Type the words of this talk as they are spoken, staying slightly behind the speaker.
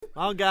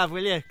On, Gav,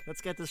 will you?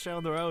 Let's get this show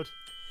on the road.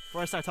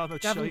 Before I start talking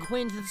about Gavin shite.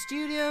 Quinn to the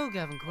studio.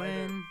 Gavin Quinn.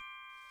 And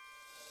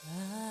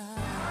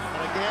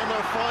again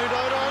they'll find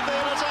out on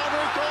there as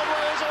Andrew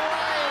Conway is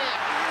away.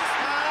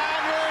 And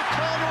Andrew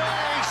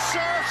Conway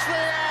surfs the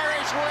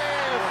Irish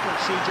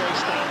wave. CJ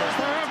Standard.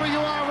 Wherever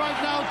you are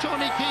right now,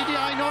 Tony Keady,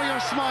 I know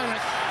you're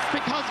smiling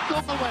because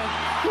Galway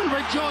will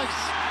rejoice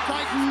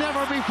like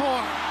never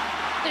before.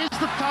 Is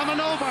the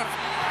famine over?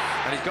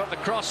 And he's got the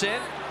cross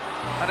in.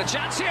 And a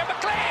chance here,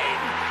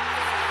 McLean!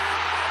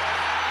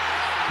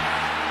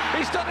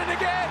 He's done it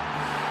again!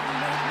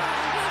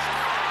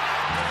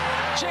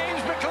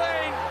 James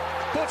McLean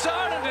puts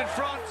Ireland in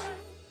front.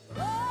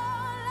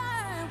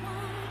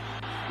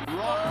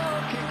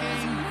 Rock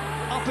kicking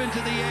up into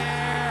the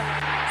air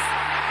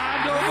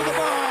and over the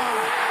bar.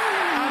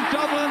 And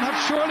Dublin have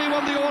surely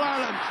won the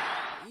All-Ireland.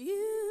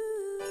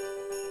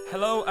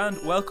 Hello and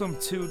welcome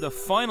to the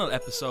final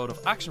episode of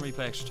Action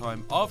Replay Extra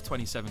Time of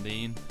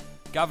 2017.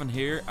 Gavin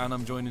here, and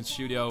I'm joined in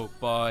studio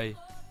by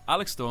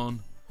Alex Dunn,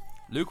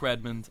 Luke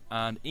Redmond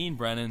and Ian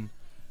Brennan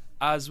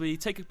as we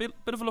take a bit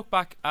of a look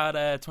back at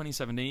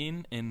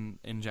 2017 in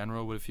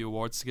general, with a few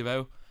awards to give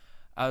out,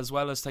 as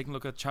well as taking a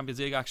look at Champions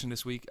League action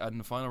this week and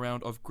the final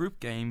round of group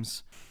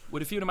games,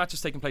 with a few of the matches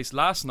taking place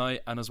last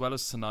night and as well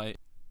as tonight.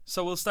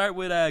 So we'll start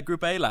with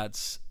Group A,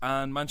 lads.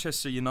 And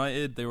Manchester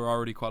United, they were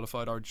already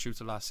qualified, already through to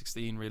the last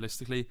 16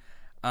 realistically,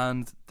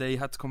 and they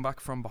had to come back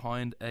from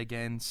behind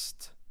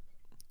against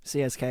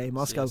CSK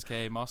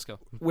Moscow,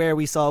 where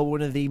we saw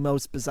one of the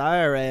most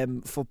bizarre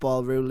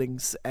football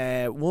rulings,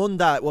 one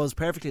that was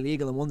perfectly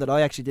legal and one that I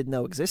actually didn't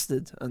know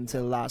existed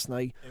until last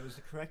night. It was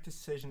the correct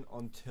decision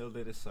until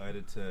they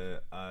decided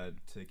to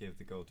give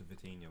the goal to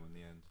Vitinho in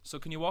the end. So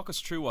can you walk us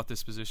through what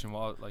this position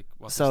was?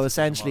 So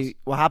essentially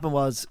what happened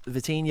was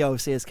Vitinho of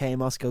CSK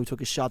Moscow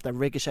took a shot that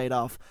ricocheted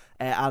off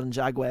Alan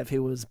Jagwev,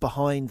 who was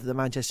behind the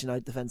Manchester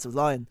United defensive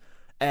line,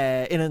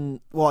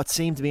 in what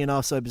seemed to be an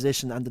offside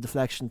position, and the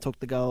deflection took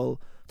the ball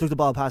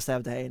past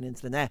David De Gea and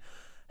into the net.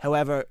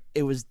 However,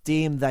 it was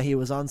deemed that he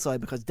was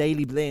onside because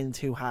Daley Blind,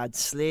 who had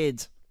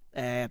slid,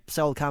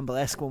 Sol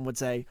Campbell-esque one would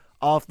say,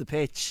 off the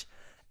pitch,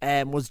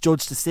 was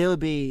judged to still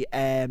be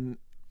in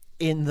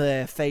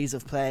the phase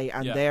of play,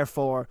 and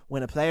therefore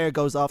when a player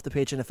goes off the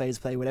pitch in a phase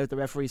of play without the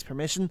referee's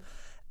permission,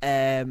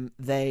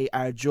 they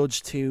are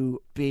judged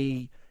to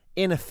be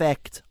in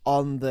effect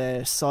on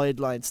the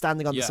sideline,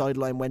 standing on the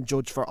sideline when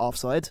judged for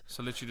offside.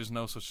 So literally there's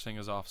no such thing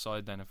as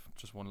offside then, if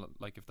just one,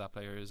 like if that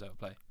player is out of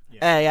play.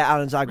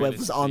 Alan Jagwev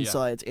was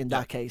onside in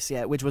that case,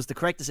 which was the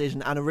correct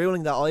decision, and a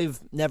ruling that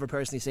I've never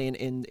personally seen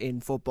in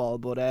football,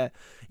 but it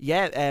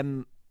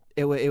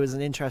was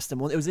an interesting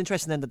one. It was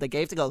interesting then that they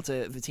gave the goal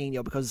to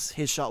Vitinho because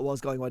his shot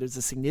was going wide. It was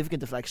a significant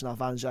deflection off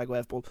Alan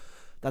Jagwev, but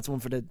that's one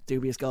for the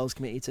dubious goals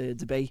committee to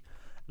debate.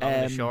 Not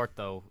in the short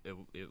though,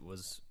 it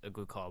was a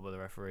good call by the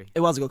referee. It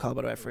was a good call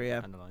by the referee,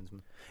 and the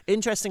linesman.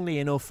 Interestingly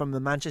enough, from the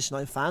Manchester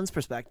United fans'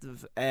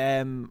 perspective,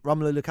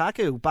 Romelu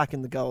Lukaku back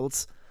in the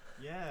goals.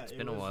 Yeah, it's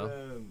been a while.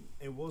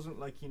 It wasn't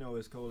like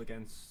his goal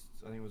against,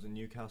 I think it was in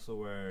Newcastle,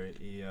 where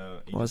he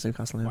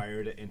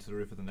fired it into the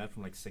roof of the net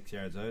from like 6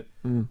 yards out.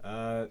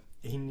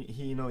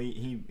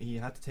 He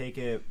had to take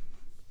it.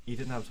 He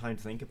didn't have time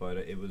to think about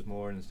it. It was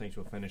more an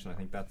instinctual finish, and I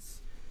think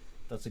that's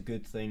a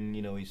good thing.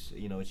 He's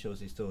it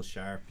shows he's still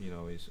sharp.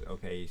 He's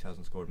okay. He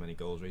hasn't scored many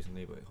goals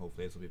recently, but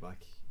hopefully this will be back.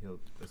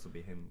 This will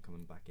be him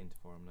coming back into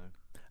form now.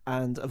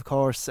 And of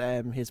course,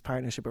 his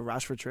partnership with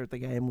Rashford throughout the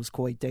game was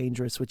quite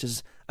dangerous, which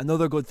is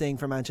another good thing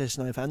for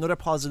Manchester United. Another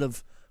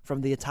positive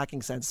from the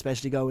attacking sense,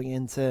 especially going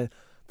into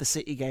the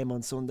City game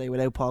on Sunday.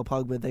 Without Paul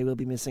Pogba, they will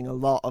be missing a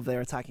lot of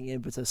their attacking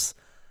impetus,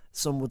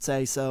 some would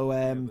say. So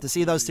to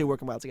see those two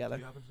working well together.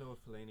 Do you happen to know if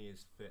Fellaini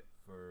is fit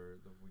for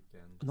the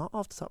weekend? Not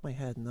off the top of my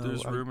head, no.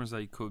 There's rumours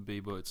that he could be,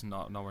 but it's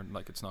not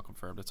it's not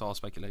confirmed. It's all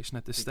speculation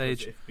at this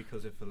stage.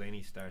 Because if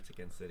Fellaini starts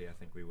against City, I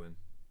think we win.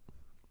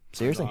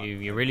 Seriously?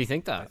 You really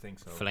think that? I think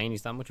so.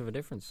 Fellaini's that much of a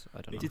difference?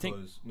 I don't know. Do you think?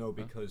 No,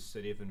 because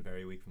City have been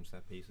very weak from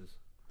set pieces.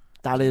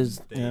 That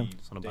is,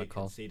 it's not a bad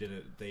call.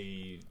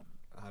 They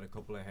had a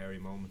couple of hairy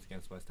moments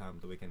against West Ham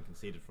the weekend,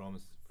 conceded from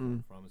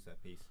a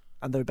set piece.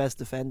 And their best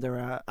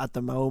defender at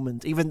the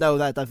moment, even though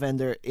that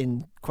defender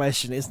in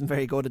question isn't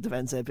very good at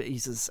defence set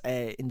pieces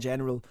in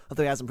general,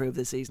 although he has improved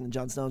this season, and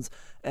John Stones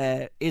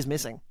is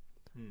missing.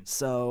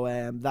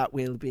 So that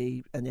will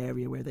be an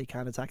area where they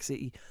can attack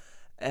City.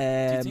 Do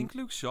you think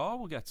Luke Shaw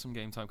will get some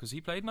game time? Because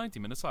he played 90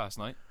 minutes last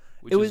night,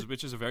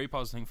 which is a very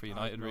positive thing for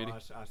United, really.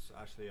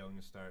 Ashley Young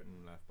is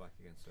starting left back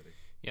against City.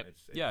 Yep.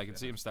 I can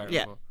see him starting.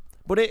 Yeah.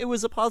 But it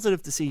was a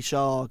positive to see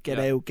Shaw get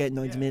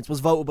 90 minutes. Was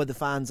voted by the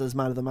fans as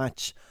man of the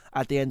match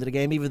at the end of the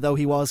game, even though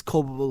he was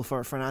culpable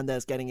for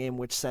Fernandes getting in,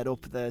 which set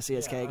up the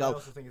CSK goal. I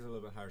also think it's a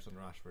little bit harsh on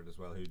Rashford as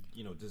well, who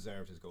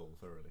deserved his goal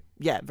thoroughly.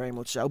 Yeah, very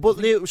much so.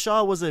 But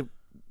Shaw was a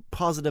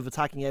positive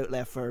attacking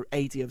outlet for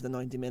 80 of the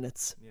 90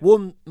 minutes.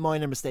 One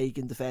minor mistake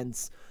in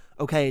defence.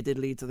 Okay, it did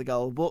lead to the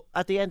goal, but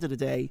at the end of the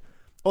day,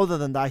 other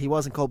than that, he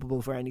wasn't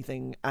culpable for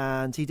anything,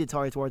 and he did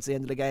tire towards the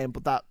end of the game,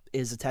 but that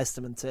is a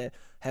testament to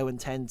how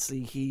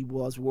intensely he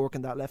was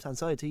working that left hand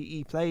side.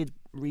 He played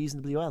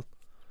reasonably well.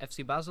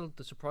 FC Basel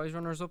the surprise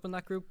runners up in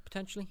that group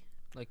potentially?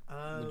 Like,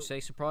 would you say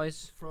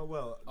surprise?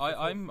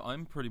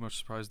 I'm pretty much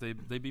surprised they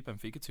beat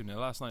Benfica 2-0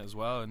 last night as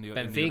well. And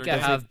Benfica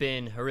have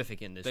been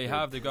horrific in this. They group.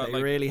 have.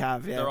 They really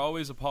have. Yeah. They're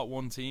always a pot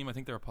 1 team. I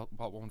think they're a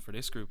pot 1 for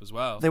this group as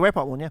well. They were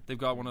pot 1, yeah. They've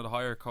got one of the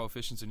higher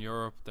coefficients in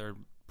Europe. They're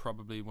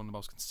probably one of the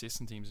most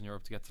consistent teams in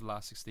Europe to get to the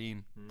last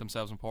 16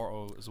 themselves in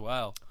Porto as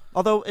well.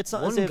 Although it's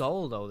not one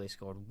goal though, they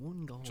scored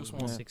one goal just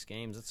in 6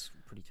 games. That's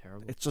pretty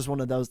terrible. It's just one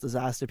of those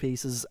disaster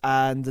pieces.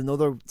 And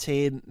another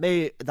team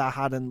maybe that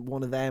hadn't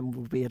one of them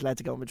would be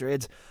Atletico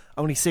Madrid.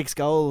 Only 6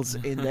 goals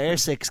in their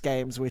 6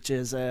 games, which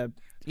is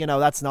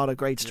that's not a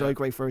great strike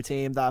rate for a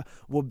team that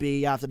would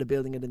be, after the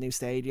building of the new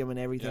stadium and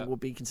everything, would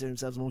be considered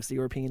themselves amongst the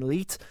European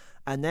elite.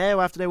 And now,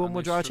 after they won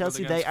with draw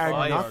Chelsea, they are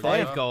not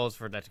there. 5 goals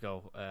for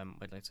Atletico.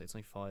 I'd like to say it's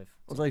only 5. It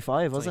was only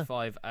 5, was it?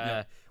 5.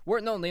 They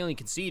only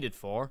conceded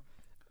 4.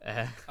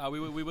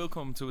 We will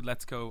come to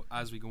Atletico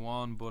as we go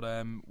on, but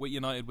with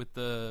United, with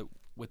the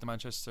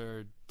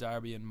Manchester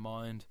derby in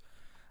mind,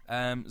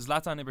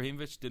 Zlatan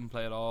Ibrahimovic didn't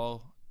play at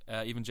all.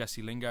 Even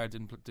Jesse Lingard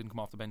didn't come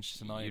off the bench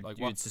tonight.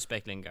 You'd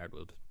suspect Lingard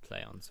will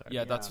play on Saturday.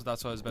 Yeah, that's what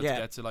I was about to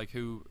get to. Like,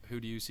 who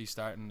do you see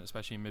starting,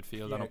 especially in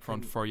midfield and up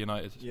front for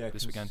United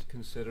this weekend?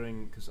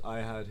 Considering, because I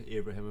had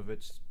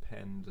Ibrahimovic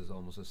penned as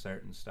almost a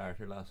certain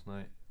starter last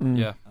night.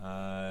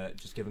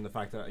 Just given the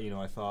fact that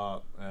I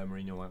thought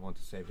Mourinho might want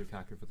to save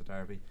Lukaku for the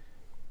derby.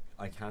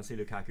 I can't see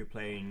Lukaku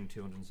playing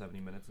 270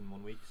 minutes in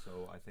 1 week,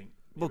 so I think.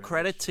 But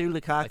credit to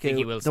Lukaku. I think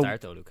he will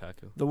start though,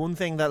 Lukaku. The one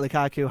thing that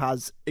Lukaku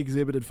has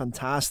exhibited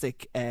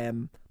fantastic,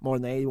 more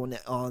than anyone,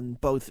 on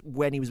both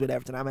when he was with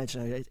Everton, I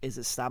mentioned, is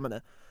his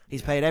stamina.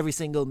 He's played every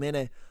single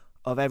minute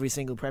of every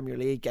single Premier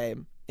League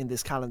game in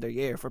this calendar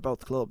year for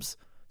both clubs.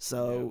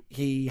 So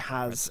he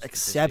has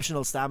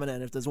exceptional stamina,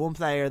 and if there's one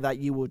player that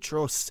you would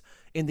trust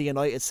in the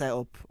United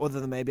setup, other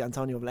than maybe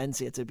Antonio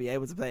Valencia, to be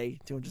able to play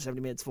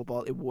 270 minutes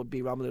football, it would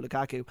be Romelu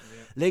Lukaku.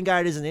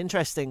 Lingard is an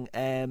interesting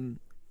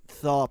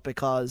thought,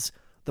 because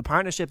the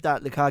partnership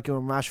that Lukaku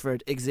and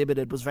Rashford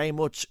exhibited was very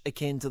much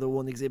akin to the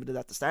one exhibited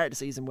at the start of the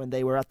season when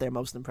they were at their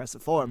most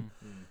impressive form.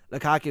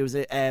 Lingard is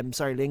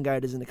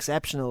an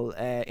exceptional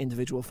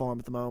individual form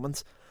at the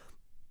moment.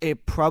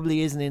 It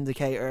probably is an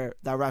indicator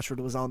that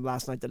Rashford was on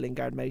last night that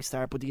Lingard may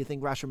start, but do you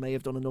think Rashford may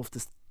have done enough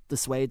to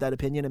dissuade that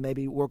opinion and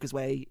maybe work his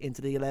way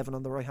into the 11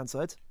 on the right hand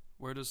side?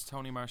 Where does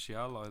Tony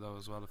Martial lie though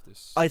as well? If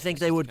this, I think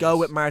they would go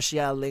with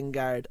Martial,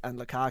 Lingard, and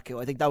Lukaku.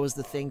 I think that was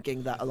the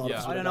thinking that a lot of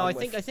us. I don't know. I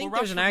think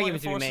there's an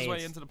argument to be made. His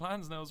way into the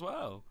plans now as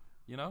well.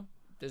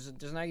 There's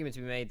an argument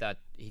to be made that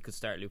he could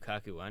start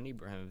Lukaku and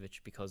Ibrahimovic,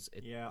 because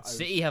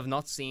City have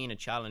not seen a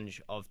challenge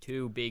of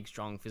 2 big,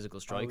 strong, physical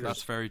strikers.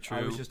 That's very true.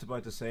 I was just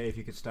about to say, if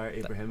you could start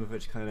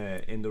Ibrahimovic kind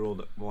of in the role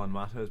that Juan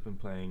Mata has been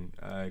playing,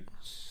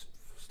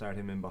 start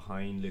him in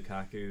behind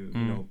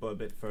Lukaku, but a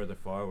bit further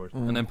forward,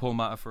 and then pull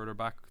Mata further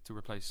back to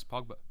replace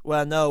Pogba.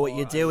 Well, no, what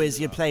you do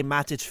is you play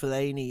Matic,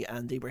 Fellaini,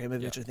 and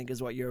Ibrahimovic. I think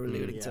is what you're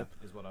alluding to.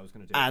 Is what I was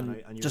going to do.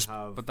 And you just,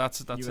 have, but that's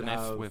an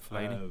if with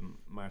Fellaini.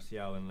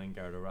 Martial and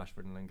Lingard, or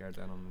Rashford and Lingard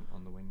then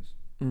on the wings.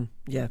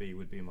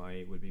 Would be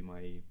my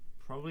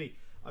probably.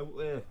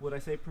 Would I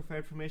say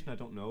preferred formation? I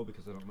don't know,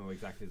 because I don't know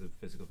exactly the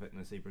physical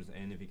fitness Ibra's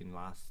in, if he can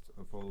last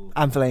a full.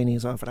 And Fellaini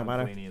as well, for that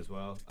matter. Fellaini as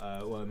well.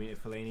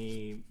 If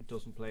Fellaini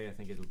doesn't play, I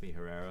think it'll be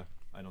Herrera.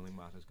 I don't think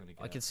Mata's going to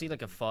get. I could see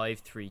like a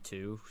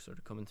 5-3-2 sort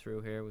of coming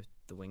through here with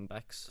the wing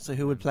backs. So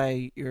who would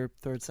play your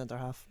third centre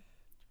half?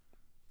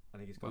 I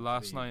think it's. Well,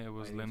 last night it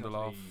was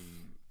Lindelof,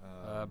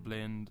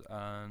 Blind,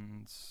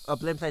 and.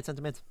 Blind played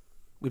centre mid.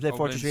 We played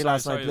 4-3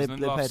 last night. Blind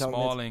played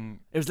Smalling.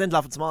 It was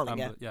Lindelof and Smalling.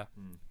 Yeah.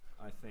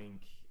 I think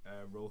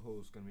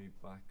Rojo's going to be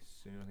back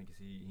soon. I think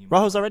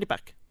Rojo's already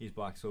back. He's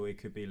back, so it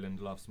could be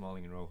Lindelof,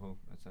 Smalling, and Rojo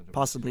at centre.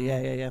 Possibly,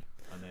 yeah.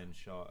 And then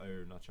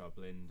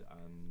Blind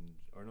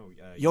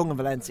Young and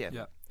Valencia.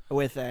 Yeah.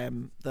 With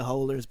the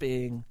holders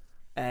being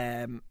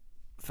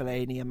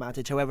Fellaini and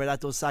Matic. However, that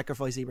does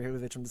sacrifice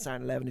Ibrahimovic from the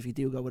starting 11 if you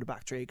do go with a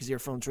back 3, because your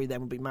front 3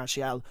 then would be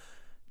Martial,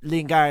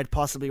 Lingard,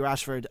 possibly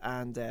Rashford,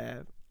 and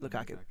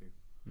Lukaku.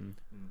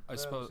 I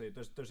suppose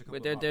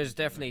there's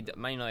definitely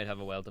Man United have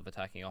a wealth of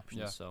attacking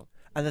options. So,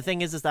 and the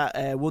thing is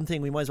that one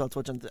thing we might as well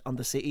touch on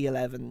the City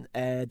 11.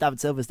 David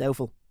Silva's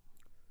doubtful.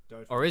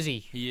 Or is he?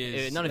 He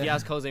is. None of you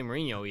ask Jose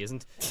Mourinho. He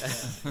isn't.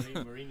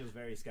 Mourinho's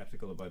very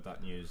sceptical about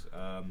that news.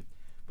 But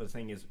the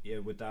thing is,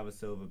 with David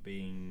Silva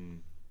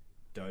being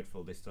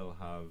doubtful, they still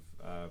have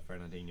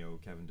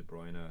Fernandinho, Kevin De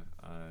Bruyne,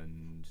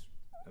 and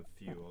a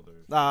few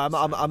others.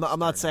 I'm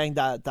not saying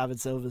that David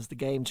Silva's the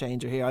game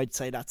changer here. I'd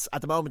say that's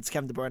at the moment it's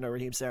Kevin De Bruyne or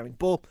Raheem Sterling.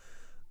 But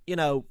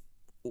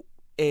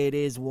it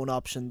is one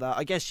option that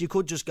I guess you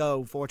could just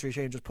go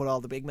 4-3-3 and just put all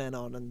the big men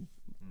on, and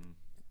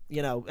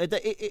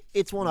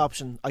it's one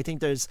option. I think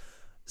there's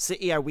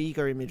City are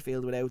weaker in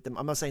midfield without them.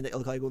 I'm not saying that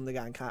Ilkay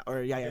Gundogan can't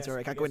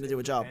go in and do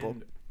a job, but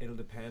it'll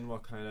depend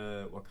what kind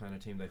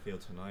of team they feel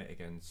tonight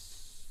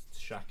against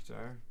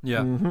Shakhtar.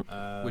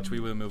 Yeah, which we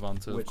will move on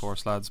to, of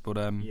course, lads. But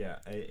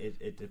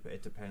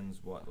it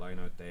depends what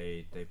lineout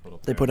they put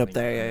up. They put up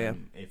there, yeah.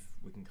 If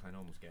we can kind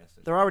of almost guess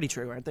it. They're already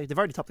through, aren't they? They've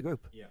already topped the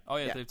group. Yeah. Oh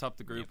yeah, they've topped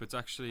the group. It's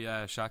actually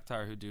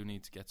Shakhtar who do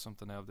need to get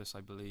something out of this,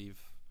 I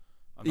believe.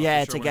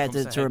 Yeah, to get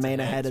to remain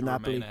ahead of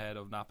Napoli. Remain ahead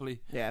of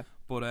Napoli. Yeah.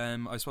 But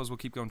I suppose we'll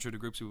keep going through the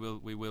groups.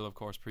 We will of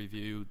course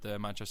preview the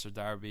Manchester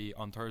derby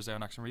on Thursday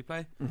on Action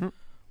Replay.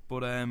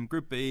 But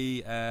Group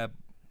B,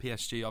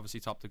 PSG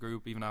obviously topped the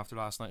group even after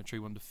last night, a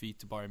 3-1 defeat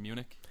to Bayern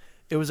Munich.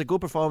 It was a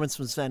good performance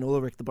from Sven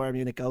Ulrich, the Bayern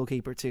Munich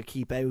goalkeeper, to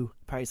keep out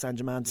Paris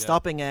Saint-Germain,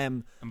 stopping.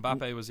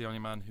 Mbappe was the only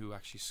man who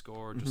actually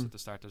scored just at the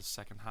start of the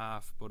second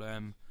half. But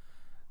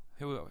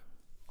who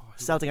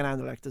Celtic and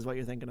Anderlecht is what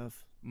you're thinking of.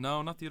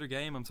 No, not the other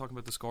game. I'm talking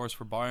about the scores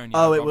for Bayern.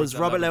 It was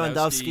Robert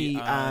Lewandowski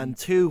and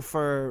 2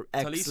 for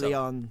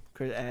ex-Leon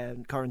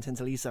Corentin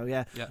Tolisso.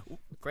 Yeah.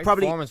 Great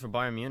performance for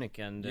Bayern Munich,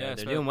 and they're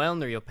doing well in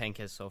their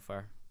Jopenkes so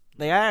far.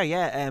 They are,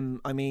 yeah.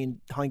 I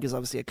mean, Heinke is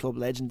obviously a club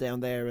legend down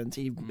there, and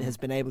he has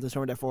been able to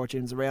turn their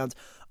fortunes around.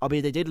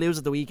 Albeit they did lose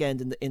at the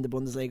weekend in the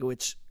Bundesliga,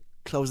 which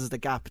closes the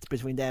gap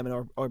between them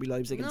and RB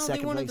Leipzig in second place.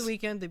 No, they won at the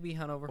weekend. They beat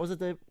Hanover. Was it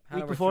the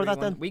Hanover week before that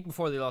then? Week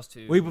before they lost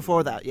to. Week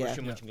before that, yeah.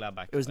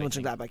 Mönchengladbach. It was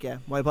Mönchengladbach, yeah.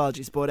 My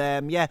apologies, but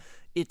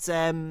it's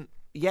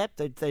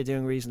they're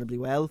doing reasonably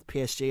well.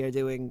 PSG are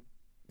doing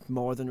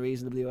more than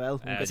reasonably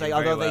well.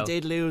 Although they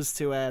did lose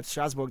to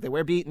Strasbourg, they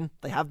were beaten.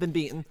 They have been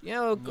beaten.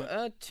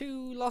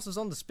 2 losses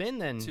on the spin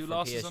then. 2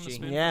 losses PSG. on the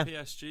spin for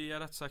PSG. Yeah,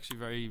 that's actually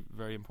very,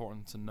 very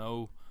important to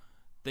know.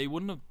 They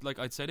wouldn't have,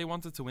 I'd say they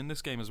wanted to win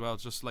this game as well,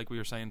 just like we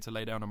were saying, to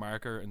lay down a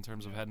marker in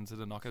terms of heading to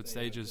the knockout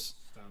stages.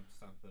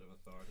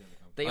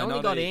 They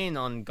only got in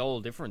on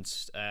goal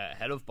difference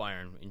ahead of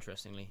Bayern,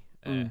 interestingly.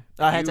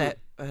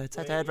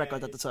 Head-to-head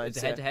record at the side. Is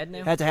it head-to-head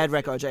now? Head-to-head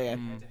record, yeah.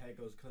 Head-to-head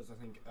goes because I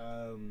think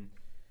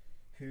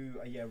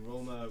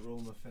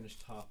Roma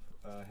finished top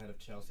ahead of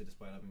Chelsea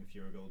despite having a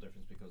fewer goal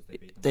difference because they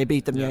beat them. They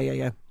beat them,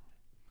 yeah.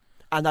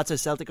 And that's how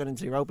Celtic got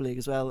into the Europa League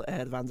as well,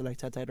 ahead of Anderlecht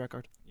head-to-head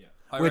record. Yeah.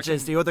 Which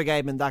is the other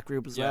game in that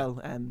group as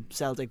well.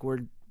 Celtic were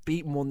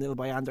beaten 1-0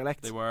 by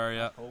Anderlecht. They were,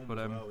 yeah. But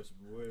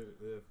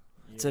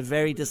it's a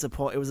very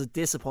it was a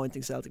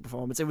disappointing Celtic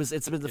performance.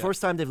 It's been the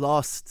first time they've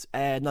lost,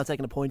 not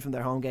taking a point from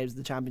their home games in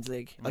the Champions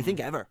League. I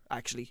think ever,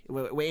 actually,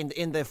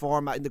 in the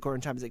format, in the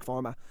current Champions League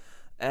format.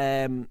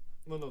 They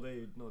would have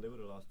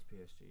lost to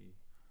PSG.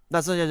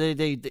 That's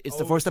it's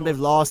the first time they've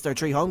lost their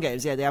 3 home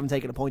games. Yeah, they haven't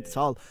taken a point at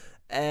all.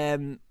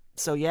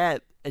 So yeah,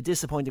 a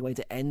disappointing way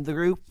to end the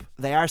group.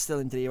 They are still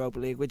into the Europa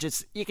League, which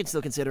is you can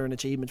still consider an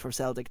achievement for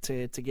Celtic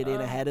to get in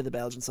ahead of the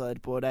Belgian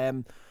side. But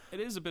it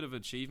is a bit of an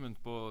achievement.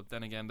 But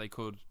then again, they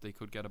could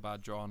get a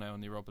bad draw now in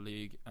the Europa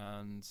League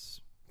and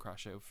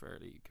crash out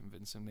fairly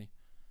convincingly,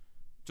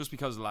 just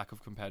because of the lack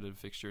of competitive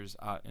fixtures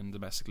in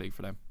domestic league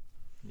for them.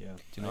 Yeah,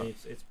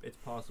 it's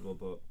possible,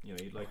 but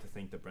you'd like to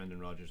think that Brendan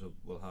Rodgers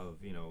will have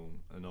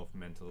enough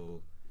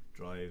mental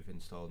drive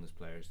installed in his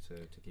players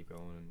to keep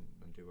going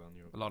and do well in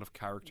Europe. A lot of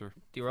character.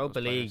 The Europa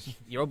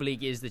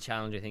League is the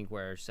challenge, I think,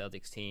 where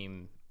Celtic's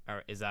team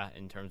is at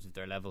in terms of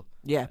their level.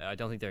 Yeah, I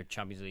don't think they're a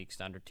Champions League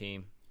standard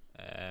team,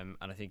 and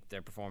I think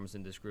their performance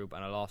in this group,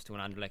 and a loss to an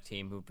Anderlecht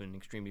team who've been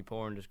extremely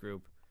poor in this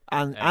group,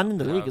 and in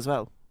the league as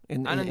well.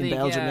 In Belgium,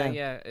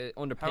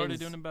 under how are they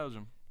doing in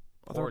Belgium?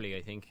 Poorly,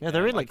 I think. Yeah,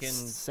 they're in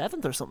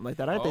 7th or something like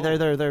that, aren't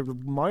they? They're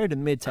mired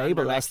in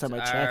mid-table last time I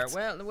checked.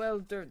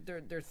 Well, they're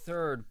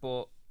 3rd,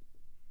 but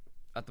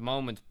at the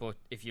moment. But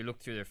if you look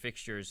through their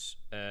fixtures,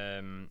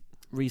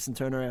 recent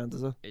turnaround,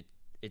 is it?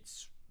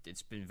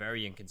 It's been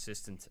very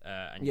inconsistent,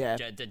 and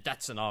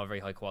that's not a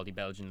very high quality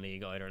Belgian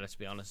league either. Let's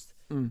be honest.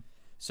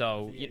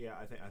 So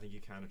I think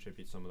you can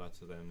attribute some of that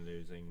to them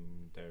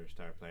losing their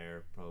star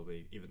player,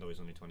 probably, even though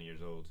he's only 20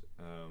 years old,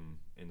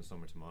 in the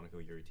summer to Monaco,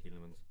 Yuri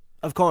Tielemans.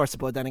 Of course,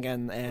 but then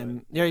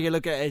again, you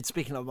look at it.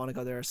 Speaking of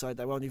Monaco, they're a side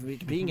that won't even be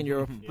competing in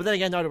Europe. But then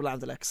again, neither will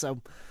Anderlecht.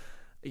 So,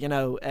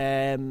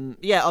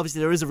 obviously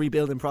there is a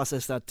rebuilding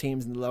process that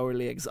teams in the lower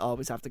leagues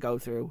always have to go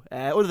through.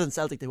 Other than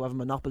Celtic, who have a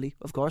monopoly,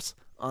 of course,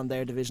 on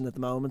their division at the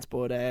moment.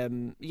 But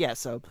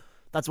so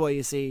that's why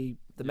you see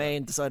the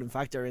main deciding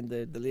factor in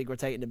the league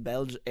rotating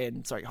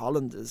in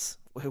Holland is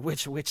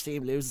which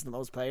team loses the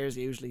most players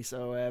usually.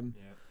 So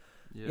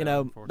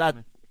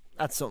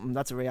that's something,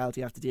 that's a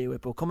reality you have to deal with.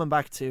 But coming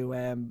back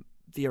to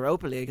the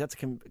Europa League, that's a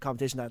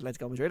competition that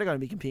Atletico Madrid are going to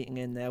be competing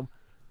in now.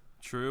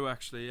 True,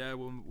 actually, yeah.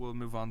 We'll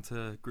move on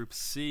to Group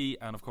C,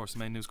 and of course the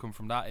main news coming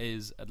from that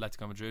is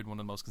Atletico Madrid, one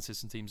of the most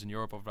consistent teams in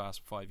Europe over the last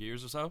 5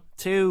 years or so.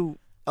 2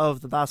 of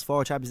the last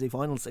 4 Champions League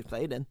finals they've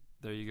played in.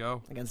 There you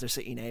go. Against their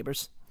city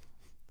neighbours.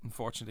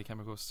 Unfortunately, they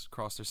came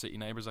across their city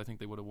neighbours. I think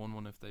they would have won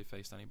one if they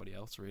faced anybody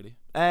else, really.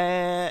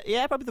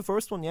 Probably the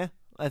first one, yeah.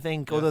 I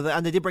think,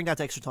 and they did bring that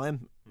to extra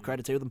time.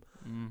 Credit to them.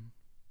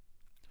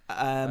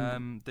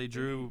 They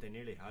drew. They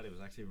nearly had it. It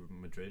was actually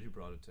Madrid who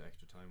brought it to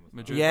extra time.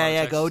 Madrid Yeah, brought it to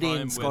extra Godin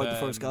time scored with,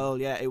 the first goal.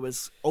 Yeah, it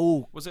was.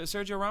 Was it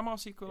Sergio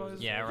Ramos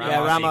equalised? Yeah,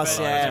 Ramos.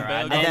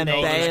 Yeah, And and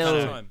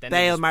then they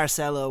Bale, just-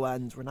 Marcelo,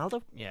 and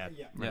Ronaldo. Yeah.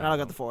 Ronaldo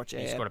got the fourth. He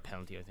Yeah, scored a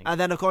penalty, I think. and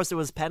then of course there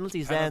was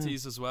penalties.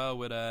 Penalties as well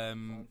with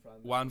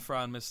Juan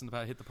Fran missing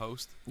the hit the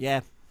post.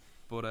 Yeah,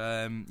 But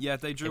they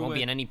There drew. won't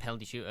be any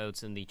penalty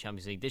shootouts in the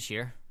Champions League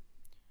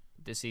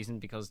this season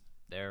because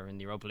they're in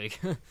the Europa League.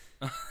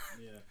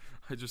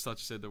 I just thought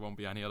you said there won't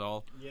be any at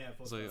all.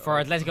 So,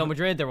 For Atletico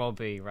Madrid, there won't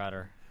be,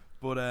 rather.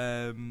 But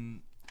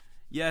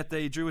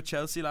they drew with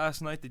Chelsea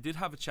last night. They did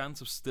have a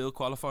chance of still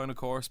qualifying, of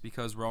course,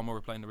 because Roma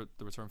were playing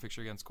the return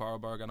fixture against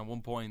Quarberg, and at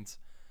one point,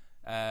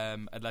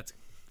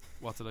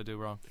 what did I do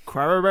wrong?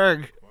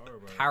 Quarberg,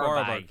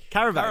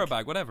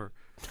 Karabag, whatever.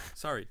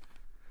 Sorry.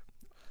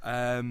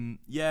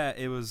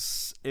 It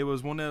was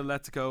 1-0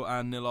 Atletico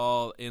and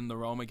 0-0 in the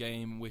Roma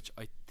game, which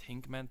I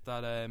think meant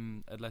that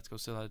Atletico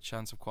still had a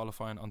chance of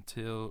qualifying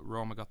until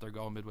Roma got their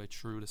goal midway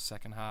through the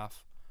second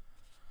half.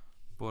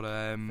 But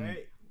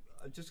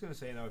I'm just going to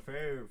say now,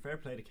 fair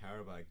play to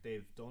Karabag.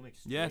 They've done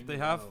extremely they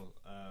have. well.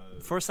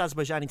 first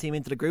Azerbaijani team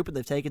into the group, and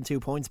they've taken 2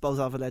 points both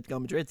off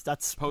Atletico Madrid.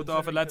 That's both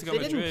off Atletico They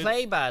Madrid. didn't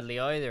play badly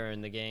either in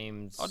the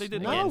games. Oh, they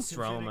didn't. Against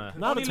No. Roma.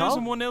 Not Only at all.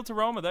 losing 1-0 to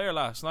Roma there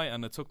last night,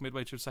 and it took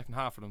midway through the second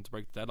half for them to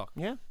break the deadlock.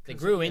 yeah. They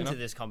grew into know?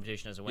 this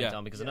competition as it went Yeah.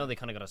 on because I know they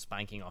kind of got a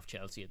spanking off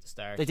Chelsea at the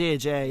start. They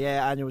did,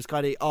 yeah, and it was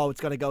kind of it's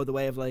going to go the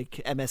way of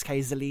like MSK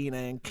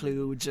Zelina and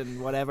Cluj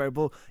and whatever.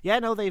 But yeah,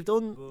 no, they've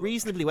done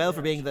reasonably well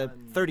for being the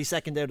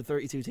 32nd out of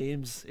 32 teams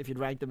if you'd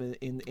rank them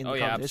in the Oh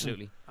yeah, competition.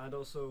 absolutely. And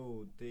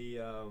also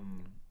the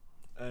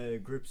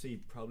Group C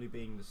probably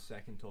being the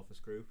second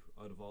toughest group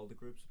out of all the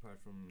groups, apart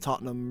from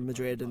Tottenham,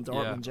 Madrid, and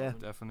Dortmund. Yeah,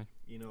 Definitely.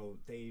 You know,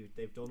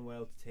 they've done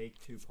well to take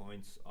 2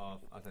 points off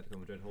Atletico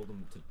Madrid, hold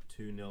them to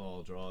 2-0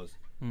 all draws,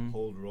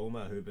 hold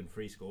Roma, who've been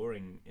free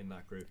scoring in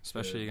that group,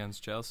 Especially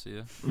against Chelsea,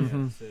 yeah.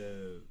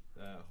 to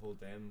hold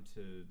them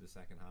to the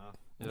second half.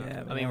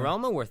 Yeah. I mean,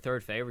 Roma were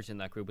third favourites in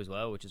that group as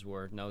well, which is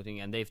worth noting,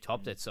 and they've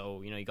topped it.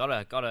 So you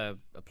gotta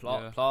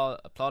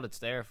applaud it's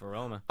there for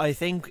Roma. I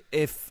think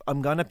if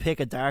I'm gonna pick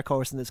a dark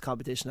horse in this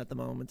competition at the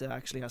moment, it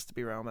actually has to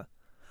be Roma.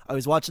 I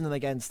was watching them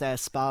against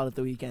Spal at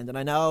the weekend, and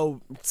I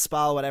know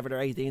Spal, whatever, they're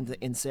 18th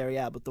in Serie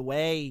A, but the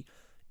way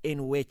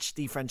in which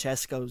Di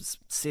Francesco's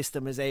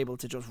system is able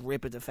to just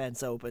rip a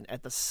defence open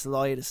at the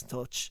slightest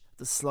touch,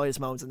 the slightest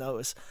moment of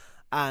notice.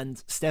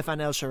 And Stefan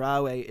El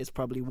Shaarawy is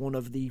probably one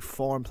of the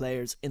form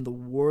players in the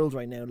world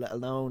right now, let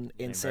alone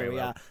in Serie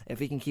A. If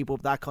he can keep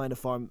up that kind of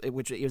form,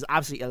 which he was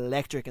absolutely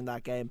electric in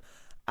that game.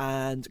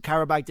 And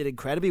Karabag did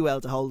incredibly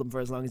well to hold them for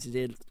as long as he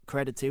did.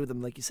 Credit to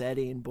them, like you said,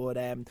 Ian. But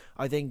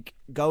I think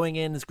going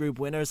in as group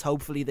winners,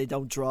 hopefully they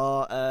don't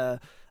draw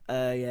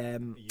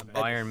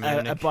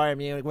Bayern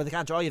Munich. Well, they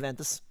can't draw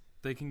Juventus.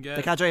 They can't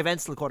draw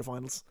Juventus till the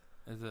quarterfinals.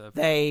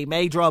 They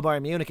may draw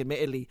Bayern Munich,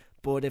 admittedly,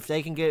 but if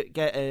they can get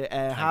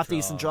a half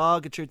decent draw,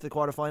 get through to the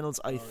quarterfinals,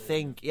 I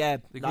think, they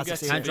could get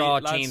Can't draw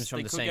teams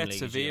from the same They could league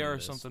get as Sevilla or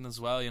Juventus. something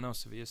as well. You know,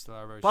 Sevilla still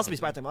are very possibly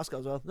strong. Spartak Moscow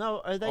as well.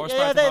 No, are they? Or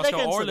yeah, Spartak they Moscow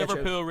can or still get through.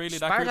 Liverpool. Really,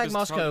 that group Spartak is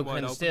Moscow probably wide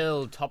can open.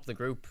 still top the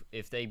group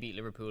if they beat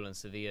Liverpool and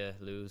Sevilla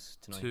lose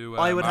tonight. To,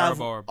 I would have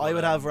Maribor, but,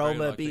 very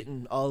Roma likely.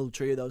 beating all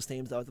 3 of those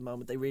teams though at the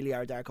moment. They really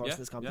are dark horse Yeah, in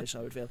this competition.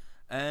 I would feel.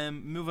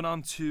 Moving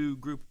on to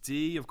Group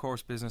D, of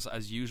course, business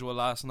as usual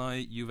last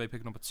night. Juve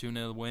picking up a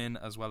 2-0 win,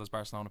 as well as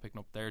Barcelona picking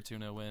up their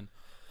 2-0 win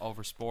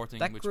over Sporting,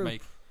 That which group-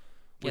 made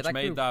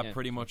group, that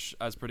pretty much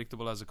as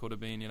predictable as it could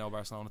have been. You know,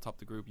 Barcelona topped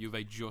the group,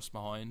 Juve just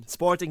behind.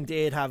 Sporting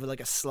did have like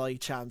a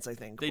slight chance, I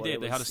think. They but did.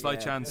 it They had a was- slight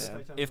yeah, chance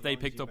yeah. if they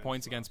picked up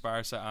points against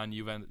Barca and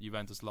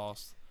Juventus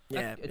lost.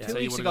 Yeah, Two yeah. So you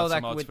weeks would ago, have got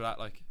some that odds with- for that.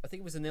 Like, I think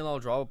it was a 0-0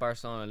 draw with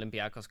Barcelona and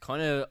Olympiacos.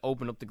 Kind of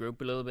opened up the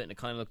group a little bit, and it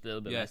kind of looked a little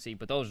bit Yeah. messy.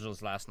 But those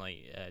results last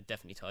night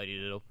definitely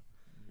tidied it up.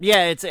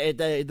 Yeah,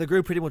 the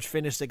group pretty much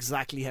finished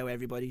exactly how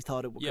everybody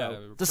thought it would Yeah, go.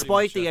 pretty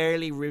Despite much, the yeah.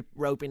 early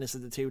ropiness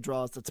of the 2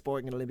 draws that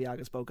Sporting and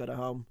Olympiacos both got at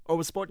home. Or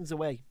was Sporting's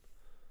away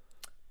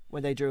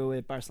when they drew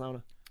with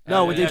Barcelona?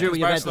 No, when they drew with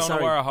Juventus. Barcelona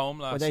Sorry, were at home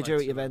last when they night, drew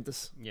with so-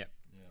 Juventus. Yeah.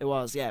 It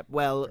was, yeah.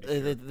 Well,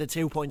 the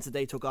 2 points that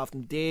they took off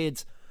them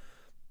did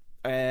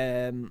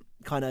kind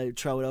of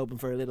throw it open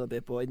for a little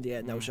bit, but in the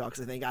end, no shocks.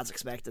 I think, as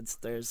expected,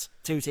 there's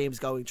 2 teams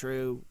going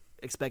through,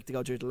 expect to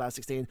go through to the last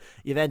 16.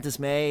 Juventus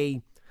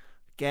may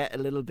get a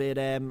little bit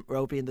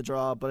ropey in the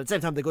draw, but at the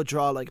same time, they could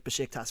draw like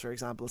Besiktas, for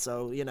example.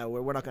 So, you know,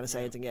 we're not going to say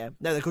anything yet.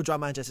 No, they could draw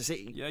Manchester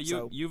City. Yeah,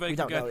 so Juve we could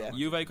don't get know yet.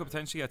 Juve could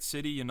potentially get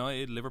City,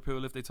 United,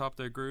 Liverpool if they top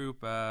their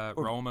group,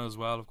 Roma as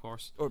well, of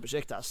course, Or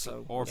Besiktas.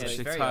 So or Yeah, it's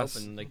very Besiktas,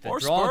 open, like the or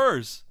draw-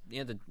 Spurs.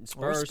 Yeah, the Or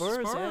Spurs. Spurs,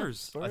 yeah. Spurs.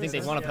 Spurs, I think they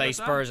yeah. want to play Yeah,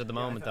 Spurs at the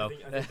moment, I though.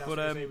 think that's But, what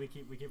we say. We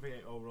keep forgetting,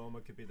 Roma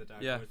could be the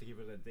dark Yeah. horse.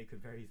 They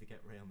could very easily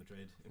get Real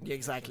Madrid. Yeah,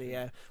 exactly,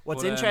 yeah.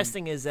 What's But,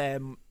 interesting is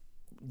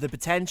the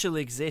potential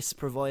exists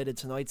provided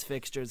tonight's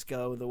fixtures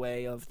go the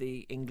way of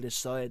the English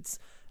sides,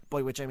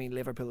 by which I mean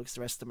Liverpool, because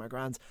the rest of them are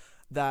grand,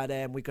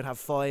 that we could have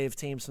 5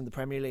 teams from the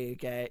Premier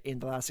League in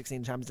the last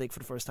 16 Champions League for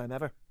the first time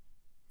ever.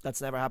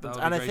 That's never happened. That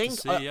would And be I great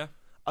think to see, yeah.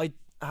 I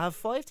have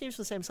 5 teams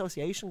from the same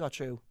association got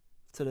through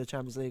to the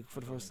Champions League for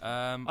the first?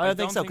 I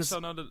don't think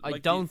so. I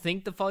don't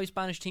think the 5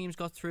 Spanish teams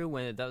got through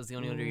when that was the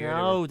only other year.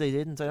 No, they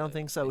didn't. I don't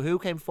think so. Who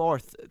came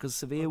fourth? Because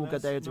Sevilla will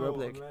get there to the Europa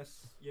League.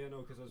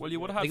 Well, you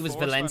would have. I think it was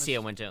Valencia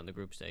went out in the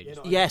group stage.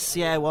 Yes,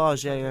 yeah, it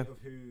was. Yeah.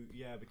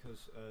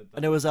 Because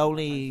And there was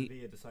only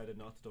Sevilla decided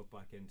not to duck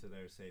back into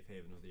their safe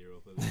haven of the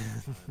Europa League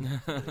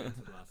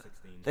into the last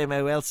 16. They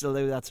may well still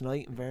do that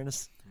tonight. In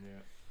fairness.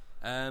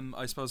 Yeah.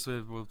 I suppose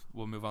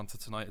we'll move on to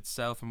tonight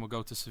itself, and we'll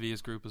go to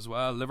Sevilla's group as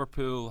well.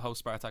 Liverpool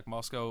host Spartak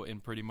Moscow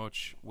in pretty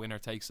much winner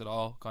takes it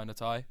all kind of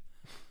tie.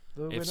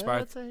 The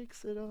winner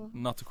takes it all.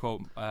 Not to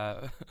quote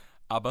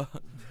ABBA,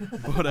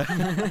 but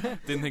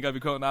didn't think I'd be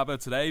quoting ABBA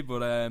today. But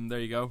there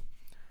you go.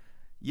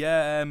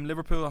 Yeah,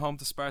 Liverpool at home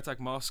to Spartak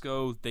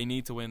Moscow. They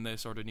need to win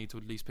this, or they need to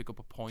at least pick up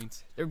a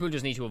point. Liverpool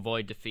just need to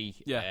avoid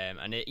defeat. Yeah,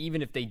 and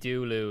even if they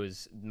do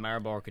lose,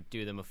 Maribor could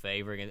do them a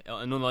favour, an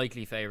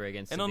unlikely favour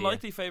against Sevilla. An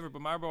unlikely favour,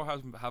 but Maribor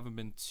haven't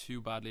been too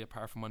badly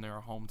apart from when they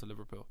were home to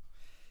Liverpool.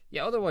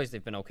 Yeah, otherwise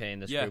they've been okay in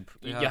this group.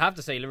 You have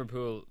to say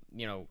Liverpool,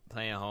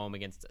 playing at home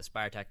against a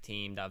Spartak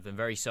team that have been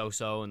very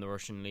so-so in the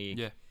Russian league.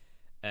 Yeah.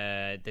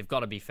 They've got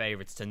to be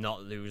favourites to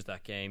not lose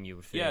that game, you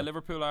would feel. Yeah,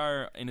 Liverpool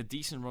are in a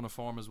decent run of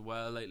form as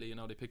well lately.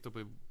 They picked up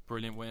a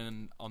brilliant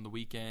win on the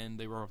weekend.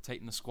 They were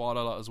rotating the squad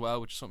a lot as well,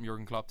 which is something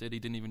Jurgen Klopp did. He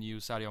didn't even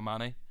use Sadio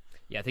Mane.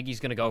 Yeah, I think he's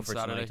going to go for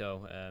Saturday. it tonight,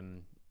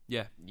 though.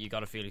 Yeah, you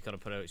got to feel he's got to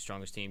put out his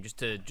strongest team just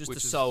to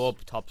sew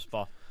up top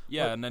spot.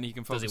 Yeah, and then he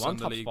can focus on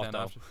the league then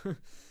after.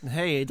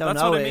 Hey, you don't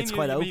That's know what I it. mean. It's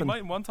quite open. You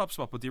might want top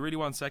spot, but do you really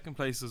want second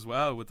place as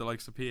well with the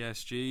likes of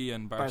PSG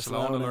and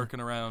Barcelona lurking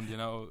around? I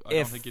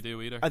don't think you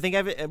do either. I think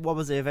if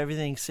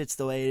everything sits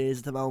the way it is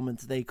at the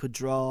moment, they could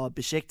draw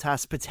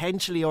Besiktas,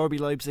 potentially RB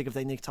Leipzig if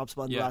they nick top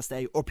spot in the last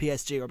day, or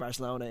PSG or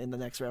Barcelona in the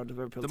next round of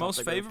Liverpool. The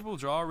most favourable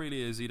draw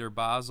really is either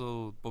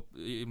Basel, but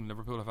even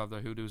Liverpool have had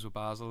their hoodoos with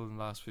Basel in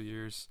the last few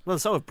years. Well,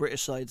 so have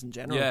British sides in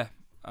general. Yeah.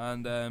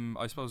 And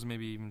I suppose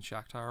maybe even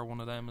Shakhtar are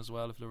one of them as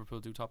well if Liverpool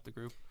do top the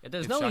group. Yeah,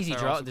 there's no easy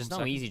draw. There's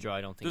no easy draw.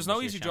 I don't think there's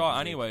no easy draw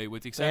anyway,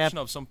 with the exception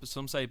of some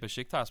say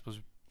Besiktas,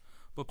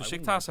 but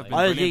Besiktas have been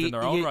brilliant in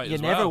their own right. You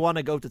as never well. want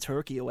to go to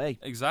Turkey away.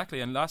 Exactly,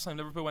 and last time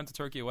Liverpool went to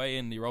Turkey away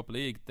in the Europa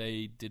League,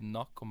 they did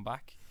not come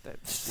back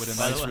with a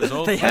nice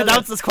result. They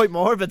announced it's quite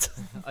morbid.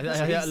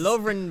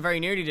 Lovren very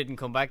nearly didn't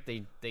come back.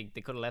 They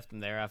could have left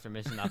him there after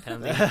missing that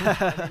penalty.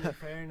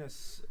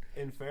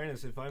 In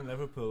fairness, if I'm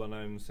Liverpool and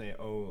I'm saying,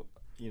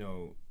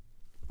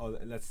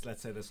 let's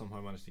say they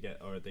somehow manage to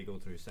get, or they go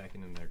through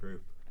second in their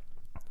group,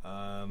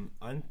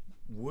 I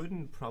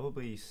wouldn't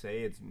probably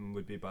say it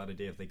would be a bad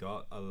idea if they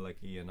got a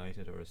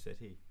United or a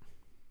City.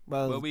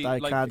 Well, they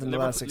can't in the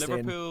last 16.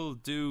 Liverpool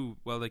do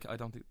well. I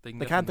don't think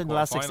they can't in the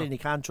last 16. You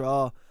can't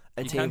draw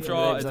a team. You can't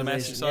draw a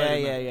domestic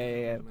side.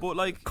 Yeah.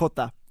 But cut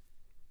that.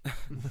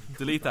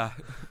 Delete that.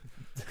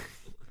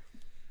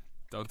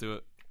 Don't do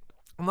it.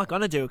 I'm not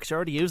gonna do it because you're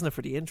already using it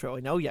for the intro. I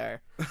know you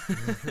are.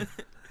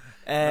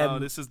 No,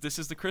 this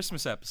is the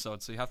Christmas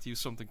episode, so you have to use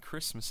something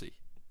Christmassy.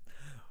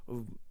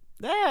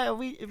 Yeah,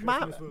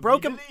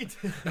 Broken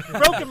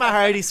Matt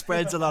Hardy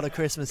spreads a lot of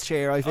Christmas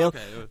cheer, I feel. Okay,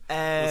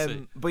 we'll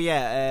see. But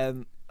yeah,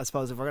 I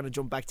suppose if we're going to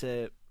jump back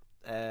to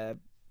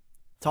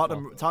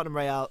Tottenham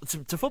Real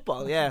to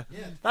football,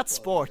 that's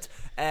sport.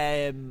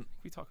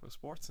 We talk about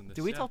sports in this.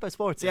 Do we talk about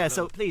sports? Yeah.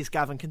 So please,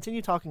 Gavin,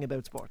 continue talking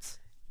about sports.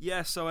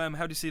 Yeah, so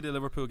how do you see the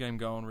Liverpool game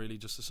going, really,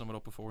 just to sum it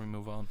up before we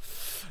move on?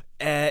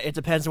 It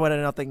depends on whether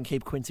or not they can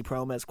keep Quincy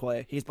Promes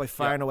quiet. He's by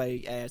far and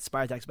away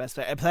Spartak's best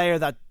player. A player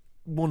that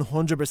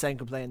 100%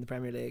 could play in the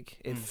Premier League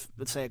if,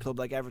 let's say, a club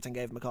like Everton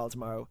gave him a call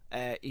tomorrow.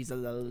 He's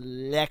an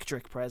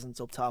electric presence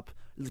up top.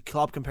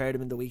 Klopp compared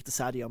him in the week to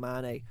Sadio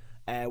Mane,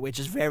 which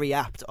is very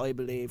apt, I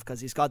believe,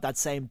 because he's got that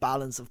same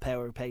balance of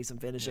power, pace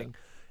and finishing. Yeah.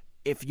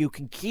 If you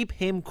can keep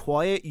him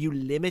quiet, you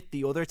limit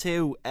the other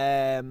two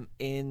in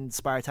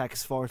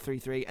Spartak's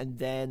 4-3-3, and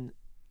then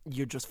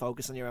you just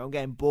focus on your own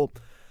game. But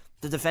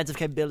the defensive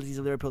capabilities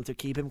of Liverpool to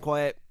keep him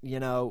quiet,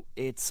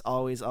 it's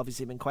always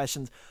obviously been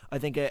questioned. I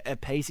think a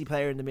pacey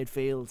player in the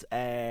midfield,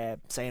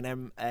 saying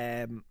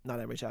not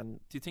Emre Can.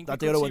 Do you think that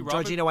the other one,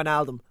 Jorginho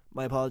Wijnaldum?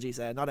 My apologies,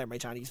 not Emre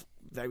Can. He's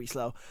very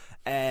slow.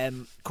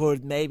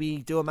 Could maybe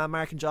do a man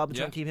marking job and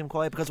try and keep him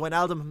quiet, because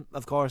Wijnaldum,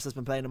 of course, has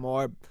been playing a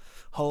more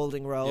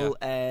holding role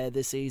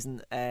this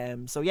season.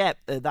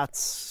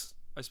 That's.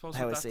 I suppose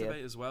with that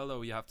debate as well,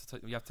 though, you have to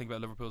think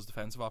about Liverpool's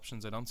defensive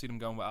options. I don't see them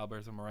going with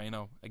Alberto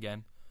Moreno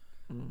again.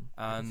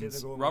 And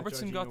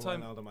Robertson got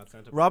time.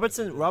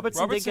 Robertson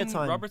did get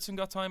time. Robertson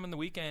got time on the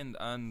weekend,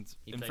 and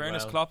in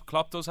fairness,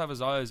 Klopp does have his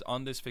eyes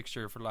on this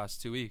fixture for the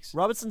last 2 weeks.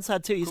 Robertson's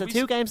had two. He's had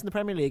 2 games in the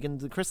Premier League, and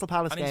the Crystal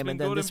Palace game, and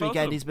then this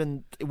weekend he's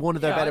been one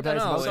of their better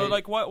players. So,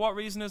 what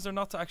reason is there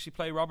not to actually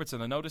play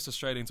Robertson? I know this is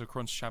straight into a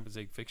crunch Champions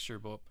League fixture,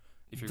 but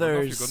if you're good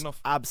enough, you're good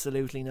enough.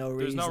 Absolutely no reason.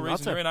 There's no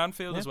reason. You're in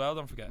Anfield as well.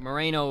 Don't forget.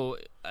 Moreno,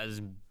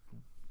 as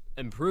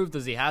improved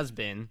as he has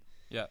been,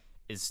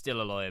 is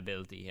still a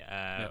liability.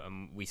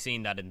 We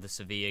seen that in the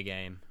Sevilla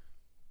game.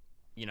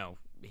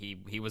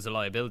 He was a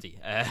liability.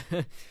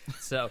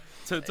 So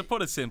to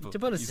put it simple,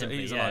 he's a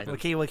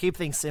liability. We'll keep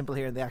things simple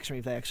here in the Action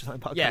Replay Extra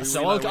Time podcast. Yeah,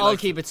 so I'll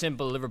keep it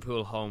simple.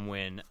 Liverpool home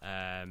win.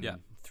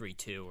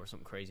 3-2 or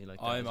something crazy like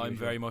that. I'm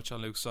very much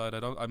on Luke's side.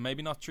 I'm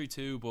maybe not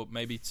 3-2, but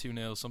maybe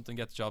 2-0. Something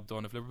get the job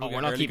done. If Liverpool we're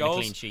get not early keeping a goals,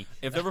 clean sheet.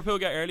 if Liverpool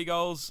get early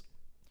goals,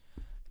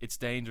 it's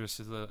dangerous.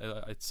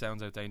 It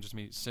sounds out dangerous to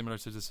me, similar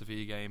to the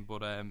Sevilla game.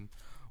 But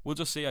we'll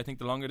just see. I think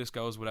the longer this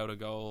goes without a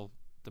goal,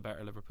 the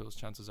better Liverpool's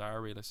chances are.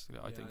 Realistically,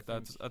 I think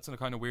that's a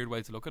kind of weird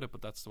way to look at it,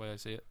 but that's the way I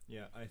see it.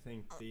 Yeah, I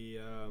think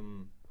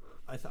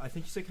I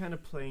think you're kind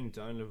of playing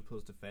down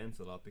Liverpool's defence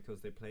a lot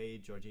because they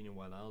played Jorginho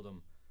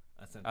Wijnaldum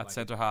at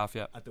centre half,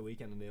 at the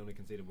weekend, and they only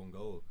conceded 1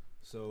 goal.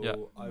 So yeah.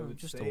 I would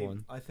just say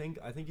one. I think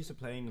you're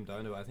playing them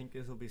down. I think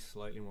this will be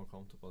slightly more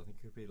comfortable. I think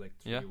it could be like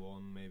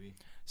 3-1 maybe.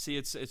 See,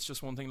 it's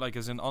just one thing. Like,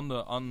 as in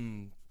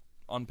on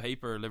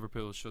paper,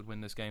 Liverpool should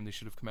win this game. They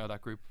should have come out of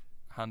that group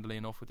handily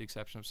enough, with the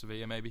exception of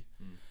Sevilla, maybe.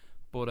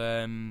 But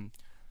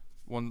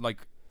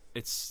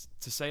it's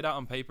to say that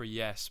on paper,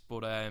 yes.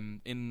 But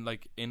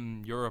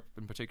in Europe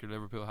in particular,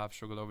 Liverpool have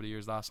struggled over the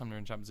years. Last time they were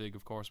in Champions League,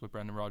 of course, with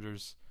Brendan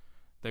Rodgers,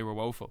 they were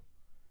woeful.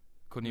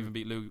 Couldn't even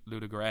beat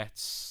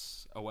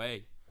Ludogorets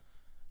away.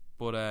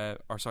 But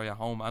at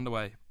home and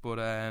away. But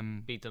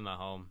beat them at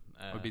home.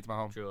 We beat them at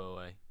home. Drew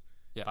away.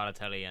 Yeah.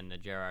 Balotelli and the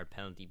Gerrard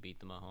penalty beat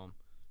them at home.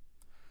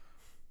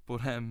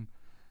 But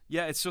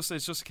yeah, it's just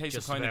a case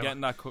of kind of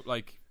getting that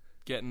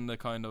getting the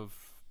kind of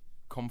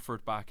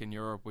comfort back in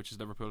Europe, which is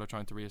Liverpool are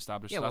trying to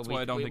re-establish. Yeah, that's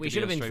why I don't think we it'd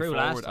should be have as been through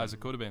last straightforward time. as it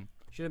could have been.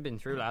 Should have been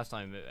through last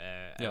time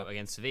out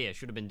against Sevilla.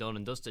 Should have been done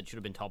and dusted. Should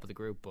have been top of the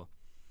group. But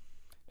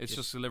it's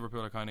just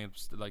Liverpool are kind of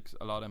like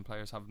a lot of them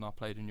players have not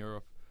played in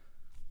Europe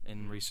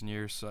in recent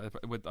years. So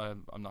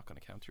I'm not going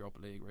to count Europa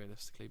League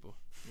realistically, but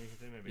you can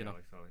say maybe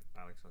Alex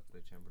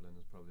Oxlade-Chamberlain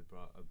has probably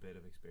brought a bit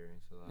of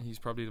experience to that. He's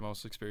probably the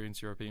most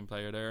experienced European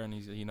player there, and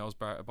he knows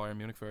Bayern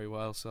Munich very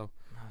well. So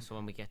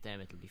when we get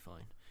them, it'll be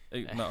fine.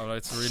 No,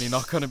 it's really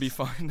not going to be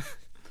fine.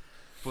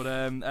 But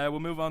we'll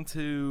move on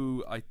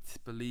to, I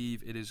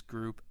believe it is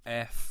Group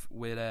F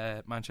with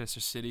Manchester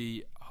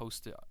City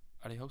hosted.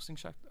 Are they hosting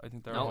Shakhtar? I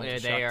think they're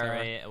they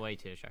are away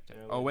to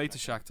Shakhtar. Away to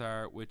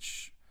Shakhtar,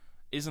 which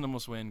isn't a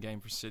must-win game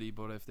for City,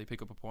 but if they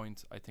pick up a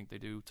point, I think they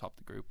do top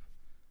the group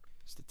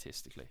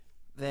statistically.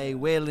 They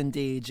will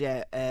indeed,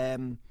 yeah.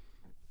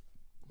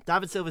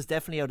 David Silva's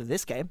definitely out of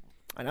this game.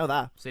 I know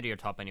that. City are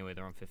top anyway.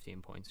 They're on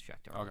 15 points.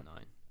 Shakhtar on 9.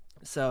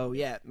 So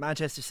yeah,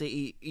 Manchester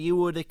City, you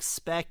would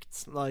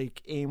expect,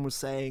 like Ian was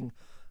saying,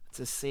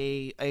 to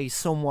see a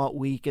somewhat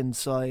weakened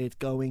side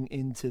going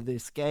into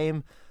this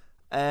game.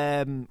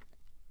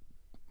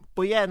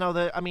 But yeah, no,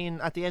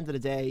 at the end of the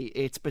day,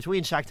 it's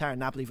between Shakhtar and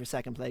Napoli for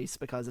second place,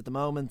 because at the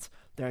moment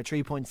there are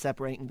 3 points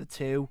separating the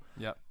two.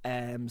 Yep.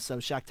 So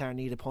Shakhtar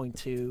need a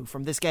point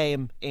from this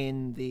game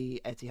in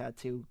the Etihad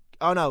to.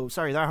 Oh no,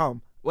 sorry, they're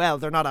home. Well,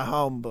 they're not at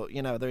home, but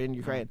they're in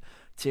Ukraine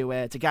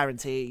to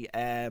guarantee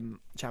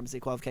Champions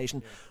League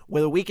qualification. Yeah.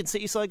 With a weakened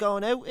City side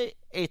going out,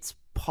 it's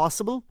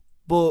possible.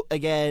 But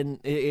again,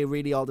 it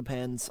really all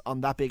depends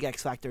on that big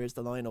X factor is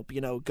the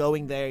lineup.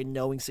 Going there,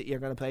 knowing City are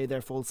going to play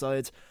their full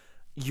sides,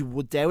 you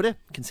would doubt it,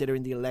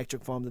 considering the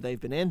electric form that they've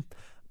been in.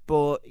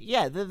 But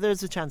yeah,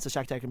 there's a chance that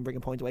Shakhtar can bring a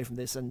point away from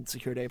this and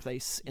secure their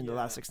place in the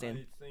last 16.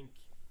 I think,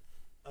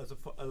 as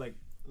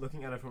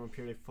looking at it from a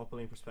purely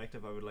footballing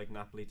perspective, I would like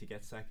Napoli to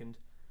get second.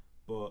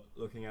 But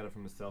looking at it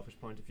from a selfish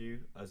point of view,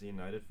 as a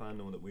United fan,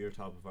 knowing that we are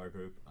top of our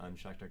group and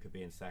Shakhtar could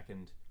be in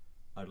second,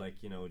 I'd like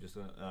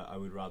I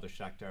would rather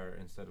Shakhtar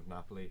instead of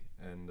Napoli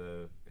in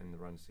the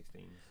round of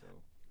 16. So.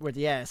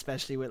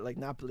 Especially with like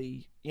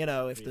Napoli,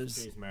 if there's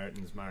Dries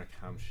Mertens, Mark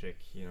Hamšík,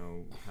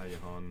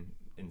 Callejon,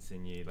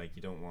 Insigne,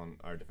 you don't want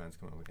our defence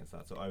coming up against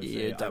that. So I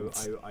would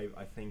say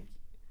I think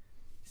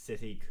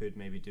City could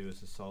maybe do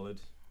us a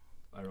solid,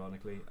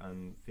 ironically,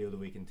 and field a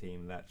weakened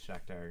team, let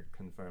Shakhtar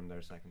confirm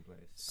their second place.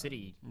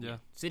 City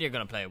are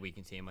going to play a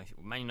weakened team.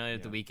 Man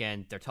United the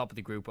weekend, they're top of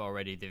the group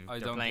already.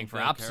 They're playing for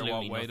absolutely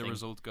nothing. What way the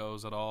result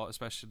goes at all,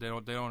 especially they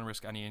don't want to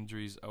risk any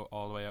injuries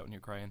all the way out in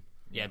Ukraine.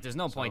 Yeah, there's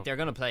no point. They're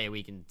going to play a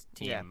weakened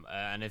team,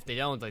 and if they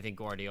don't, I think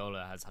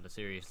Guardiola has had a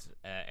serious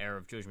error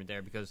of judgment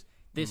there, because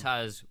this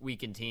has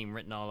weakened team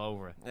written all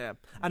over it. Yeah,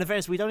 and in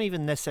fairness, we don't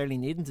even necessarily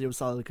need them to do a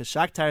solid, because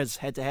Shakhtar's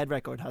head-to-head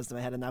record has them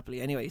ahead of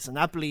Napoli anyway. So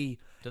Napoli,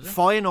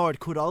 Feyenoord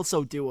could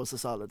also do us a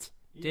solid.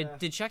 Yeah.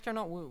 Did Shakhtar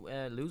not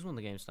lose one of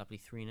the games? Napoli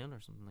 3-0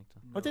 or something like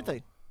that? No. Oh, did they?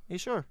 Are you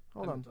sure?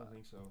 Hold on. I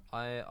think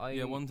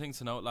so. One thing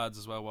to note, lads,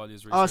 as well, while you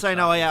research. Oh, sorry,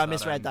 no, I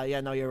misread that.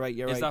 Yeah, no, you're right.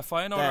 Is that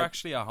Feyenoord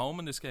actually at home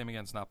in this game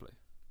against Napoli?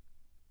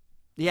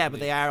 Yeah, but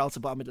they are also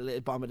bottom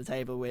of the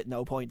table with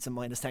no points and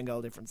minus 10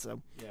 goal difference.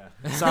 So yeah,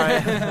 sorry.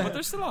 But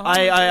they're still at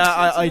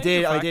home. I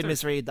did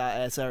misread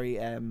that. Sorry,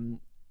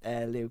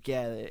 Luke.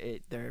 Yeah,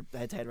 their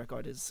head-to-head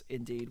record is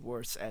indeed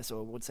worse. So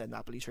it would send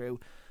Napoli through.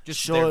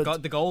 Just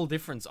the goal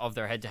difference of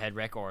their head-to-head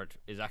record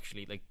is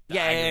actually like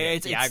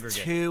it's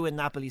aggregate. 2 in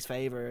Napoli's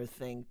favour, I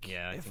think.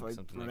 Yeah, if I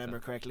remember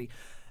like correctly.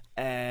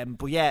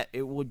 But yeah,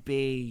 it would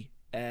be.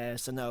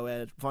 So no,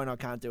 Feyenoord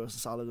can't do us a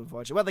solid,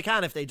 unfortunately. Well, they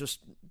can if they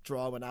just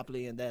draw with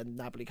Napoli, and then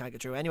Napoli can't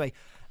get through anyway.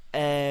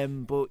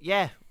 But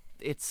yeah,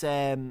 it's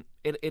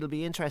it'll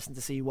be interesting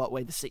to see what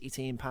way the City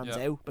team pans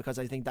out, because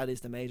I think that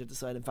is the major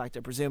deciding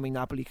factor. Presuming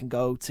Napoli can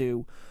go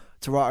to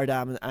to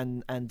Rotterdam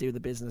and do the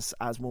business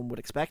as one would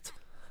expect.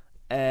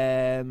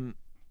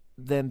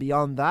 Then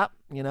beyond that,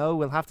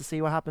 we'll have to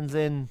see what happens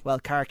in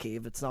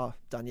Kharkiv. It's not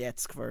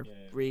Donetsk for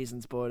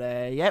reasons, but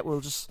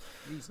we'll just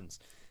reasons.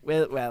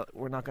 Well,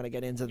 we're not going to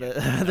get into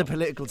the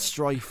political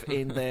strife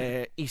in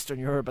the Eastern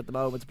Europe at the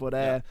moment,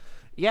 but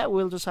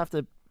we'll just have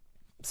to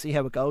see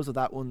how it goes with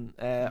that one.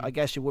 I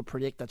guess you would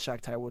predict that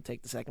Shakhtar would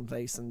take the second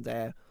place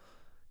and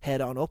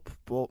head on up,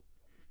 but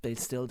they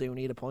still do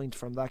need a point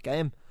from that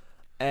game.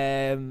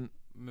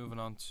 Moving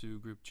on to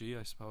Group G,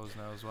 I suppose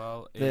now as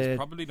well. It's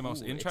probably the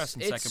most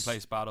interesting second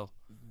place battle.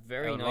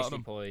 Very nicely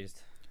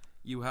poised.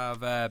 You have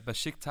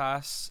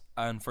Besiktas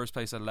and first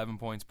place at 11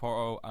 points,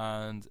 Porto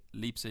and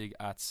Leipzig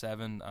at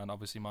 7, and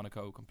obviously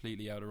Monaco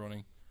completely out of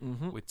running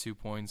with 2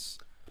 points.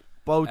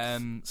 Both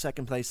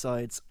second place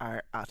sides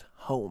are at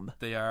home.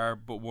 They are,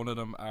 but one of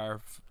them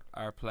are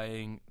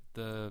playing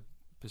the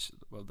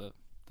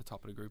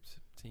top of the group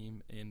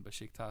team in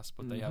Besiktas,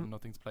 but they have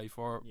nothing to play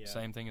for.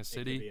 Same thing as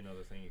City. It could be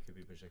another thing. It could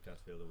be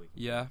Besiktas Field a week.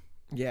 Yeah.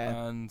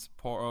 And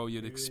Porto,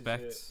 you'd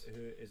expect.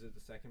 Who is it? The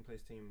second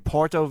place team.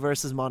 Porto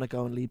versus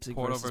Monaco and Leipzig.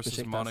 Porto versus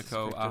Besiktas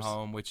Monaco at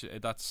home, which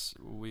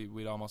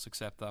we'd almost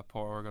accept that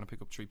Porto are going to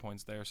pick up 3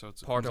 points there. So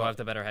Porto have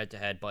the better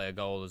head-to-head by a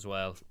goal as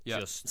well.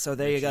 Yeah. So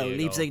there you go.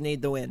 Leipzig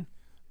need the win.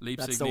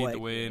 Leipzig need the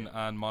win,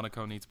 and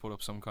Monaco need to put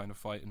up some kind of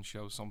fight and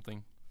show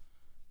something,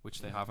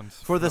 which they haven't.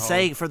 For the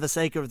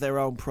sake of their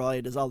own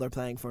pride is all they're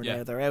playing for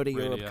now. They're out of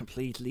Europe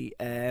completely.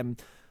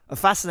 A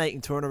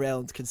fascinating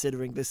turnaround,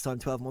 considering this time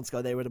 12 months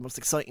ago they were the most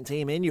exciting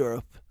team in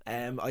Europe.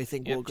 I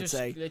think one could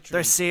say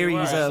their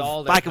series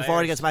of back and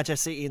forth against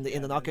Manchester City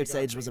in the knockout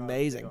stage was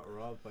amazing. They got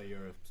robbed by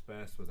Europe's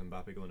best with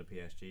Mbappe going to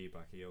PSG,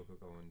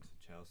 Bakayoko going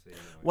to Chelsea.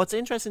 What's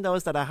interesting though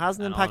is that it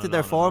hasn't impacted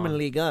their form in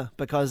Liga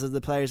because of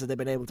the players that they've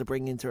been able to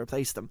bring in to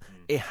replace them.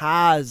 It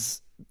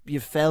has.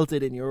 You felt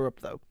it in Europe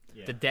though.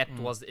 The depth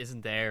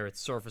isn't there.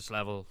 It's surface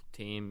level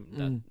team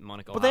that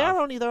Monaco. But they are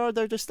only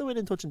they're still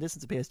within touch and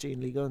distance of PSG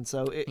in Ligue 1.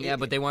 So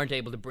but they weren't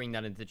able to bring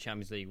that into the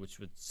Champions League, which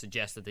would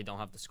suggest that they don't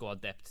have the squad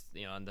depth,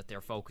 and that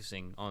they're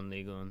focusing on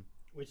Ligue 1.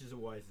 Which is a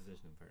wise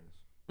decision, in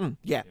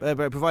fairness.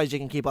 But provided you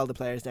can keep all the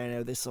players there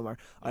now this summer,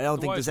 I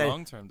don't think there's a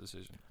long-term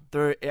decision.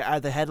 There are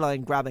the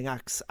headline grabbing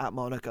acts at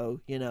Monaco.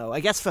 I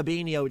guess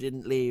Fabinho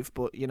didn't leave,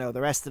 but the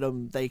rest of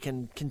them they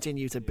can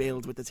continue to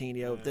build with the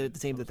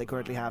team that they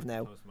currently have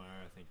now.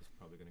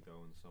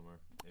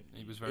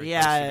 He was very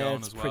close to going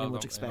it's as well, pretty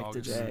much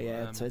expected.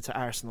 To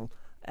Arsenal,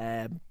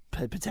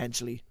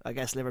 potentially. I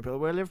guess Liverpool.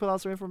 Were Liverpool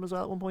also in for him as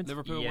well at one point?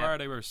 Liverpool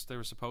they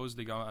were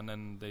supposedly going, and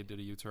then they did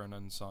a U-turn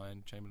and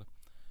signed Chamberlain.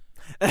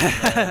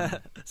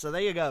 So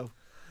there you go.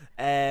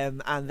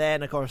 And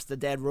then of course the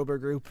dead rubber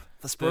group,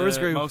 the Spurs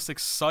group, most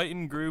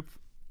exciting group.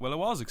 Well, it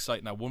was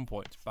exciting at one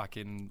point back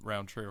in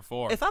round 3 or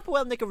 4. If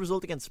Apoel nick a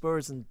result against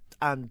Spurs and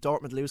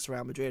Dortmund lose to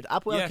Real Madrid,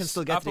 Apoel can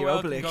still get to the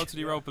Europa League. Go to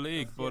the Europa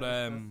League, but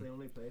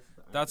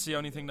that's the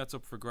only thing that's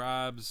up for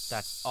grabs.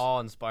 That's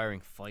awe-inspiring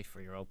fight for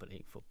Europa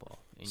League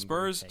football.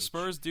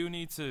 Spurs do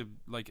need to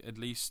at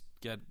least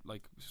get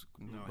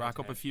rack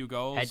up a few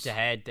goals. Head to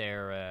head,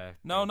 they're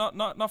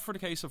not for the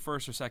case of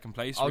first or second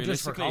place.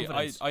 Realistically,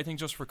 I think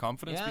just for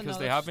confidence because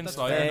they have been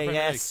sliding.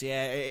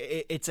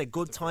 It's a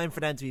good time for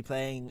them to be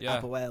playing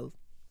Apoel.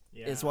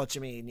 Is what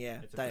you mean,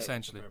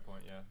 essentially. Fair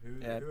point, Who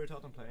are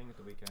Tottenham playing at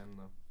the weekend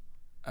though?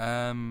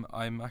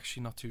 I'm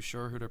actually not too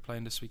sure who they're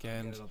playing this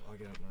weekend. I'll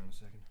get up now in a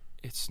second.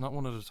 It's not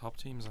one of the top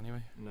teams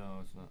anyway.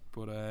 No, it's not.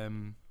 But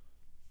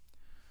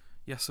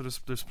so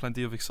there's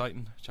plenty of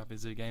exciting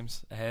Champions League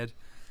games ahead.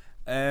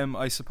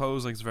 I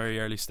suppose it's very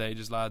early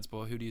stages, lads.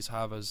 But who do you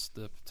have as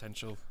the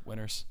potential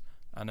winners?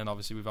 And then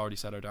obviously we've already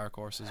said our dark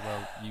horse as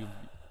well.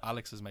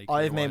 Alex has made.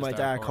 I've made my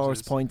dark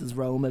horse point as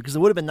Roma because it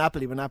would have been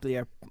Napoli, but Napoli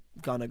are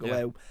gonna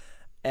go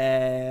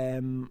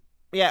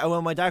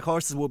out. My dark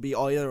horses would be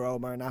either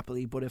Roma or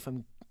Napoli. But if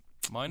I'm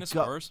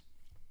Spurs.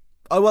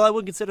 I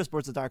wouldn't consider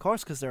Spurs a dark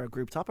horse because they're a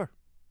group topper.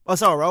 Oh,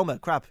 sorry, Roma.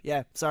 Crap.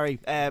 Yeah, sorry.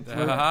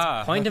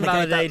 Point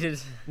invalidated.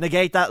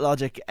 Negate that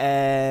logic.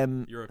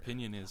 Your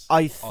opinion is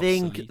I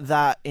think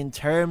that in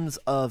terms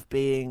of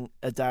being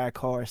a dark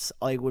horse,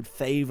 I would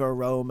favour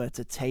Roma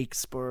to take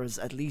Spurs,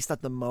 at least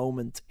at the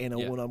moment, in a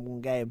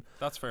one-on-one game.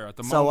 That's fair. At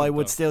the moment, so I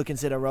would still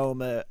consider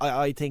Roma.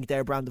 I think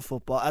their brand of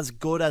football, as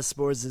good as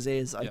Spurs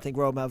is, I think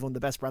Roma have one of the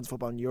best brands of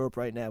football in Europe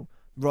right now,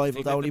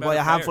 rivaled only by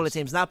a handful of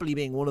teams, Napoli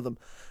being one of them.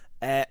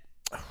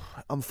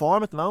 On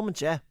form at the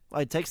moment,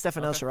 I'd take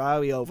Stefan El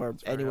Shaarawy over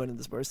anyone in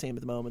the Spurs team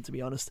at the moment, to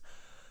be honest.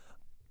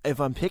 If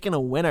I'm picking a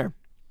winner,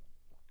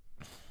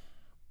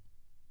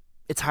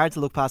 it's hard to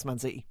look past Man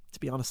City, to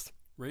be honest.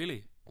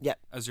 Really? Yeah.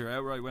 As your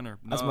outright winner?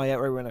 No. As my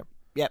outright winner.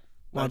 Yep.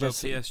 What about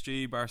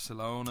PSG,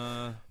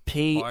 Barcelona?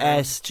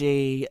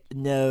 PSG,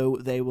 no,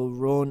 they will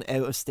run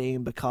out of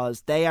steam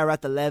because they are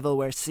at the level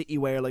where City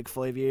were like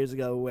 5 years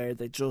ago, where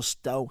they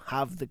just don't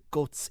have the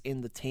guts in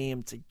the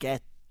team to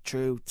get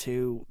through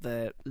to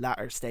the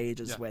latter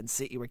stages when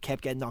City were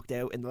kept getting knocked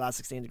out in the last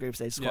 16 of the group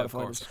stage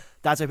quarterfinals.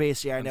 That's where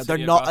PSG are now. They're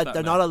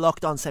not a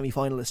locked on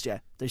semi-finalist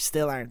yet. They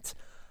still aren't.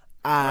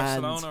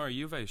 Barcelona or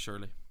Juve,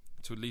 surely.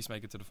 to at least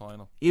make it to the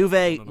final.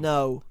 Juve,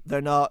 no,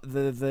 they're not.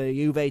 The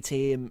Juve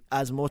team,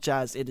 as much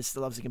as it is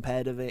still obviously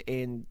competitive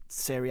in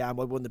Serie A,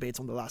 won the beats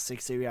on the last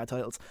 6 Serie A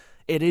titles,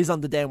 it is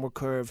on the downward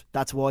curve.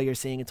 That's why you're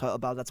seeing a title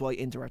battle. That's why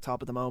Inter are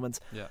top at the moment.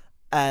 Yeah.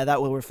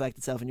 That will reflect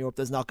itself in Europe.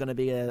 There's not going to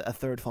be a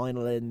third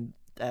final in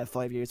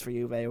 5 years for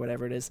Juve or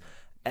whatever it is.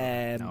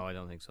 No, I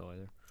don't think so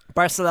either.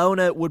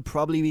 Barcelona would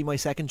probably be my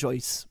second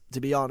choice,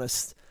 to be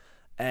honest,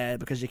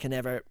 because you can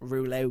never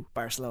rule out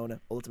Barcelona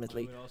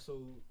ultimately. I would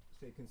also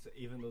say,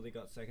 even though they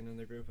got second in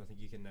their group, I think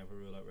you can never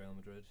rule out Real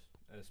Madrid,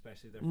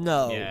 especially their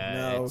no.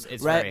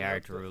 It's very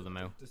hard to rule them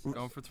out.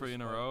 Going for 3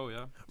 in a row,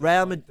 yeah.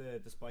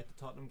 Despite the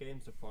Tottenham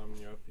games, the form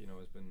in Europe,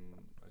 has been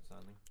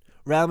outstanding.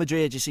 Real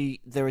Madrid, you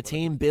see, they're a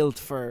team built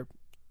for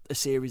a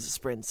series of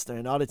sprints.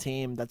 They're not a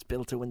team that's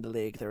built to win the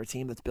league. They're a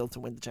team that's built to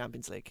win the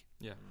Champions League.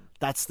 Yeah.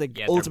 That's the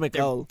ultimate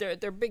goal. They're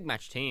a big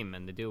match team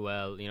and they do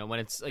well. When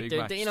it's like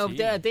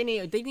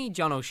they need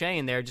John O'Shea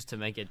in there just to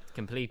make it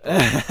complete.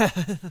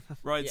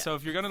 Right. Yeah. So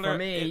if you're going to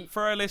learn,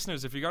 for our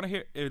listeners, if you're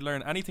going to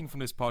learn anything from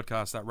this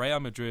podcast, that Real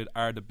Madrid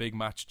are the big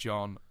match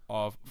John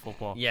of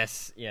football.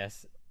 Yes.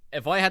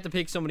 If I had to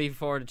pick somebody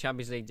for the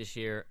Champions League this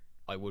year,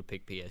 I would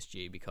pick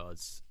PSG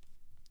because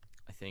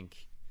I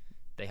think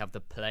they have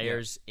the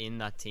players in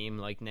that team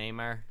like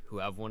Neymar who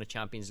have won a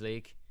Champions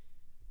League.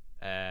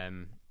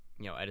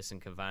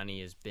 Edison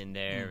Cavani has been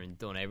there and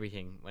done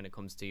everything when it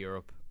comes to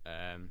Europe.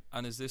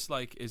 And is this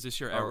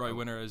your outright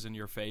winner as in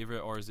your favourite,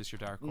 or is this your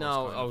dark horse?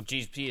 No,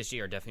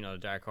 PSG are definitely not a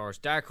dark horse.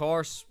 Dark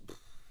horse,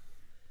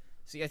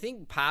 see, I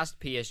think past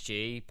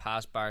PSG,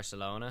 past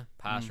Barcelona,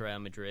 past Real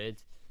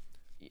Madrid,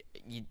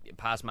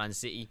 past Man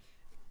City,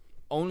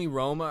 only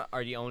Roma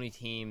are the only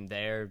team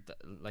there,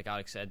 like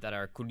Alex said,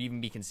 that could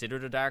even be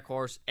considered a dark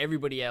horse.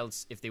 Everybody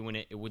else, if they win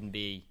it, it wouldn't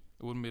be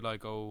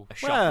like a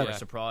shock or a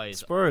surprise.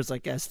 Spurs, I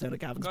guess, now that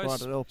Gavin's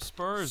brought it up.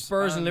 Spurs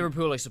and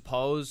Liverpool, I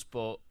suppose,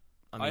 but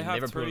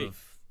Liverpool have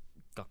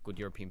got good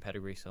European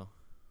pedigree, so.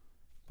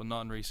 But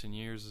not in recent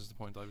years is the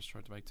point I was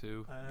trying to make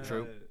too.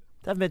 True.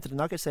 They haven't been to the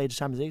knockout stage of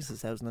Champions League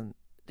since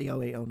the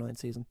 08-09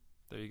 season.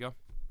 There you go.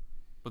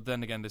 But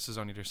then again, this is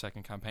only their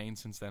second campaign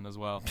since then as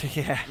well.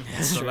 Yeah,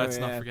 so let's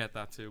not forget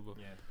that too. But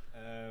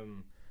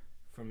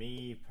for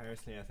me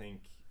personally, I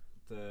think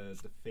the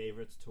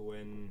favourites to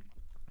win,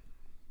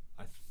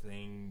 I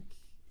think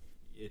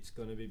it's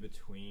going to be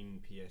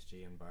between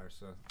PSG and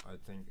Barca. I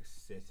think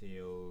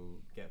City will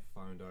get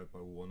found out by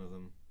one of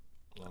them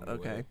along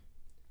the way.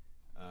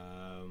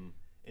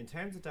 In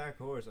terms of dark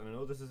horse, and I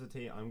know this is a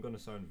team, I'm going to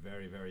sound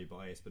very, very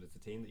biased, but it's a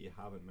team that you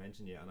haven't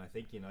mentioned yet, and I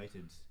think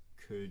United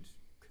could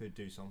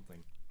do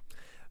something.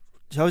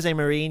 Jose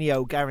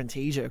Mourinho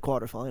guarantees you a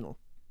quarter-final.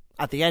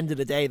 At the end of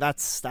the day,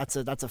 that's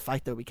a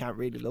fact that we can't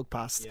really look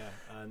past. Yeah,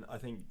 and I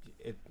think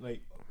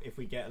if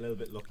we get a little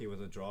bit lucky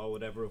with a draw or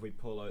whatever, if we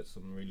pull out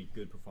some really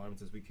good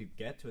performances, we could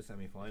get to a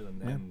semi-final,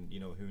 and then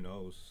who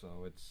knows.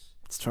 So it's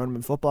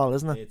tournament football,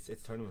 isn't it?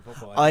 It's tournament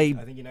football. I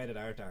think United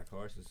are dark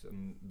horses,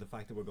 and the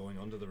fact that we're going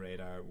under the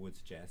radar would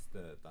suggest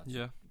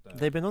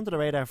they've been under the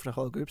radar for the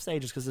whole group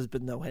stages because there's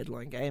been no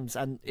headline games,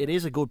 and it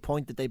is a good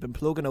point that they've been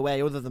plugging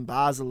away. Other than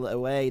Basel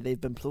away, they've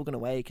been plugging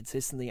away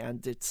consistently,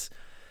 and it's.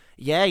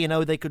 Yeah,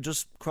 they could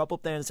just crop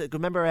up there and say.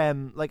 Remember,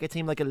 like a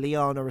team like a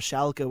Lyon or a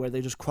Schalke, where they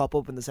just crop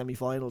up in the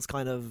semi-finals,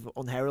 kind of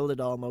unheralded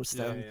almost.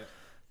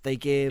 They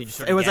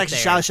gave. It was actually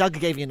Schalke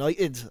gave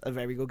United a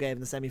very good game in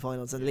the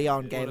semi-finals, and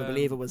Lyon gave, I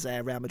believe it was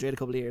Real Madrid a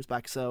couple of years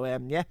back. So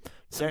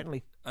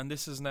certainly. And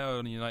this is now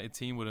a United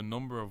team with a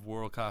number of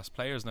world-class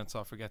players. Let's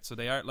not forget. So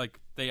they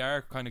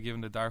are kind of given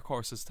the dark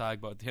horses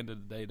tag, but at the end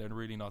of the day, they're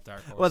really not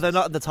dark horses. Well, they're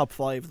not in the top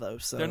 5 though.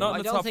 So they're not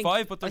in the top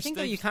 5, but I think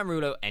that you can't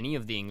rule out any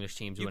of the English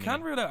teams. You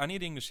can rule out any of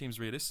the English teams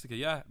realistically.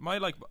 Yeah,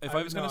 if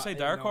I was going to say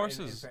dark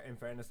horses. In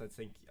fairness, I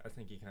think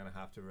you kind of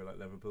have to rule out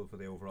Liverpool for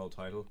the overall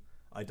title.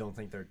 I don't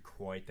think they're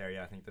quite there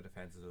yet. I think the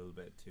defence is a little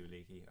bit too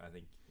leaky.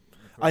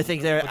 I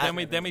think they're.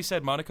 Then we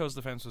said Monaco's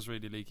defence was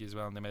really leaky as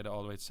well, and they made it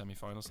all the way to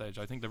semi-final stage.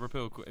 I think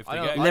Liverpool,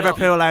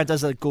 Liverpool aren't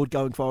as good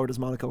going forward as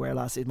Monaco were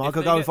last season.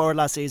 Monaco going forward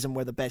last season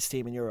were the best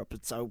team in Europe,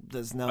 so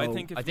there's no. I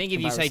think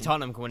if you say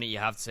Tottenham can win it, you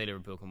have to say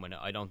Liverpool can win it.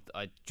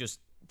 I just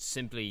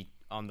simply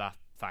on that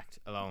fact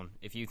alone,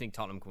 if you think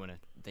Tottenham can win it,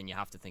 then you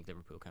have to think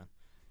Liverpool can.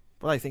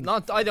 Well,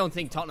 I don't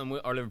think Tottenham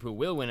or Liverpool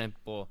will win it,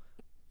 but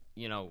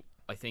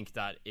I think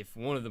that if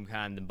one of them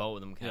can, then both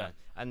of them can,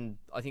 and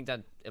I think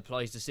that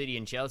applies to City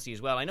and Chelsea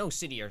as well. I know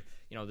City are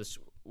this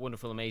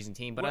wonderful, amazing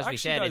team, but as we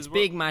said, it's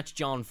big match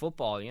John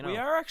football. We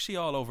are actually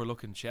all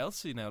overlooking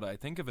Chelsea now that I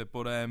think of it.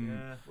 But I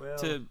know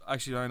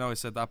I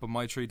said that, but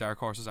my 3 dark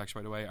horses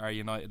actually, by the way, are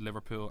United,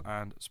 Liverpool,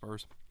 and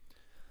Spurs.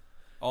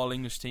 All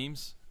English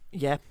teams.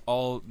 Yeah.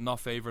 All not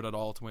favoured at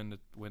all to win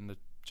the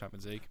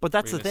Champions League. But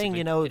that's the thing,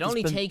 it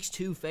only takes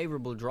 2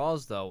 favourable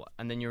draws though,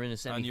 and then you're in a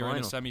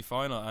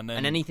semi-final. And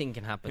anything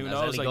can happen. Who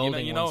knows?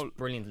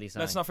 Brilliantly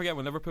signed. Let's not forget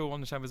when Liverpool won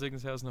the Champions League in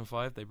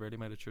 2005, they barely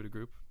made it through the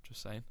group.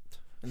 Just saying.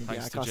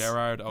 Thanks to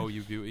Gerrard. Oh,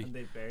 you beauty. And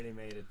they barely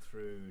made it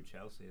through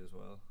Chelsea as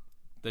well.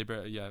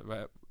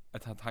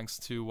 thanks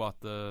to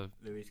the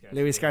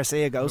Luis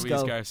Garcia goes Luis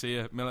goal.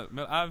 Garcia.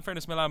 In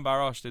fairness, Milan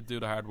Baros did do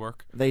the hard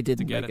work. They didn't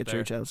to get make it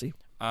through Chelsea.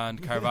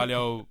 And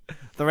Carvalho,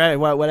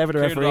 whatever the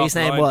cleared it referee's off the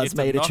name line. was, It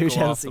made did it not through go off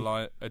the Chelsea.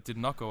 line. It did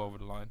not go over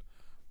the line.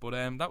 But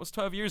that was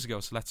 12 years ago,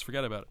 so let's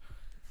forget about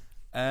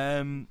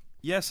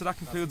it. So that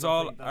concludes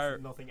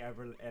nothing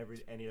ever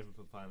any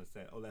Liverpool fan has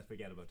said. Oh, let's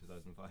forget about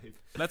 2005.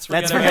 Let's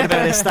forget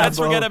about Istanbul. Let's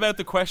forget about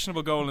the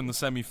questionable goal in the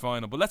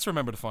semi-final, but let's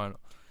remember the final.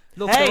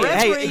 Look, the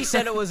referee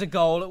said it was a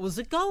goal. It was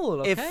a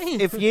goal. Okay.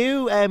 If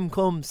you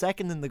come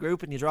second in the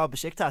group and you draw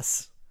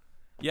Besiktas,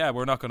 yeah,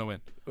 we're not going to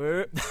win.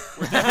 We're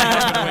definitely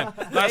not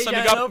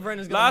going to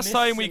win. Last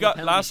time we got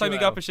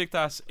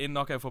Besiktas in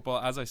knockout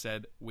football, as I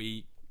said,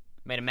 we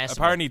made a mess.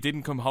 Apparently,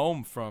 didn't come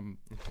home from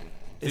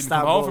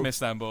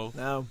Istanbul.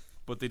 No,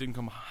 but they didn't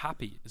come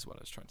happy, is what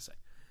I was trying to say.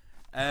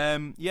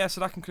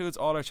 So that concludes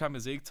all our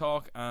Champions League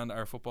talk and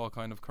our football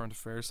kind of current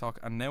affairs talk,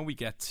 and now we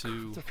get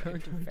to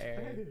current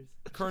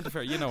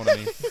affairs. You know what I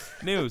mean?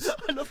 News.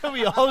 I love how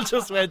we all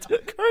just went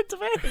current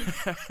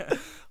affairs.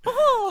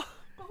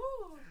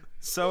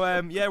 So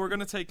we're going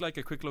to take like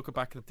a quick look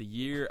back at the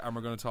year, and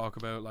we're going to talk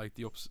about like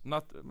the ups,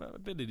 not a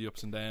bit of the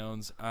ups and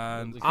downs.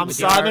 And I'm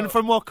Simon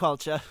from What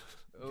Culture.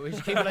 We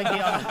should keep it like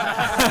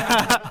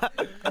the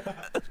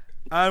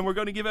And we're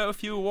going to give out a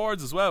few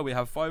awards as well. We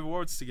have 5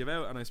 awards to give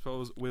out, and I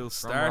suppose we'll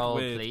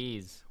start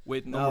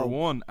with number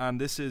 1,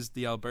 and this is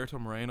the Alberto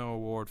Moreno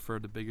Award for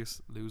the biggest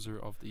loser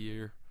of the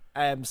year.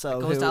 So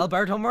it goes to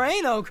Alberto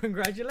Moreno.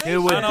 Congratulations!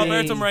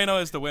 Alberto Moreno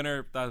is the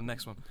winner. The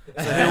next one.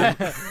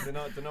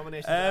 The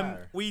nominations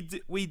are.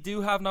 We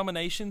do have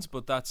nominations,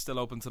 but that's still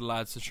open to the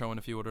lads to throw in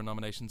a few other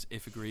nominations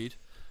if agreed.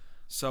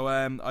 So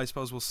I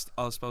suppose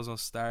I'll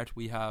start.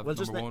 We have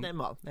number 1.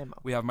 Name all.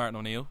 We have Martin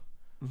O'Neill.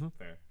 Mm-hmm.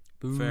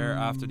 Fair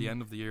after the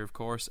end of the year, of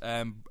course.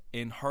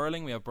 In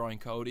hurling, we have Brian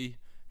Cody.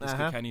 This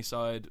Kilkenny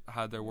side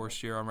had their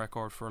worst year on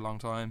record for a long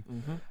time.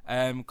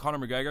 Conor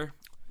McGregor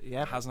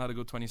hasn't had a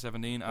good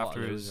 2017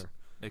 after his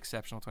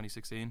exceptional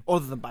 2016.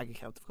 Other than bank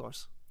account, of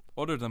course.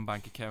 Other than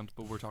bank account,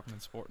 but we're talking in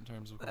sport in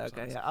terms of course.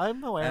 Okay, yeah,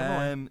 I'm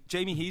aware.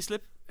 Jamie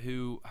Heaslip,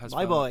 who has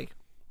boy,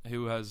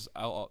 who has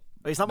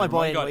he's not my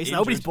boy anymore. He's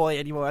nobody's boy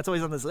anymore. That's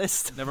always on his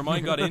list. Never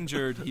mind, got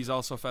injured. He's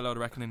also fell out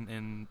of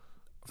reckoning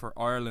for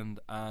Ireland,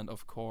 and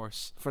of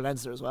course for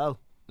Leinster as well.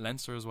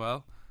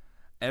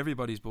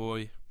 Everybody's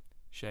boy,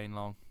 Shane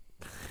Long.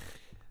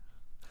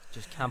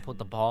 Just can't put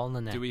the ball in the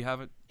net. Do we have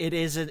it? It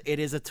is a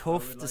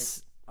tough.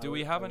 Do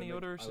we have any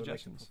other suggestions? I would like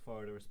to put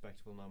forward a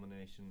respectable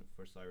nomination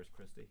for Cyrus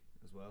Christie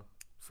as well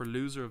for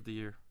loser of the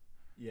year.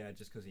 Yeah,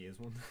 just because he is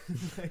one.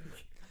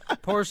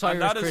 Poor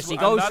Cyrus Christie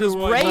goes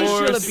through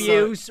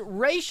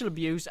racial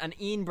abuse, and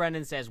Ian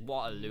Brennan says,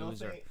 "What a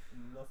loser."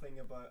 Nothing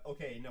about.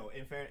 Okay, no.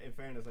 In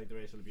fairness, like the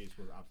racial abuse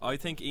was absolutely. I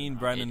think Ian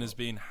Brennan is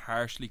being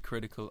harshly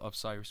critical of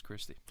Cyrus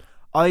Christie.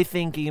 I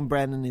think Ian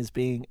Brennan is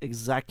being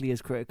exactly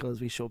as critical as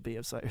we should be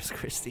of Cyrus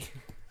Christie.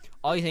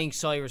 I think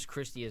Cyrus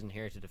Christie isn't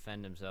here to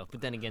defend himself,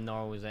 but then again,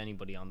 nor was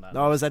anybody on that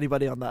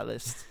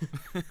list.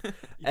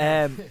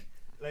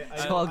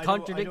 So I'll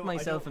contradict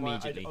myself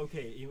immediately.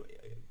 Okay,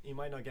 he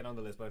might not get on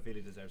the list, but I feel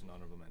he deserves an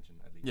honourable mention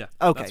at least. Yeah,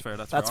 okay, that's fair.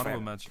 That's fair.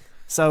 Honourable mention.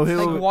 So who?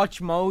 It's like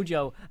Watch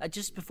Mojo.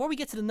 Just before we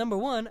get to the number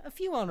 1, a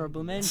few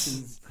honourable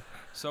mentions.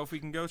 So if we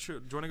can go through,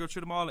 do you want to go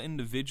through them all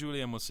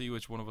individually, and we'll see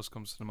which one of us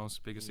comes to the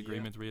biggest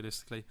agreement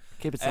realistically.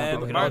 Keep it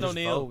simple. Martin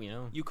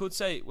O'Neill, you could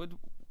say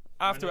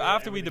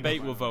after we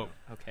debate, we'll vote.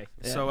 Okay.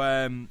 Yeah. So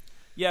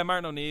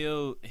Martin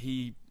O'Neill,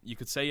 you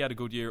could say he had a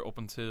good year up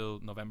until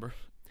November.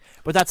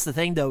 But that's the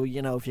thing, though.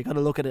 You know, if you're going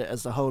to look at it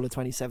as the whole of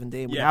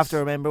 2017, we have to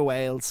remember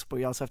Wales, but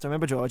we also have to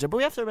remember Georgia. But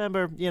we have to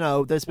remember,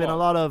 there's been a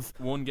lot of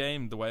one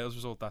game, the Wales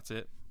result. That's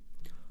it.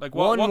 Like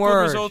what good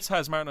results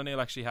has Martin O'Neill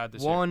actually had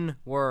this year? One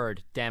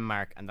word,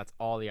 Denmark, and that's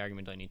all the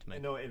argument I need to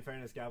make. No, in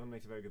fairness, Gavin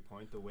makes a very good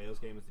point. The Wales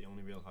game is the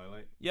only real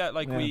highlight. Yeah,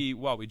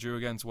 we drew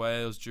against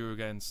Wales, drew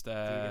against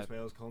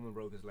Wales. Coleman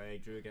broke his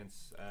leg. Drew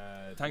against.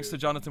 Thanks to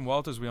Jonathan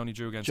Walters, we only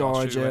drew against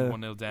Georgia. Austria,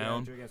 went 1-0 down.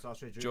 Yeah, drew against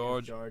Austria, drew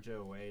against Georgia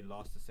away,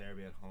 lost to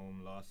Serbia at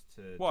home, lost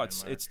to.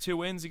 What? It's 2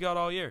 wins he got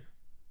all year.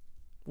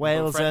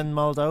 Wales and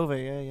Moldova.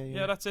 Yeah.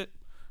 Yeah, that's it.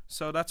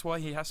 So that's why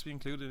he has to be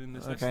included in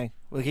this list. Okay,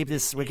 we'll keep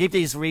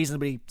these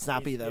reasonably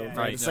snappy though. Yeah,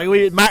 right. So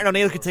Martin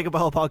O'Neill could take up a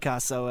whole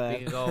podcast. So we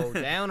could go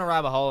down a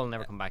rabbit hole and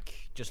never come back,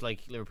 just like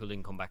Liverpool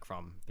didn't come back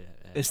from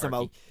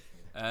Istanbul. Turkey.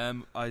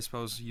 I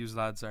suppose you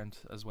lads aren't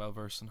as well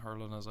versed in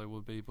hurling as I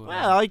would be, but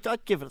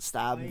I'd give it a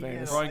stab. In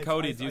fairness. Brian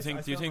Cody, do you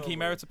think he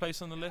merits a place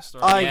on the list?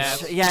 Or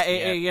it's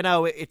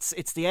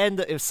the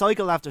end.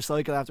 Cycle after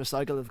cycle after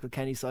cycle of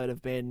Kilkenny side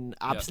have been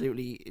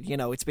absolutely.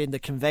 It's been the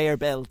conveyor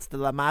belt, the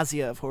La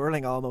Masia of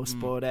hurling almost.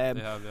 But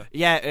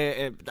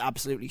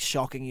absolutely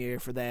shocking year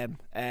for them.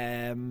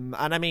 And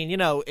I mean,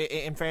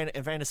 in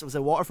fairness, it was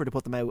a Waterford to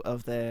put them out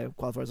of the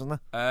qualifiers,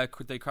 wasn't it?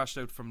 They crashed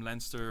out from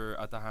Leinster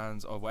at the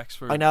hands of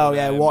Wexford. I know,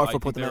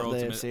 Waterford put them out of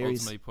the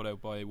series. Ultimately put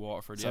out by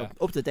Waterford. So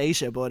up to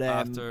Dacia, but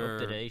up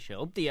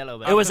the yellow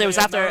belt. It was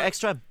after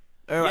extra.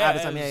 Or yeah, at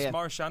the time,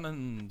 Maurice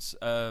Shannon's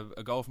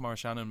a goal from Maurice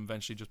Shannon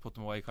eventually just put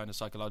them away kind of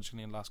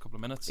psychologically in the last couple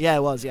of minutes. Yeah,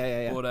 it was.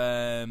 Yeah.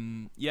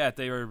 But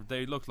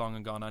they looked long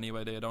and gone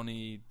anyway. They'd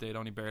only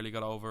barely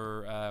got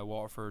over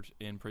Waterford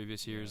in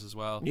previous years as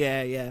well.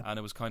 Yeah. And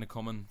it was kind of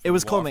coming. It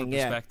was from a Waterford coming.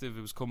 Yeah. Perspective,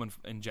 it was coming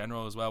in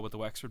general as well with the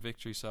Wexford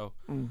victory. So,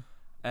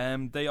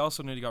 they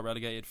also nearly got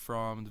relegated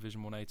from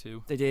Division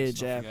 1A2. They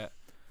did. Yeah.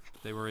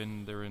 They were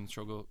in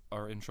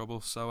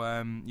trouble. So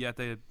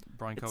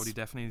Brian Cody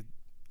definitely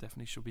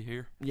should be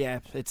here. Yeah,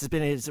 it's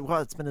been his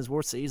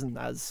worst season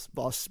as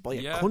boss by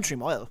a country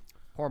mile.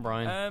 Poor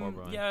Brian.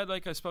 Yeah,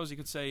 like I suppose you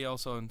could say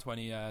also in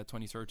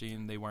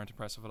 2013 they weren't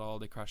impressive at all.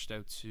 They crashed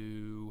out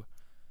to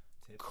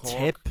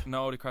Cork.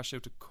 No, they crashed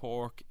out to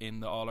Cork in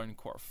the All-Ireland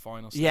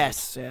quarter-final stage.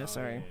 Yes,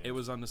 sorry. It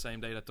was on the same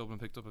day that Dublin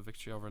picked up a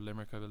victory over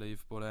Limerick, I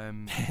believe. But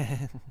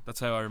that's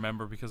how I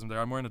remember because I'm there.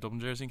 I'm wearing a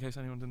Dublin jersey in case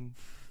anyone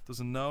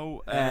doesn't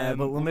know. But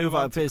we'll move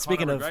on.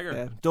 Speaking Conor of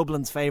McGregor.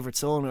 Dublin's favourite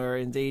son, or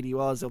indeed he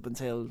was up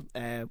until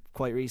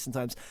quite recent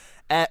times.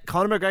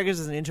 Conor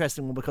McGregor's is an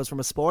interesting one because from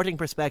a sporting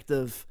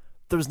perspective,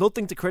 there's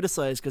nothing to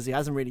criticise because he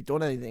hasn't really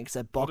done anything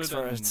except box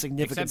for a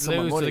significant sum of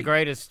lose money. to the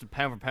greatest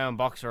pound for pound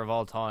boxer of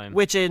all time.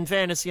 Which, in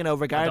fairness,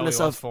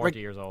 regardless of 40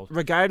 years old,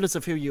 regardless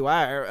of who you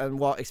are and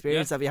what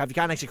experience have you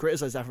can't actually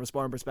criticise that from a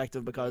sporting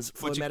perspective because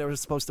Floyd Mayweather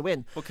was supposed to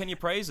win. But can you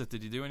praise it?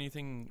 Did he do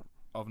anything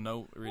of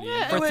note? Really?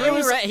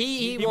 Yeah,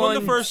 he won the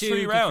first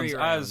 3 rounds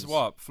as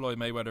what Floyd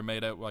Mayweather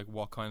made out like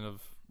what kind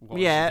of. What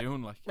yeah, was he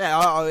doing, like?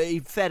 He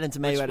fed into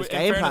Mayweather's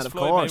game plan, of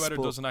Floyd course.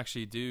 Mayweather doesn't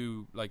actually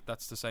do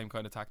that's the same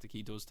kind of tactic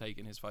he does take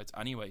in his fights,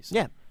 anyway.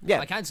 So. Yeah.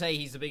 I can't say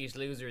he's the biggest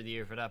loser of the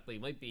year for that, but he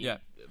might be. Yeah.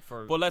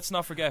 But let's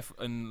not forget,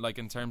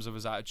 in terms of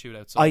his attitude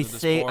outside of the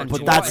sport,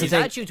 but that's his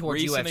attitude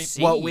towards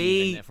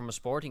UFC. From a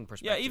sporting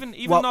perspective,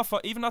 even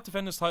not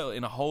defend his title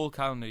in a whole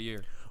calendar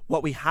year.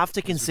 What we have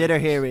to consider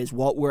here is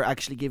what we're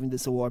actually giving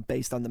this award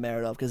based on the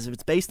merit of, because if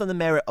it's based on the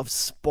merit of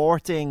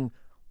sporting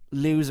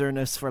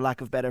loserness, for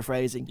lack of better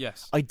phrasing,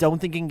 yes, I don't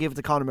think you can give it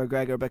to Conor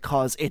McGregor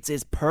because it's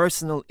his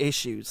personal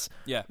issues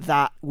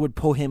that would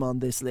put him on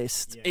this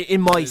list,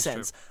 in my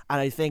sense. True.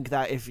 And I think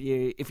that if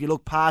you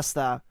look past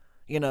that,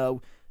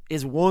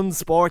 is one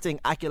sporting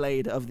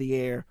accolade of the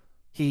year,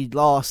 he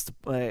lost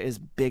his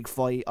big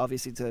fight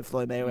obviously to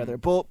Floyd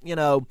Mayweather, but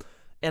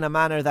in a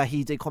manner that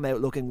he did come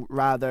out looking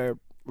rather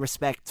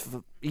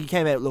respectful. He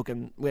came out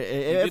looking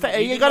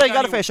he got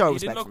a fair show of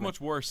respect. He didn't look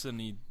much worse than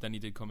he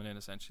did coming in,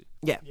 essentially.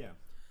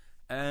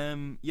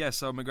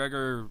 So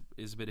McGregor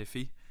is a bit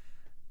iffy.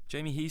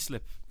 Jamie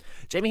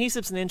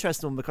Heaslip's an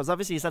interesting one because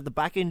obviously he's had the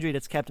back injury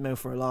that's kept him out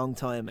for a long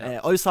time. I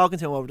was talking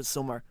to him over the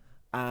summer,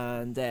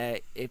 and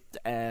I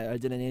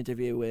did an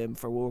interview with him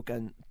for work,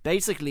 and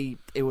basically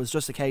it was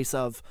just a case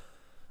of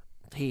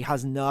he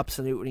has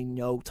absolutely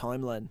no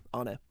timeline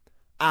on it.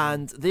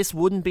 And this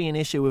wouldn't be an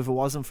issue if it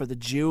wasn't for the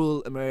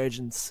dual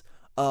emergence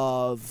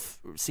of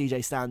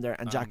CJ Stander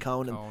and Jack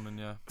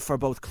Conan for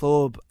both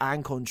club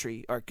and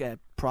country, or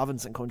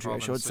province and country, I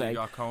should say. You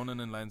got Conan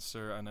in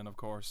Leinster, and then of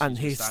course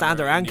he's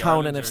Stander and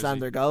Conan if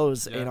Stander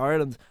goes in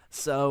Ireland.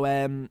 So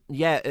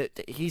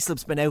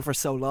Heaslip's been out for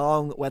so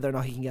long. Whether or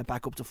not he can get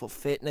back up to full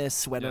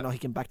fitness, whether or not he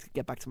can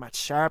get back to match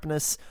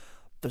sharpness,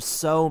 there's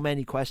so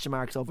many question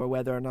marks over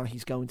whether or not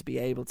he's going to be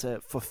able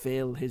to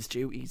fulfil his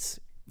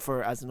duties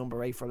as a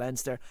number 8 for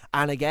Leinster.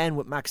 And again,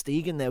 with Max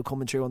Deegan now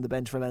coming through on the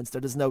bench for Leinster,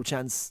 there's no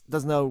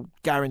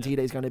guarantee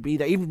that he's going to be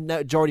there. Even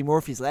now, Jordy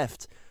Murphy's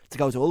left to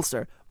go to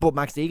Ulster, but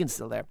Max Deegan's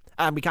still there,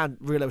 and we can't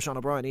rule out Sean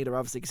O'Brien either,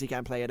 obviously, because he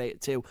can't play at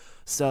 8 too.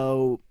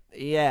 So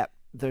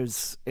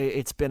it's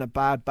been a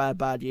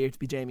bad year to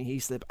be Jamie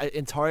Heaslip.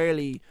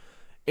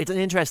 It's an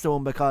interesting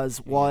one because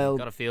while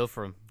got a feel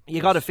for him,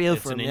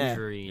 it's an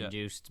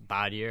injury-induced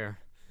bad year.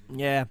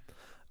 Yeah,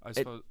 I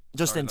suppose.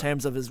 Just in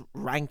terms of his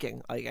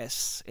ranking, I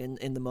guess,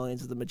 in the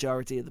minds of the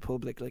majority of the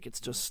public, it's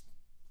just,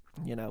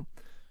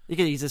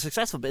 he's a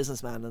successful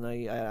businessman, and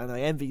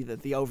I envy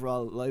the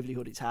overall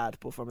livelihood he's had.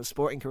 But from a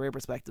sporting career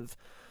perspective,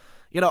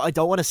 I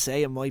don't want to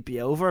say it might be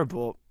over,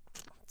 but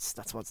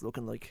that's what it's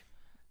looking like.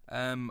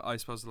 I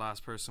suppose the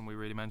last person we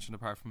really mentioned,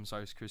 apart from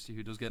Cyrus Christie,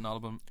 who does get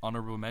an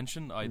honourable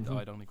mention, I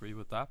don't agree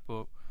with that,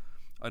 but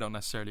I don't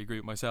necessarily agree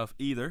with myself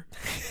either.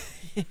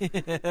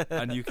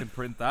 And you can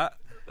print that.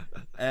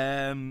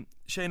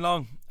 Shane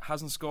Long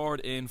hasn't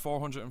scored in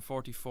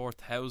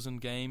 444,000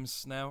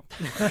 games now.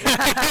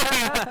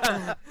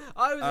 I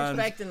was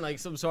expecting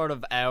some sort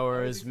of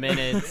hours,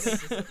 minutes,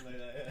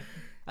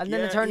 and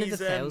then it turned into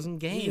 1,000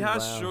 games. He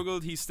has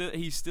struggled. He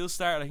still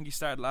started. I think he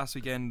started last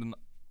weekend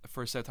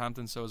for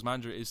Southampton, so his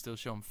manager is still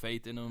showing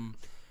faith in him.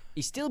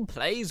 He still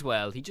plays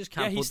well. He just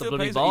can't put the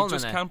bloody ball in the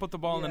net. He just can't put the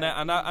ball in the net,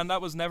 and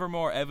that was never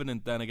more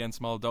evident than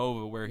against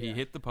Moldova, where he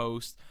hit the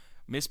post,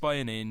 missed by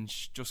an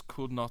inch, just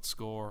could not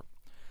score.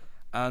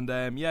 And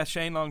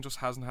Shane Long just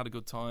hasn't had a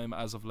good time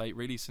as of late,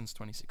 really, since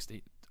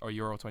 2016 or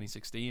Euro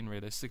 2016,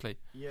 realistically.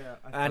 Yeah,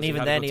 and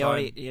even then, the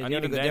only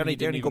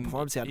good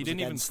performance he had was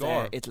against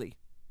Italy.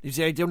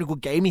 The only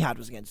good game he had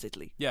was against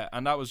Italy. Yeah,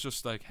 and that was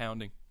just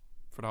hounding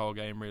for the whole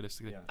game,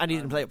 realistically. And he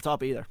didn't play up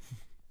top either.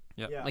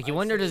 Yeah, Like, you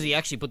wonder, does he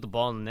actually put the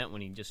ball in the net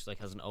when he just like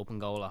has an open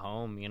goal at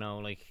home? You know,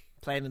 like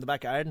playing in the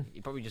back garden.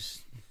 he probably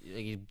just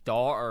like his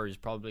daughter is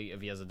probably,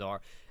 if he has a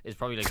daughter, is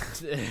probably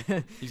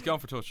like He's gone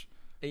for touch.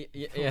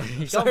 yeah.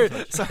 He's gone for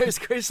touch. Cyrus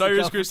Christie.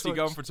 Cyrus Christie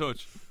gone for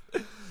touch.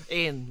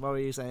 Ian, what were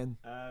you saying?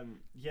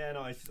 Yeah,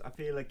 no, I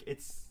feel like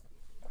it's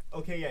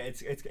okay. Yeah,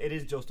 it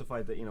is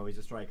justified that he's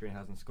a striker and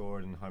hasn't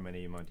scored in how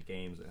many amount of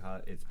games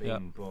it's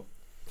been, but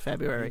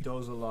February. he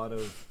does a lot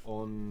of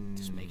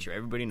Just make sure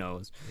everybody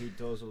knows. He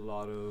does a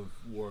lot of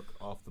work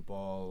off the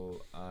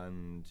ball,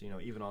 and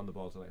even on the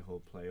ball to like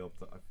hold play up,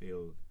 that I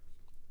feel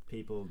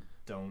people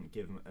don't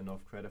give him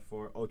enough credit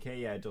for. Okay,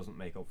 yeah, it doesn't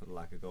make up for the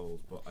lack of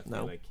goals, but I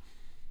feel like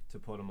to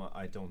put him on,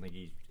 I don't think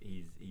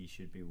he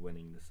should be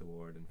winning this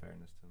award, in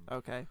fairness to him.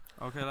 Okay.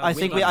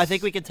 I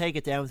think we can take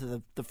it down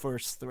to the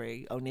first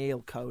three: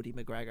 O'Neill, Cody,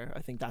 McGregor.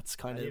 I think that's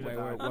kind of where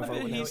we're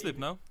voting. Heaslip,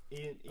 no?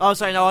 Oh,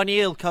 sorry, no,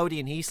 O'Neill,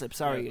 Cody, and Heaslip.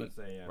 Sorry. Yeah, let's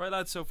say, yeah. Right,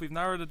 lads. So if we've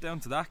narrowed it down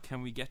to that,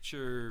 can we get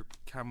your?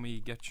 We all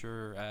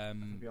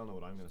know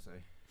what I'm going to say.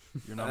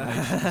 Your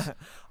nominations.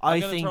 I I'm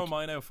going to think throw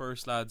mine out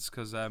first, lads,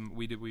 because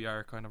we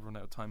are kind of running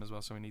out of time as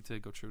well, so we need to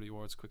go through the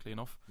awards quickly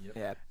enough. Yep.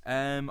 Yeah.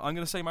 I'm going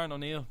to say Martin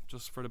O'Neill,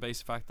 just for the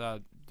basic fact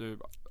that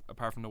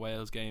apart from the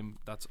Wales game,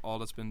 that's all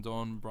that's been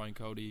done. Brian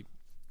Cody,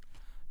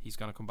 he's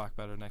going to come back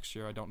better next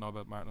year. I don't know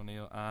about Martin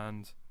O'Neill,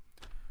 and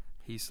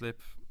Heaslip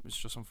is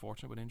just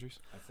unfortunate with injuries.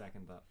 I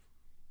second that.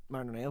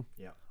 Martin O'Neill.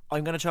 Yeah.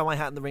 I'm going to throw my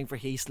hat in the ring for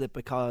Heaslip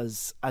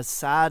because, as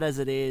sad as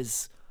it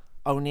is,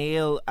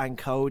 O'Neill and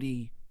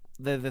Cody,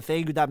 the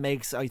thing that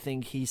makes, I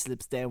think,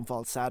 Heaslip's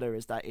downfall sadder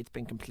is that it's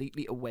been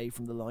completely away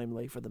from the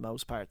limelight for the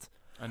most part.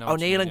 I know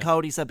O'Neill and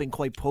Cody's have been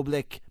quite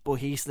public, but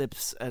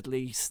Heaslip's, at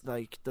least,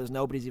 like, there's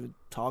nobody's even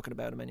talking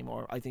about him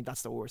anymore. I think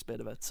that's the worst bit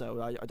of it.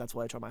 So that's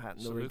why I throw my hat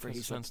in the ring for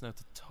Heaslip. So now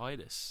to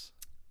Titus,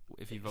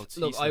 if he votes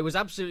Look, Heaslip. I was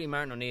absolutely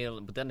Martin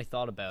O'Neill, but then I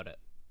thought about it,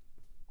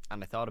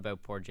 and I thought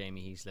about poor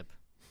Jamie Heaslip.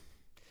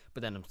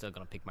 But then I'm still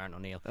going to pick Martin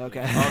O'Neill.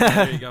 Okay.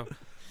 There you go.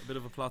 A bit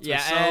of a plot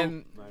twist.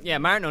 Yeah,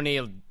 Martin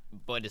O'Neill,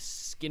 by the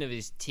skin of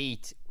his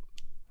teeth,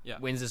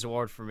 wins this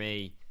award for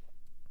me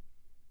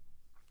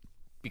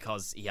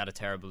because he had a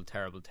terrible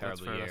year.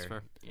 That's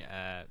fair.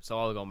 Yeah, so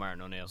I'll go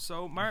Martin O'Neill.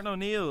 So Martin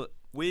O'Neill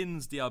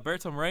wins the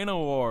Alberto Moreno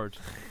Award.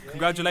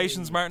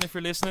 Congratulations, Martin! If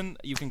you're listening,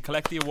 you can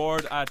collect the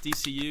award at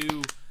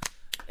DCU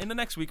in the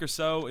next week or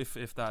so, if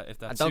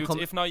that suits.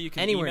 If not, you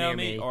can email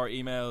me or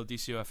email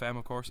DCUFM,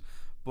 of course.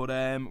 But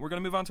we're going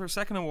to move on to our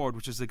second award,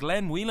 which is the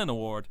Glenn Whelan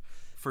Award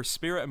for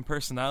spirit and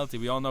personality.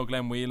 We all know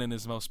Glenn Whelan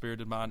is the most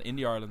spirited man in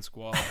the Ireland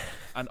squad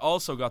and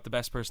also got the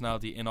best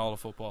personality in all of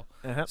football.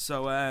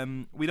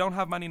 So we don't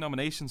have many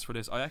nominations for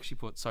this. I actually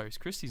put Cyrus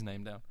Christie's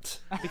name down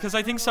because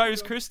I think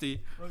Cyrus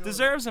Christie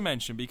deserves a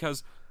mention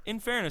because,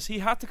 in fairness, he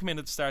had to come in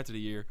at the start of the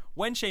year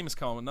when Seamus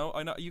Coleman. No,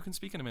 I know you can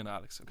speak in a minute,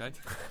 Alex. Okay.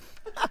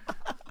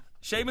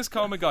 Seamus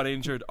Coleman got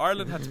injured.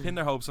 Ireland had to pin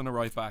their hopes on the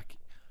right back.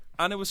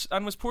 And it was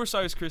poor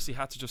Cyrus Christie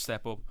had to just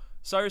step up.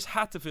 Cyrus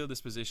had to fill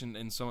this position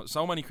in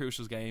so many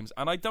crucial games,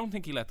 and I don't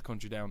think he let the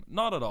country down.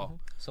 Not at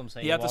all. Some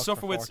say he had to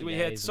suffer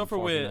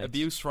with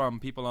abuse from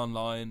people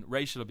online,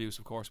 racial abuse,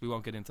 of course. We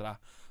won't get into that.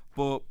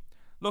 But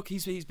look,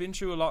 he's been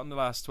through a lot in the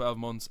last 12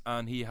 months,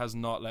 and he has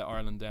not let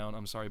Ireland down.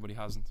 I'm sorry, but he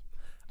hasn't.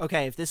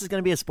 Okay, if this is going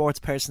to be a sports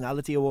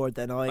personality award,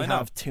 then I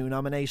have two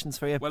nominations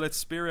for you. Well, it's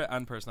spirit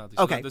and personality.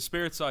 Okay, so the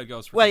spirit side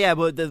goes for. Well, yeah,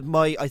 but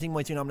I think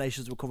my two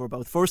nominations will cover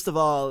both. First of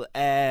all,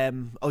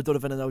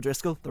 O'Donovan and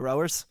O'Driscoll, the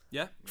rowers.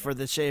 Yeah. For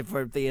they're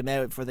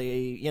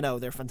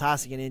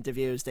fantastic in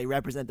interviews. They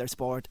represent their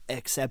sport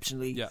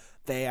exceptionally. Yeah.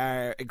 They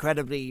are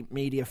incredibly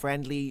media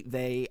friendly.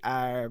 They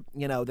are,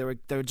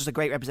 they're just a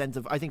great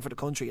representative, I think, for the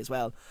country as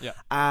well. Yeah.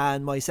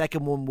 And my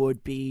second one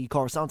would be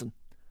Cora Staunton.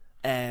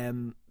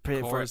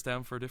 Cora's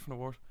down for a different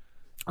award.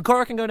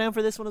 Cora can go down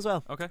for this one as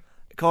well. Okay.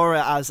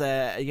 Cora as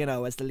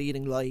as the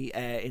leading light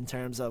in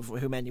terms of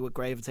who many would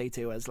gravitate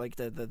to as like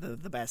the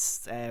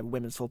best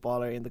women's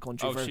footballer in the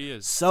country for she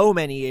is. So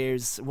many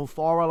years. Won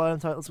 4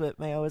 All-Ireland titles with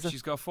Mayo, is it?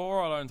 She's got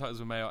 4 All-Ireland titles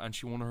with Mayo, and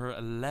she won her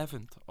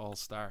 11th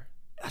All-Star.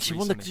 She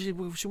won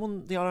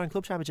the All-Ireland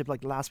Club Championship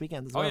like last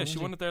weekend as well. Oh yeah, she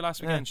won it there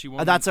last weekend. She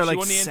won. That's her like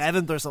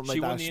 7th or something like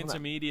that. She won the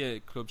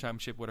Intermediate Club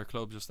Championship with her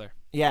club just there.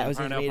 Yeah, it was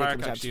Parnell Intermediate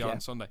Park Club actually on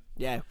Sunday.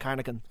 Yeah,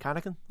 Carnacan.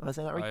 Am I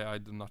saying that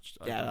right? I'm not.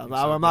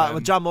 I'm not.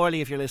 With John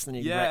Morley, if you're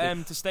listening.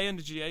 To stay on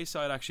the GA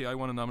side, actually, I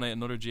want to nominate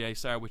another GA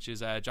star, which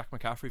is Jack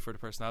McCaffrey for the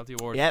Personality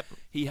Award. Yep.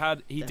 He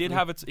did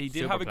have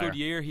a good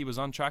year. He was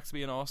on track to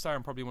be an All-Star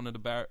and probably one of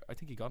the I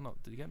think he got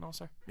did he get an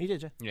All-Star? He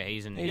did, yeah. Yeah,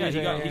 he's in. He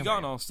got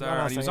an All-Star.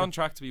 And he was on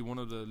track to be one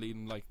of the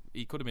leading. Like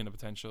he could have been a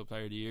potential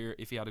player of the year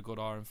if he had a good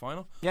Ireland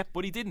final. Yep.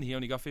 But he didn't. He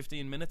only got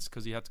 15 minutes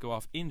because he had to go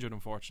off injured,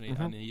 unfortunately,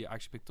 and he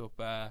actually picked up.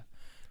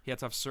 He had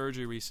to have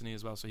surgery recently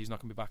as well, so he's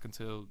not going to be back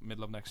until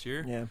middle of next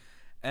year.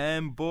 Yeah.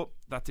 But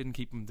that didn't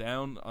keep him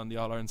down on the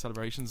All-Ireland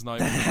celebrations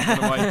night.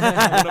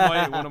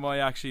 one of my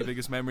actually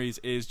biggest memories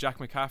is Jack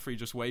McCaffrey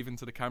just waving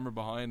to the camera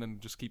behind and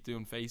just keep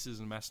doing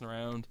faces and messing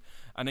around.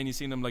 And then you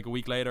seen him like a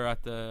week later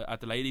at the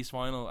ladies'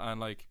 final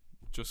and like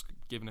just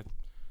giving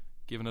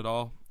it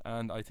all.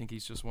 And I think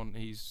he's just one.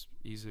 He's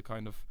a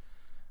kind of.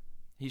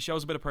 he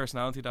shows a bit of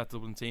personality, that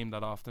Dublin team,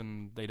 that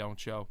often they don't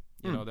show.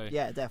 You know,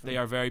 definitely. They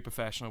are very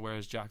professional,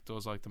 whereas Jack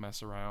does like to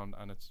mess around,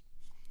 and it's.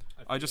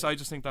 I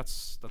just think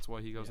that's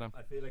why he goes down.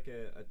 I feel like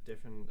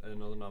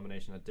another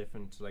nomination, a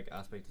different like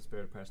aspect of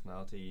spirit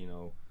personality. You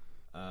know,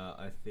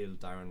 I feel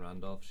Darren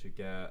Randolph should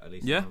get at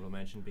least an honorable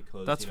mention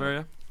because that's fair.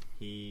 Yeah.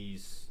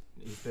 He's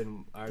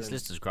been Ireland's, this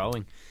list is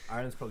growing.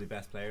 Ireland's probably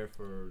best player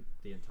for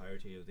the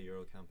entirety of the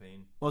Euro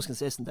campaign. Most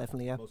consistent,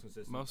 definitely. Yeah.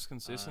 Most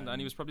consistent,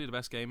 and he was probably the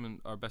best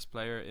best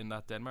player in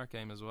that Denmark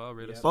game as well.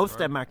 Really, both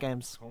Denmark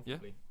games. Yeah.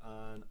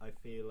 And I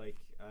feel like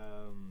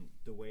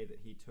the way that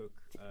he took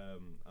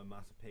a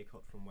massive pay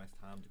cut from West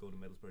Ham to go to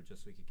Middlesbrough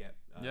just so he could get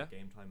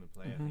game time and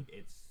play. I think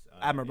it's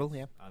admirable.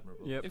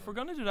 Admirable. Yep. If we're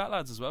going to do that,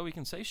 lads, as well, we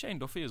can say Shane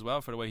Duffy as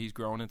well for the way he's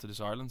grown into this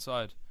Ireland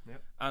side.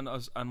 Yep.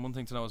 And one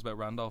thing to know about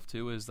Randolph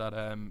too is that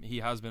he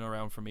has been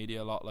around for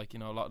media a lot. Like, you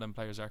know, a lot of them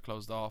players are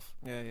closed off.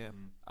 Yeah.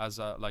 As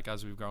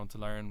we've grown to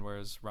learn,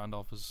 whereas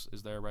Randolph is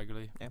there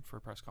regularly for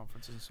press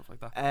conferences and stuff like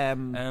that.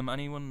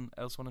 Anyone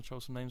else want to throw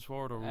some names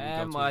forward, or will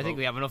we go to I think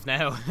we have enough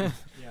now.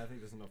 Yeah, I think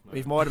there's enough now.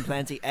 We've more than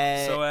plenty.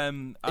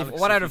 Alex,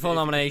 what are the full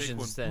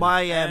nominations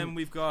then?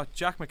 We've got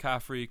Jack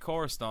McCaffrey,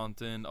 Cora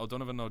Staunton,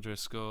 O'Donovan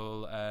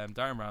O'Driscoll,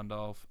 Darren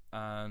Randolph,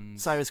 and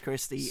Cyrus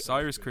Christie,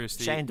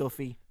 Shane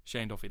Duffy.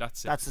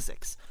 That's it. That's the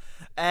 6.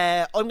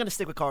 I'm going to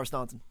stick with Cora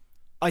Staunton.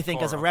 I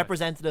think as a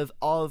representative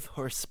of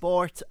her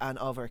sport and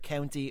of her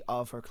county,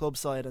 of her club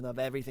side, and of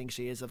everything,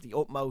 she is of the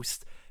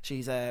utmost.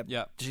 She's a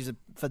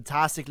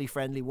fantastically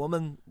friendly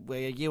woman.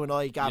 Where you and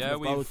I, Gavin,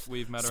 have both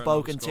met her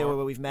spoken to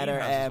her. We've met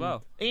her.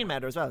 Ian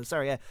met her as well.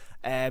 Sorry,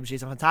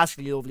 she's a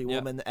fantastically lovely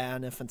woman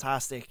and a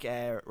fantastic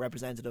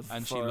representative.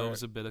 And she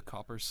loves a bit of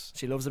coppers.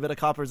 She loves a bit of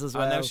coppers as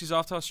well. And now she's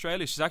off to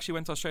Australia. She's actually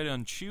went to Australia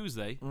on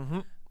Tuesday.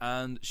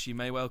 And she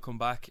may well come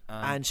back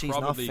and she's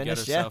probably not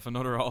finished, get herself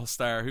another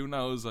All-Star. Who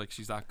knows? Like,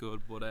 she's that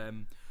good. But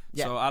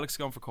so Alex is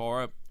going for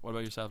Cora. What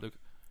about yourself, Luke?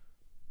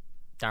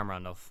 Darren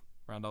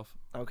Randolph.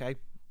 Okay.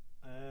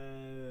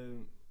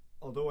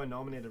 Although I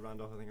nominated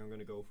Randolph, I think I'm going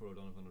to go for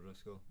O'Donovan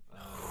O'Driscoll.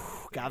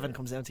 Gavin,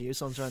 comes down to you,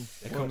 sunshine.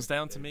 It comes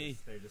down to me.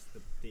 They're just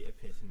the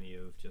epitome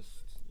of just,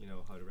 you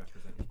know, how to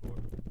represent your sport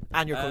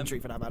and your country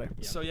for that matter.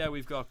 So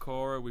we've got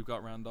Cora, we've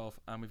got Randolph,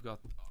 and we've got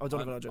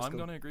O'Donovan O'Driscoll. I'm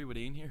going to agree with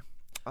Ian here.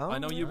 I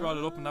know you brought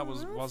it up, and that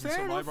wasn't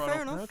something I brought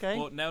up. Okay.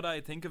 But now that I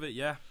think of it,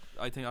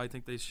 I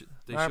think they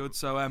should.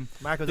 So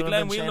Mark the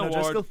Glenn Whelan Award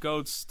O'Driscoll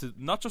goes to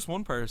not just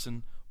one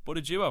person, but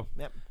a duo.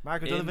 Yep.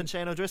 Mark O'Donovan,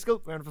 Shane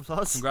O'Driscoll. Round of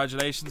applause.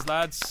 Congratulations,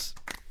 lads.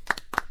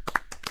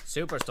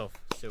 Super stuff.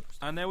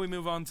 And now we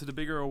move on to the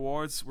bigger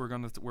awards. We're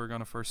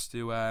gonna first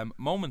do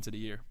moment of the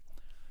year.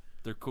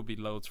 There could be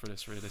loads for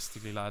this,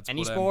 realistically, lads.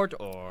 Any sport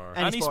or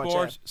any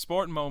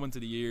sport and moment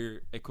of the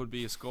year. It could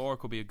be a score, it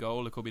could be a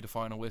goal, it could be the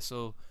final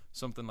whistle,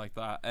 something like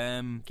that.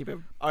 Keep it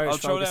Irish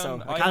focus.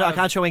 I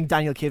can't show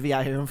Daniel Kivy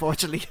out here,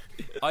 unfortunately.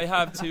 I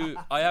have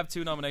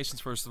two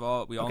nominations. First of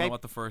all, we all know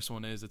what the first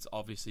one is. It's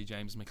obviously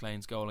James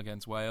McLean's goal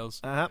against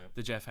Wales.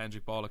 The Jeff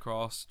Hendrick ball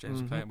across.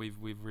 James McLean.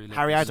 We've really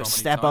Harry Arter's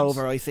step times.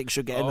 Over. I think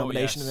should get a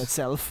nomination in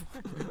itself.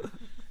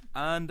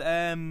 And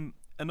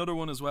another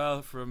one as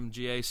well from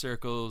GA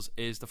circles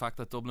is the fact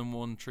that Dublin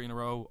won 3 in a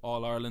row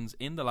All Irelands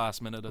in the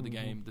last minute of the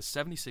game, the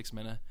 76th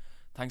minute,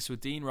 thanks to a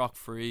Dean Rock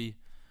free.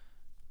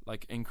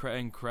 Like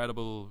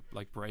incredible,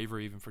 like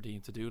bravery even for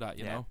Dean to do that,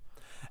 you know.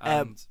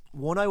 And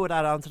one I would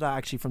add on to that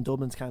actually from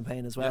Dublin's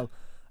campaign as well.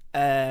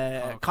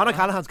 Conor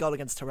Callaghan's goal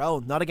against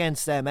Tyrone, not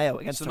against Mayo,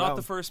 against Tyrone. Not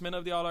the first minute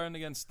of the All Ireland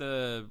against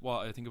I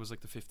think it was like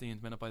the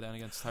 15th minute by then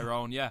against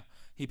Tyrone. Yeah,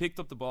 he picked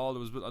up the ball.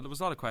 There was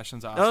a lot of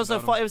questions asked. No, it was the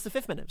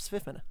 5th minute. It was the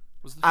 5th minute.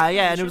 Was the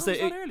and it was that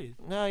early?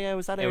 No, it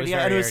was that early.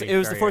 And it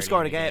was the first score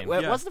of the game.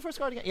 Was it the first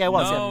score of the game? Yeah, it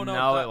was. No,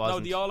 it wasn't. No,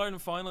 the All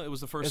Ireland final. It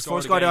was the first score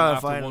of the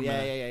game final.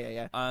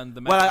 Yeah. And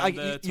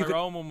the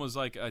Tyrone one was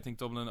like, I think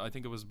Dublin. I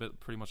think it was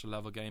pretty much a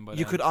level game. But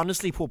you could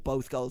honestly put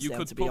both goals down. You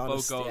could put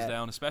both goals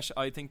down. Especially,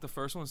 I think the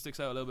first one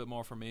sticks out a little bit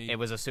more for me. It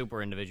was a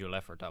super individual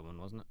effort. That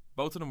one, wasn't it?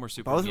 Both of them were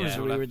super. Both of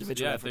them were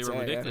individual efforts. They were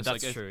ridiculous.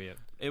 That's true. Yeah.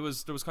 There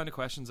was kind of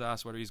questions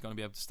asked whether he's going to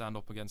be able to stand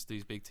up against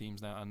these big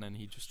teams now, and then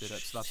he just did it.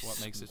 So that's what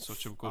makes it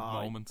such a good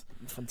moment.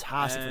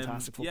 Fantastic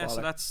footballer. Yeah,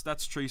 so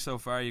that's 3 so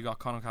far. You got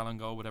Conor Callaghan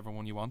go, whatever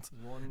one you want.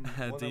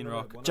 Dean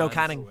Rock, Joe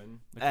Canning,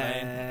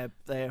 the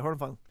hurling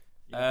final.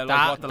 The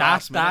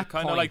last minute,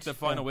 kind of like the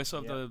final whistle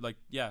of the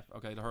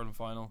the hurling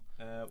final.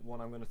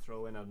 One I'm going to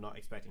throw in. I'm not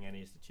expecting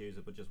any to choose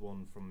it, but just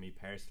one from me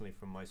personally,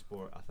 from my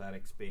sport,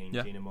 athletics, being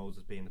Gina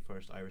Moses being the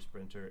first Irish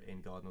sprinter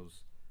in God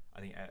knows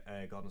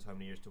how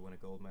many years to win a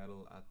gold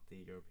medal at the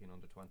European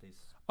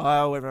Under-20s.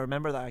 Oh, I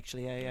remember that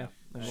actually. Yeah.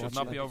 Should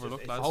not be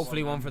overlooked, lads.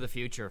 Hopefully one for the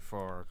future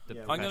for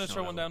the I'm going to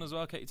throw one down as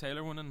well. Katie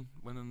Taylor winning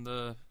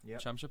the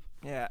championship.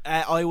 Yeah,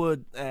 I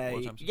would.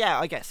 Yeah,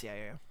 I guess.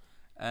 Yeah.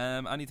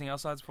 Anything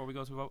else, lads, before we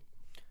go to vote?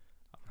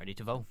 I'm ready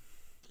to vote.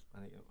 I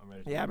think I'm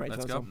ready. Yeah, I'm ready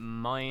Let's to go.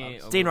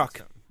 vote. Dean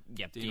Rock.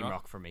 Yeah, Dean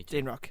Rock for me too.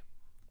 Dean Rock.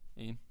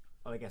 Ian.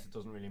 Well, I guess it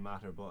doesn't really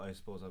matter, but I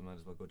suppose I might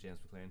as well go James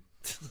McLean.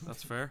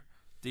 That's fair.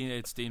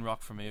 It's Dean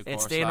Rock for me, of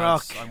course. It's Dean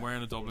Rock. I'm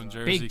wearing a Dublin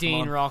jersey. Big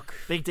Dean Rock.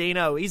 Big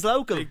Dino. He's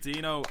local. Big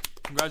Dino.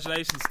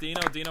 Congratulations,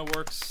 Dino. Dino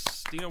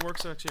works Dino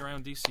works actually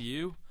around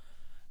DCU.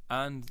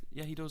 And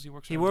yeah, he does. He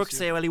works. He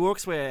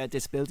works with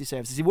disability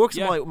services. He works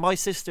with my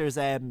sister's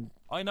I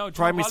know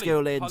primary Holly,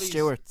 school in Holly's,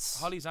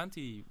 Stewart's. Holly's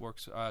auntie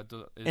works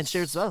in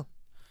Stewart's as well.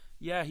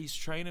 Yeah, he's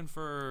training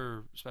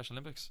for Special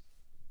Olympics.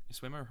 He's a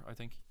swimmer, I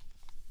think,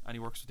 and he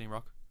works with Dean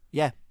Rock.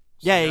 Yeah,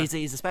 So, yeah.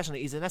 He's a special.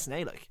 He's an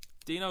SNA like.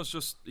 Dino's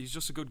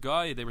just a good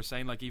guy. They were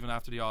saying like even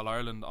after the All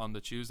Ireland on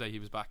the Tuesday, he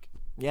was back.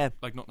 Yeah,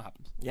 like nothing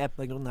happened. Yeah,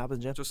 like nothing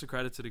happened. Yeah, just a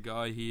credit to the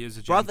guy. He is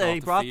a brought the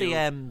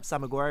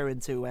Sam Maguire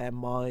into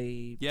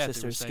my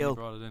sister's skill. He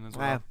brought it in as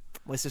well.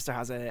 My sister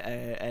has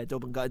a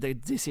Dublin guy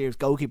this year's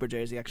goalkeeper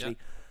jersey actually.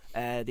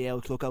 The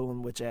El Clucco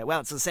one, which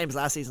it's the same as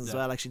last season as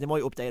well. Actually, they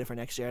might update it for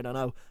next year. I don't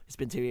know. It's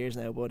been 2 years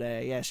now, but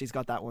she's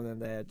got that one,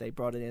 and they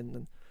brought it in.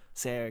 And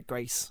Sarah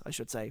Grace, I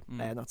should say,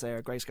 not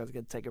Sarah Grace, got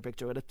to take her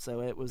picture with it.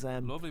 So it was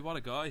lovely. What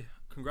a guy!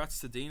 Congrats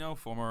to Dino,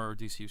 former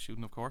DCU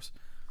student, of course.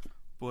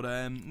 But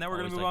now we're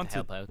going to move on to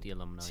help out the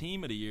alumni.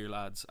 Team of the Year,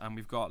 lads, and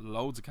we've got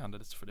loads of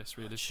candidates for this.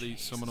 Realistically,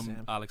 some of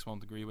them Alex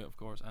won't agree with, of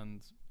course, and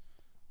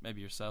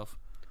maybe yourself.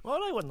 Well,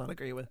 I would not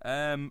agree with.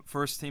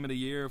 First Team of the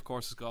Year, of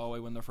course, is Galway.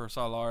 Win their first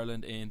All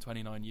Ireland in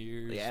 29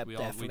 years. Yeah,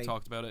 we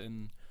talked about it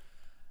in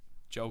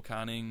Joe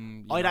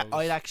Canning.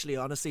 I'd actually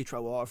honestly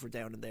throw Waterford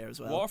down in there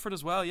as well. Waterford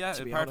as well, yeah.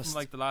 Apart from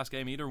like the last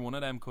game, either one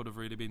of them could have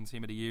really been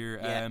Team of the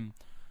Year. Yeah.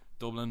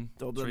 Dublin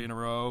 3 in a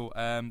row.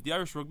 The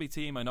Irish rugby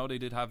team, I know they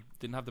didn't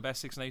have the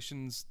best Six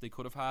Nations they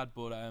could have had,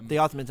 but the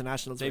Autumn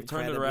Internationals, they've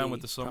turned it around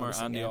with the summer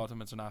and the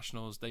Autumn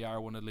Internationals. They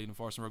are one of the leading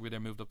forces in rugby. They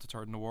moved up to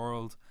third in the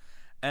world.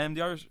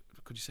 The Irish,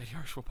 could you say the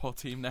Irish football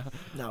team now?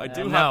 No, I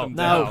do have them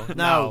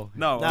down.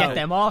 No. Get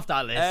them off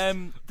that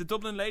list. The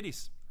Dublin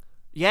ladies.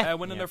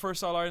 Winning their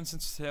first All Ireland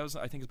since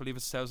 2000, I believe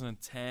it's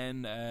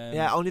 2010.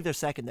 Only their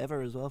second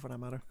ever as well, for that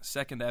matter.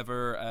 Second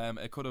ever.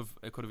 It could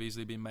have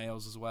easily been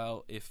Mayo's as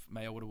well if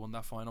Mayo would have won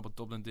that final, but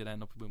Dublin did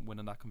end up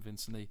winning that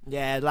convincingly.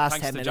 Yeah, last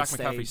thanks 10 to minutes. Jack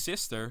McCaffrey's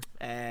sister.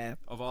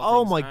 Of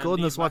all things, my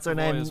goodness, what's her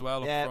name? As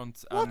well up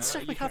front. What's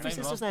Jack McCaffrey's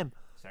sister's name?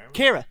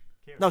 Kira.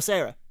 No,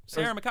 Sarah.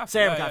 Sarah McCaffrey.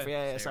 Sarah McCaffrey.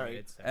 Yeah,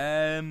 sorry.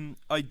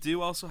 I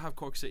do also have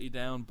Cork City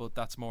down, but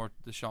that's more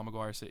the Sean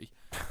Maguire City.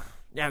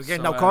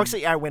 Cork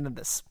City are winning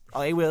this.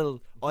 I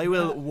will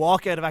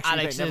walk out of Action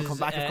Alex and never come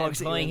back if Cork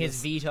City employing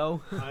his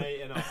veto.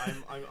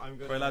 I'm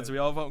good. Right, lads, are we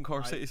all voting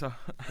Cork City? So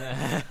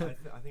I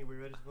think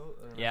we're ready to vote.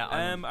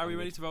 Are we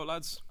ready to vote,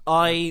 lads?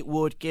 I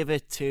would give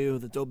it to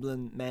the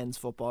Dublin men's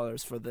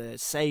footballers for the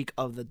sake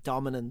of the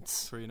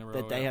dominance 3 in a row,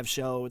 that they have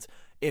showed.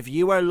 If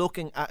you are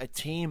looking at a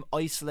team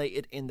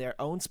isolated in their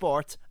own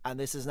sport, and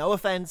this is no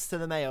offence to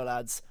the Mayo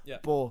lads,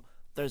 but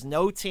there's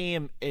no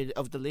team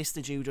of the list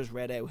that you just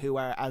read out who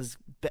are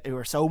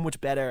so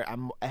much better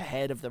and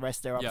ahead of the rest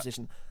of their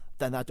opposition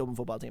than that Dublin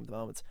football team at the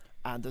moment.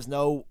 And there's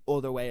no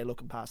other way of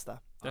looking past that.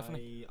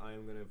 Definitely.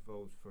 I'm going to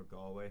vote for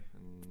Galway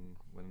and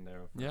winning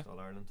their first All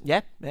Ireland. Yeah.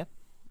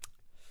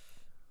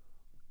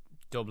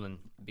 Dublin,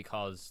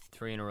 because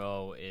 3 in a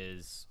row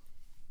is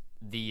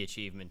the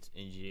achievement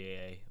in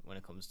GAA when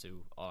it comes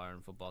to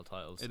Ireland football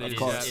titles. It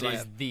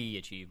is the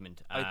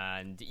achievement,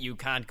 and you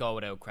can't go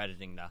without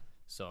crediting that.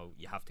 So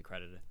you have to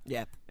credit it.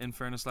 Yeah. In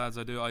fairness, lads,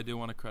 I do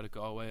want to credit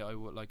Galway. I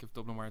would if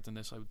Dublin weren't in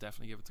this, I would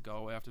definitely give it to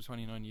Galway. After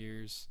 29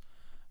 years,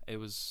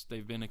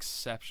 they've been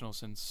exceptional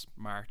since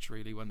March.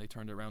 Really, when they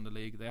turned around the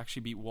league, they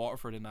actually beat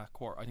Waterford in that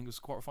I think it was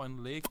quarter-final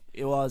league.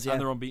 It was, yeah.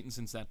 And they're unbeaten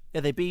since then.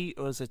 Yeah, they beat.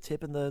 Was it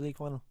Tip in the league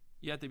final?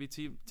 Yeah, they beat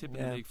Tip in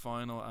the league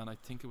final, and I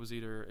think it was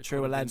either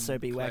True Leinster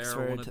beat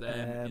Wexford, one of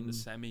them in the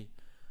semi.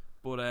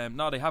 But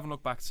no, they haven't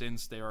looked back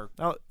since. They are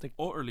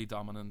utterly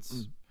dominant.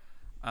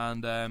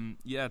 And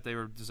they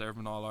were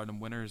deserving All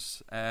Ireland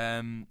winners.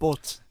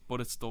 But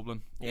it's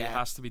Dublin. Yeah. It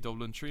has to be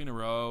Dublin. 3 in a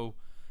row.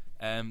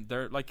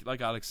 They're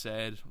like Alex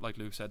said, like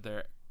Luke said,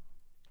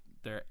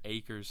 they're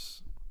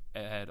acres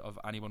ahead of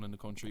anyone in the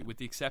country, with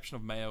the exception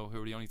of Mayo,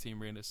 who are the only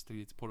team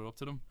realistically to put it up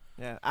to them.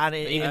 Yeah, and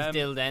even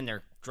still, then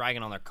they're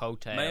dragging on their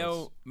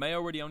coattails.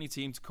 Mayo were the only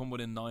team to come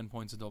within 9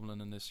 points of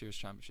Dublin in this year's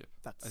championship.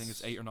 I think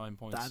it's 8 or 9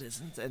 points. That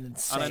isn't an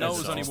insane. And I know it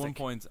was only 1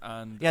 point.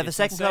 And the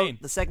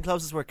second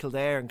closest were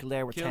Kildare, and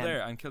Kildare were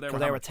 10.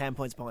 Kildare were 10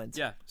 points behind.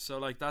 Yeah, so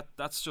like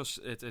that's just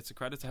it's a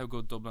credit to how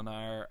good Dublin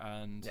are,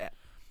 and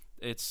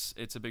it's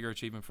a bigger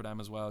achievement for them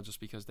as well, just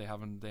because they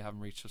haven't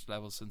reached such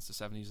levels since the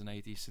 70s and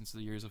 80s, since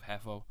the years of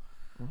Hefo.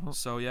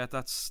 So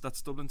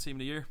that's Dublin Team of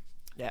the Year.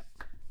 Yeah.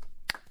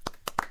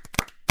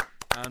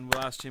 And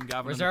we'll ask Jim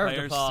Gavin and the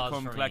players to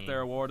come collect their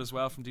award as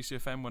well from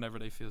DCFM whenever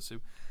they feel so.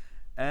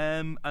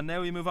 And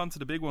now we move on to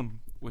the big one,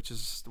 which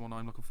is the one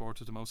I'm looking forward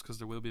to the most, because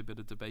there will be a bit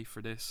of debate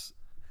for this.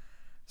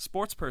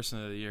 Sports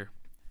Person of the Year.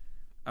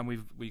 And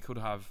we could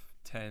have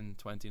 10,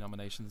 20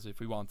 nominations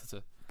if we wanted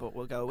to. But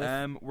we'll go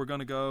with... we're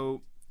going to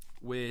go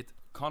with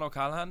Con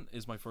O'Callaghan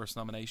is my first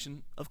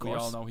nomination. Of course. We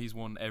all know he's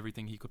won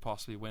everything he could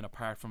possibly win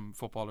apart from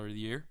Footballer of the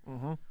Year,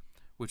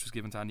 which was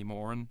given to Andy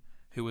Moran,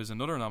 who is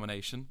another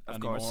nomination.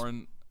 Andy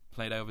Moran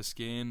played out of his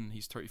skin.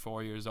 He's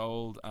 34 years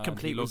old, and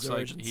he looks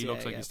like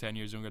he's 10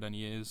 years younger than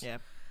he is. Yeah.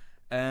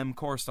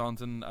 Cora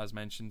Staunton, as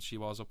mentioned, she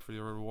was up for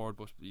the reward,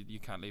 but you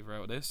can't leave her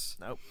out of this.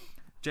 Nope.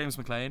 James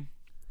McLean.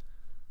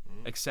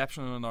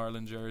 exceptional in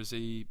Ireland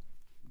jersey.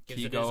 Gives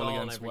Key it his goal all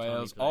against every time he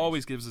Wales. plays.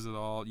 Always gives us it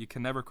all. You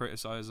can never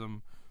criticise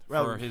him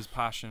for his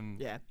passion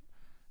Yeah.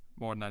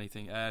 more than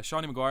anything.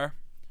 Seanie Maguire,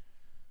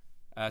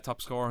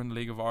 top scorer in the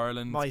League of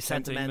Ireland. My Came to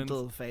sentimental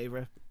England.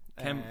 favourite.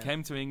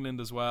 Came to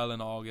England as well in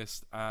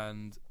August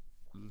and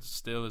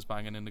still is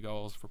banging in the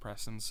goals for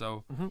Preston,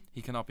 so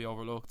he cannot be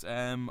overlooked.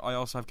 I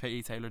also have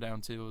Katie Taylor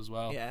down too as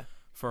well. Yeah.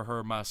 For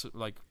her massive,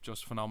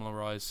 just phenomenal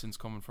rise since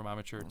coming from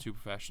amateur to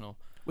professional.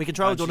 We can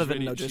throw And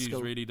O'Donovan and she's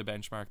O'Driscoll. really the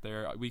benchmark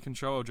there. We can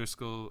throw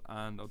O'Driscoll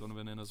and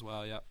O'Donovan in as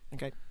well. Yeah.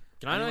 Okay.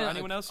 Can I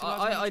anyone else?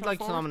 I'd like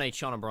to nominate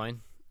Sean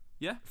O'Brien.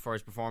 Yeah. For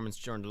his performance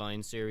during the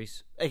Lions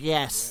series.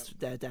 Yes,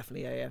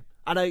 definitely. Yeah.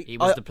 And He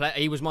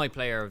was my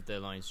player of the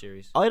Lions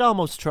series. I'd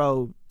almost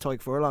throw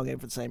Tyke Furlong in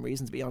for the same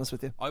reason. To be honest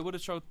with you.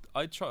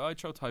 I'd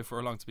throw Ty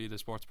Furlong to be the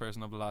sports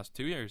person of the last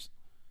 2 years.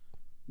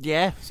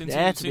 Yeah. Since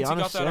to he be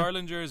honest, got that yeah.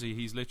 Ireland jersey,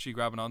 he's literally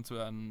grabbing onto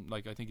it, and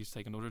I think he's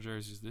taking other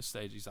jerseys at this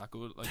stage. He's that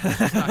good. He's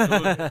just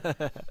that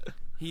good.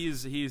 He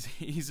is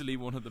easily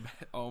one of the best.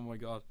 Oh my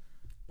god!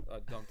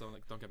 Don't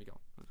get me going.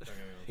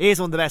 He is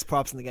one of the best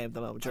props in the game at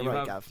the moment. You're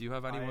right, Gav. Do you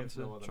have anyone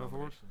to throw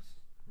forward?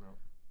 No.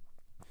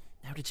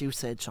 Now that you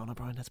said Sean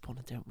O'Brien, that's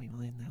putting it out of my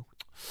mind now.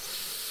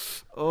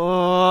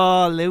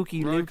 Oh,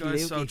 Lukey, Right, Lukey,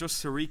 guys. Lukey. So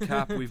just to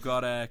recap, we've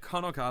got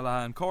Conor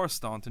O'Callaghan, Cora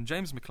Staunton,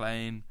 James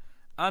McLean,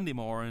 Andy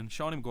Moran,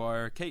 Seanie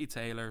Maguire, Katie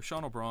Taylor,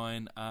 Sean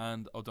O'Brien,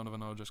 and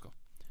O'Donovan O'Driscoll.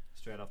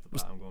 Straight off the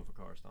bat, I'm going for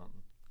Cora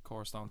Staunton.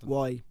 Cora Staunton.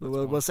 Why?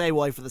 We'll say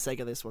why for the sake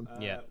of this one.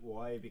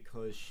 Why?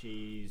 Because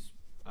she's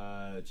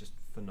just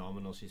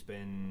phenomenal. She's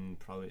been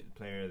probably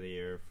Player of the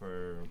Year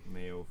for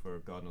Mayo for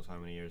God knows how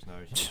many years now.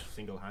 She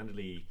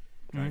single-handedly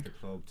dragged the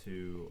club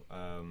to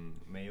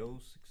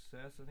Mayo's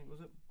success, I think,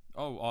 was it?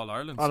 Oh, All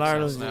Ireland. All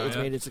Ireland, now, it's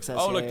made a success.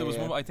 Oh, look, there was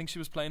one. I think she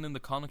was playing in the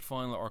Connacht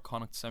final or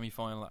Connacht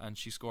semi-final, and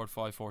she scored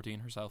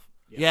 5-14 herself.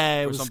 Yeah,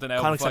 it or was something out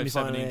Connacht of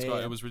semi-final. 5-17.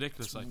 Yeah. It was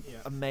ridiculous.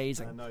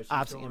 Amazing, No,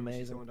 absolutely She's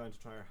amazing. going down to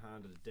try her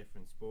hand at a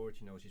different sport.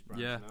 She's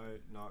branching out,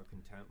 not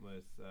content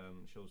with.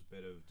 Shows a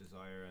bit of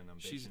desire and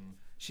ambition.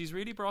 She's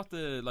really brought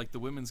the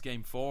women's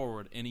game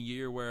forward in a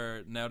year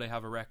where now they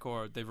have a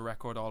record. They've a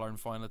record All Ireland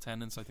final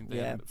attendance. I think they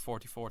had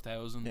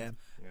 44,000. Yeah.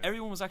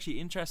 Everyone was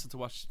actually interested to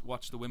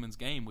watch the women's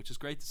game, which is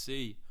great to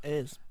see. It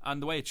is, and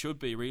the way it should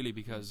be, really,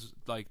 because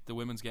the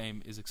women's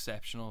game is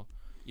exceptional.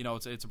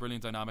 It's a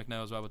brilliant dynamic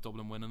now as well with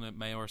Dublin winning it.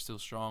 Mayo are still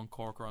strong.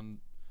 Cork are on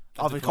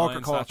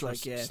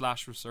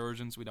slash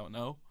resurgence. We don't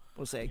know.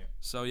 We'll see.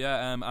 So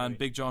and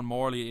Big John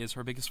Morley is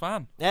her biggest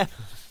fan. Yeah.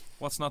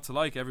 What's not to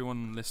like?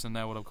 Everyone listening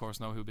now will of course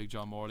know who Big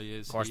John Morley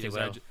is. Of course he they is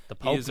will. The he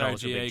Pope is our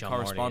knows who GA Big John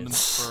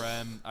correspondent Morley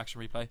is. for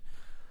Action Replay.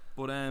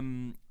 But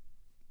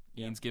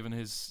Ian's given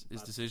his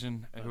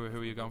decision. Who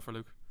are you going for,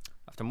 Luke?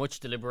 After much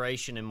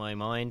deliberation in my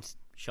mind,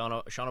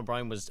 Sean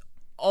O'Brien was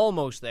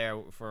almost there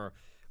for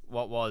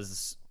what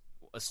was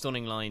a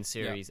stunning Lions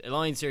series. A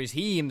Lions series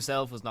he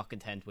himself was not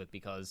content with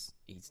because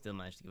he still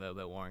managed to give out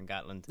about Warren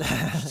Gatland.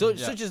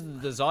 Such is the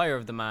desire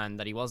of the man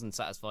that he wasn't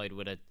satisfied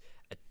with a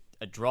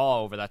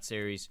draw over that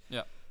series.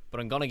 Yeah. But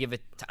I'm going to give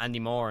it to Andy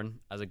Moran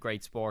as a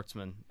great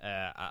sportsman,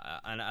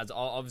 and as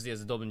obviously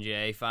as a Dublin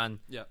GA fan.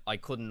 Yeah. I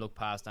couldn't look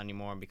past Andy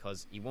Moran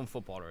because he won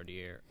Footballer of the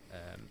Year.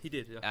 He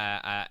did.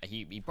 Yeah.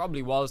 He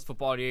probably was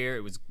Footballer of the Year.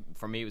 It was,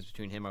 for me, it was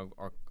between him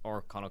or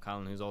Conor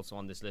O'Callaghan, who's also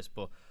on this list.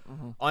 But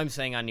I'm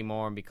saying Andy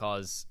Moran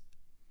because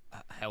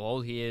how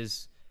old he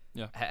is,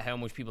 how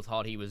much people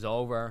thought he was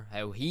over,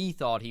 how he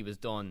thought he was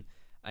done.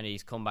 And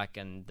he's come back,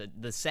 and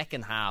the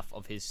second half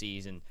of his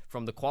season,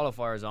 from the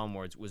qualifiers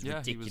onwards, was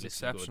ridiculously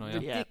good.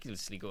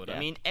 Ridiculously good. Yeah. I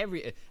mean,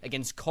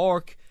 against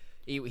Cork,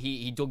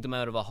 he dug them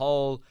out of a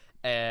hole.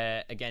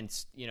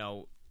 Against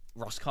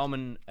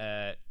Roscommon,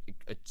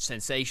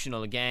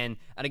 sensational again,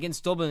 and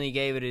against Dublin, he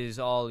gave it his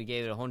all. He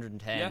gave it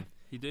 110. Yeah,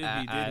 he did.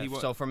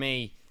 So for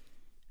me,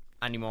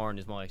 Andy Moran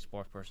is my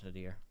sports person of the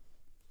year.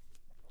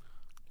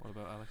 What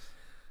about Alex?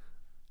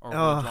 Or do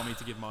you want me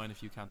to give mine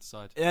if you can't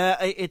decide? Yeah,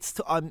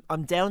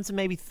 I'm down to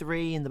maybe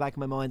 3 in the back of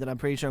my mind, and I'm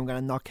pretty sure I'm going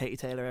to knock Katie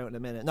Taylor out in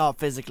a minute. Not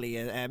physically.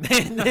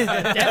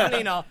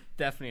 Definitely not.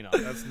 Definitely not.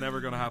 That's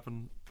never going to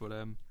happen. But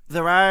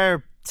there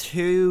are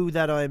 2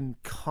 that I'm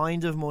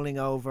kind of mulling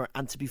over,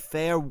 and to be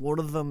fair, one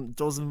of them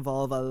does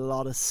involve a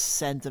lot of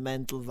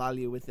sentimental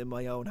value within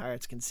my own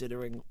heart,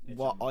 considering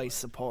what I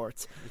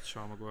support. It's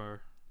Sean Maguire.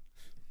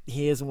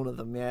 He is one of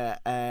them,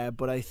 yeah.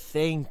 But I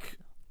think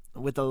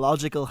with the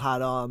logical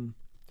hat on.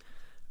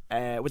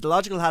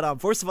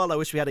 First of all, I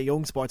wish we had a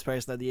young sports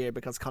person of the year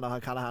because Conor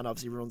O'Callaghan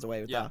obviously runs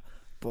away with that.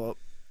 But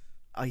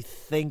I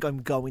think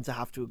I'm going to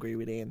have to agree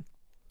with Ian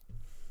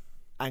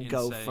and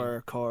go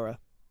for Cora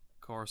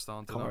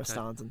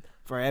Staunton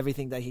for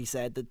everything that he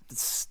said. The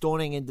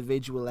stunning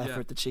individual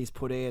effort that she's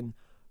put in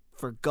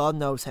for God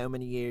knows how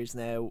many years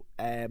now,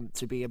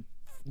 to be a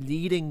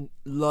leading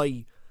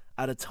light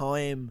at a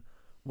time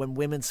when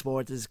women's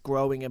sport is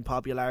growing in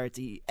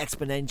popularity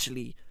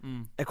exponentially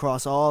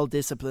across all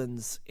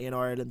disciplines in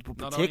Ireland, but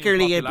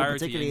particularly in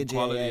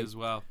GAA as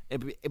well.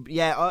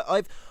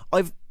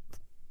 I've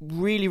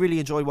really, really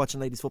enjoyed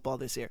watching ladies football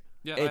this year.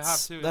 Yeah, I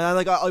have too.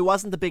 I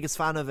wasn't the biggest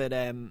fan of it,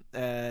 and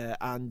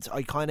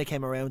I kind of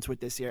came around to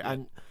it this year. Yeah.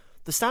 And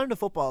the standard of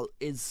football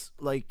is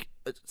like,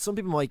 some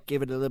people might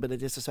give it a little bit of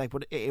disrespect,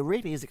 but it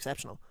really is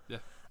exceptional. Yeah.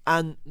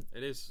 And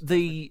it is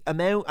the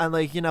amount, and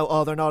like, you know,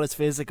 oh, they're not as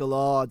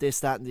physical, this,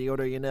 that, and the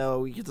other. You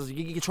know, you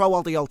can throw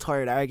all the old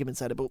tired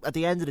arguments at it, but at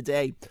the end of the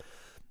day,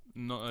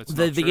 no,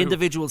 the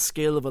individual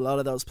skill of a lot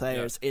of those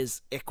players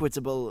is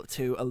equitable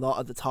to a lot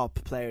of the top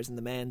players in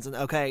the men's. And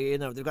okay, you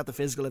know, they've got the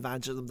physical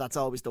advantage of them. That's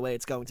always the way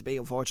it's going to be,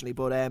 unfortunately.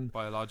 But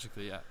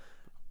biologically, yeah,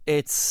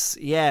 it's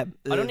I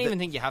don't even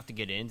think you have to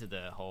get into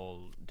the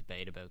whole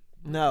debate about.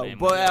 No,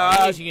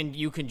 but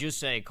you can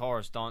just say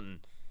Cora Staunton.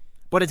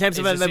 But in terms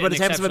of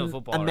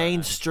a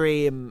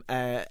mainstream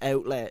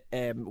outlet,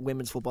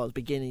 women's football is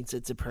beginning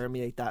to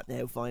permeate that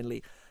now.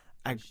 Finally,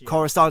 and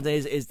Cora Staunton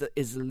is the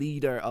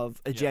leader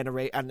of a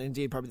generation, and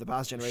indeed probably the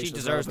past generation. She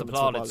deserves the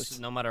plaudits,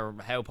 no matter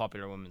how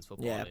popular women's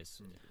football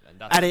is.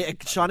 And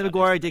Shawnee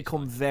Maguire did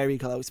come very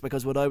close,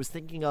 because what I was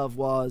thinking of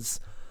was,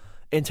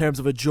 in terms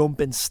of a jump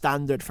in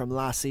standard from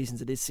last season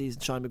to this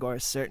season, Shawnee Maguire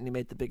certainly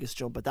made the biggest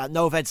jump at that.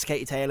 No offense to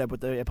Katie Taylor,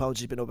 but the opponents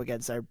she's been up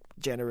against are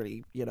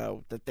generally, you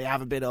know, that they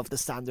haven't been of the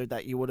standard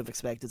that you would have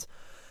expected.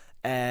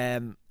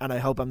 And I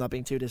hope I'm not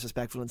being too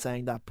disrespectful in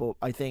saying that, but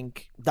I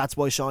think that's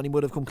why Shawnee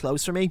would have come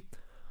close for me.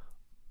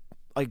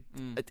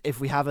 If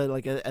we have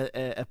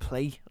a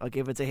play, I'll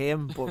give it to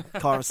him, but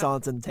Cora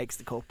Staunton takes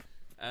the cup.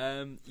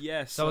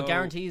 So it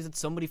guarantees it's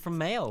somebody from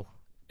Mayo.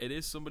 It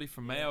is somebody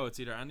from Mayo. It's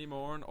either Andy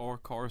Moran or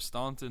Cora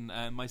Staunton.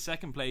 My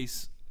second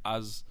place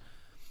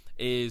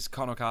is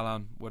Conor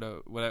Callaghan,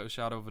 without a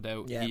shadow of a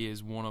doubt. Yeah. He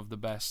is one of the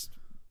best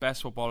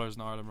footballers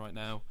in Ireland right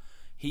now.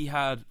 He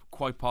had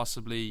quite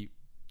possibly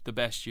the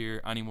best year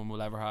anyone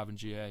will ever have in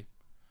GA.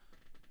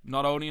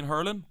 Not only in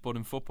hurling, but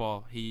in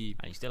football. And he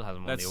still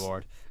hasn't won the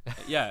award.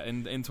 Yeah,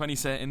 in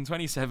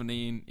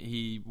 2017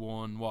 he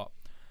won what?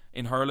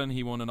 In hurling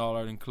he won an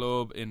All-Ireland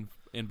club in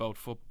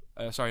both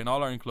an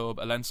All-Ireland club,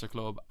 a Leinster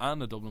club,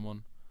 and a Dublin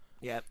one.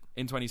 Yep.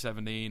 In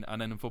 2017,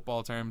 and then in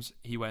football terms,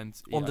 he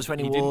went under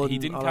 21. He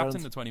didn't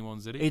captain the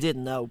 21s, did he? He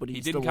didn't know, but he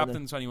didn't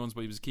captain the 21s,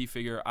 but he was a key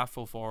figure at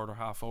full forward or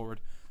half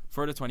forward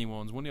for the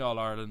 21s. Won the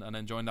All-Ireland, and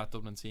then joined that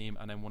Dublin team,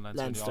 and then won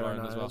Leinster in the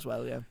All-Ireland as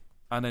well. Yeah.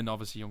 And then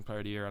obviously Young Player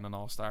of the Year and an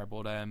All-Star.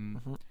 But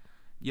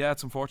yeah,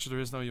 it's unfortunate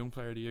there is no Young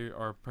Player of the Year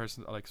or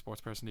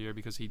Sports Person of the Year,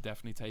 because he'd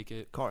definitely take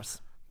it. Of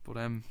course. But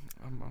I'm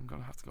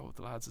gonna have to go with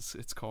the lads.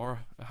 It's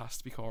Cora. It has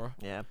to be Cora.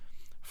 Yeah.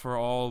 For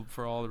all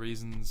the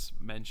reasons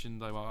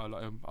mentioned,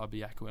 I'll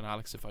be echoing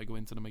Alex if I go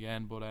into them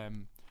again. But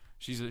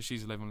she's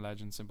a living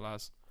legend, simple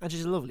as. And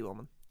she's a lovely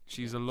woman.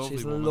 She's a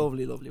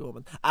lovely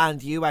woman.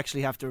 And you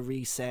actually have to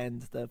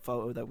resend the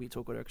photo that we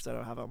took with her, because I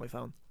don't have it on my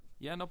phone.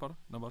 Yeah, no bother.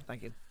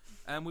 Thank you.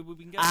 We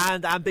can get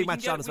and Big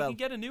Match John as well. We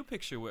can get a new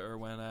picture with her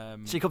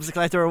when she comes to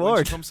collect her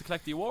award. She comes to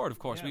collect the award, of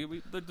course. Yeah.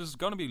 There's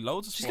going to be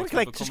loads of sports.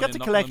 She's got to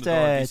collect 2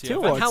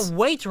 awards. I can't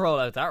wait to roll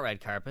out that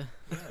red carpet.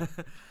 Yeah.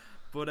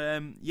 But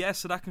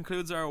so that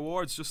concludes our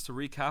awards. Just to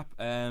recap,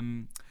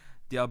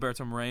 the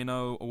Alberto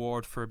Moreno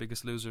Award for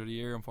Biggest Loser of the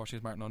Year, unfortunately,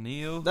 is Martin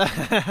O'Neill.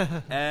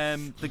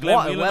 The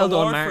Glenn Whelan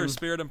Award for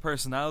Spirit and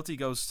Personality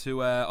goes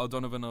to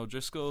O'Donovan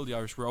O'Driscoll, the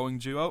Irish rowing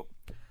duo.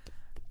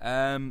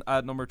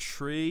 At number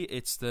 3,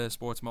 it's the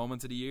Sports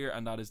Moment of the Year,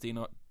 and that is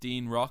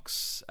Dean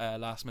Rock's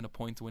last minute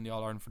point to win the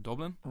All-Ireland for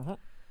Dublin.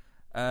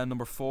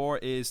 Number 4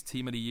 is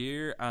Team of the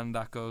Year, and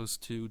that goes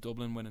to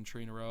Dublin, winning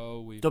 3 in a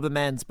row. Dublin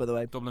men's, by the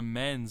way. Dublin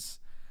men's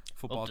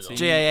football team.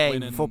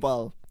 GAA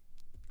football.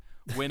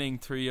 Winning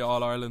 3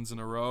 All-Irelands in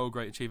a row.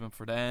 Great achievement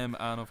for them.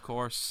 And of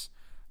course,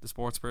 the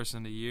Sports Person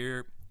of the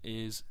Year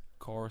is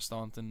Cora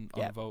Staunton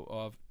on a vote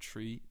of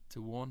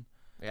 3-1.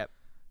 Yep.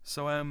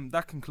 So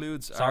that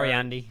concludes. Sorry,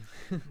 Andy.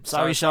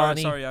 Sorry,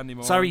 Shawnee. Sorry, Andy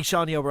Moore. Sorry,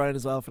 Shawnee O'Brien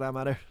as well, for that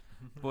matter.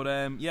 But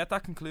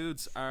that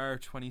concludes our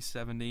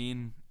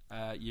 2017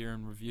 year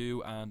in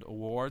review and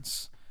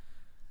awards.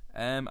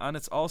 And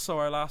it's also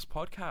our last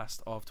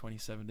podcast of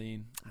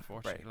 2017,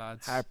 unfortunately,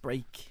 lads.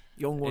 Heartbreak.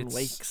 Young one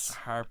wakes.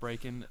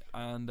 Heartbreaking.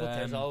 And but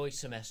there's always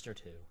semester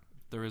 2.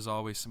 There is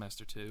always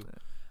semester 2.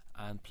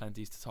 And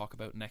plenty to talk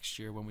about next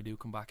year when we do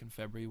come back in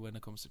February, when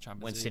it comes to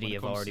Champions League. When City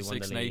have already won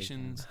the Six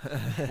Nations.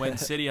 When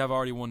City have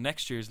already won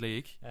next year's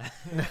league.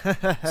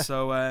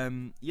 So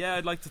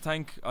I'd like to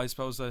thank, I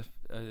suppose that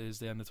is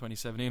the end of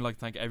 2017. I'd like to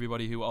thank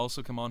everybody who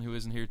also come on who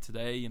isn't here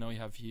today. You know, you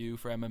have Hugh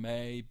for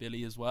MMA,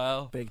 Billy as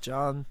well, Big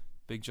John.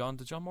 Did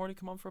John Morley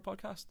come on for a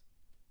podcast?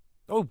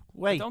 Oh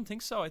wait, I don't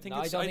think so. I think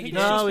he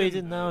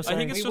didn't know. I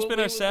think it's just been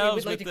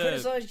ourselves. We would like to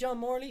criticise John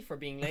Morley for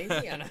being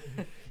lazy.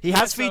 He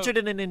has featured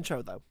in an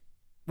intro though.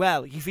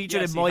 Well, he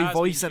featured in my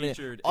voice in it.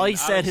 I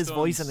said his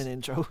voice in an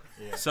intro.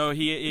 Yeah. So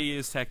he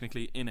is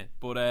technically in it.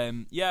 But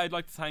I'd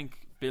like to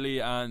thank Billy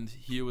and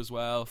Hugh as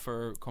well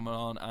for coming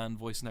on and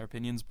voicing their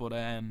opinions. But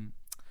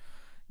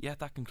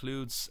that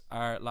concludes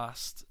our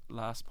last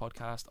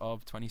podcast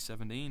of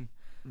 2017.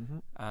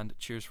 And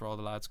cheers for all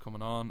the lads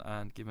coming on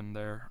and giving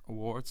their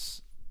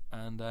awards.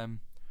 And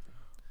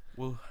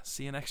we'll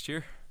see you next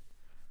year.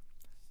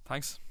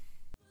 Thanks.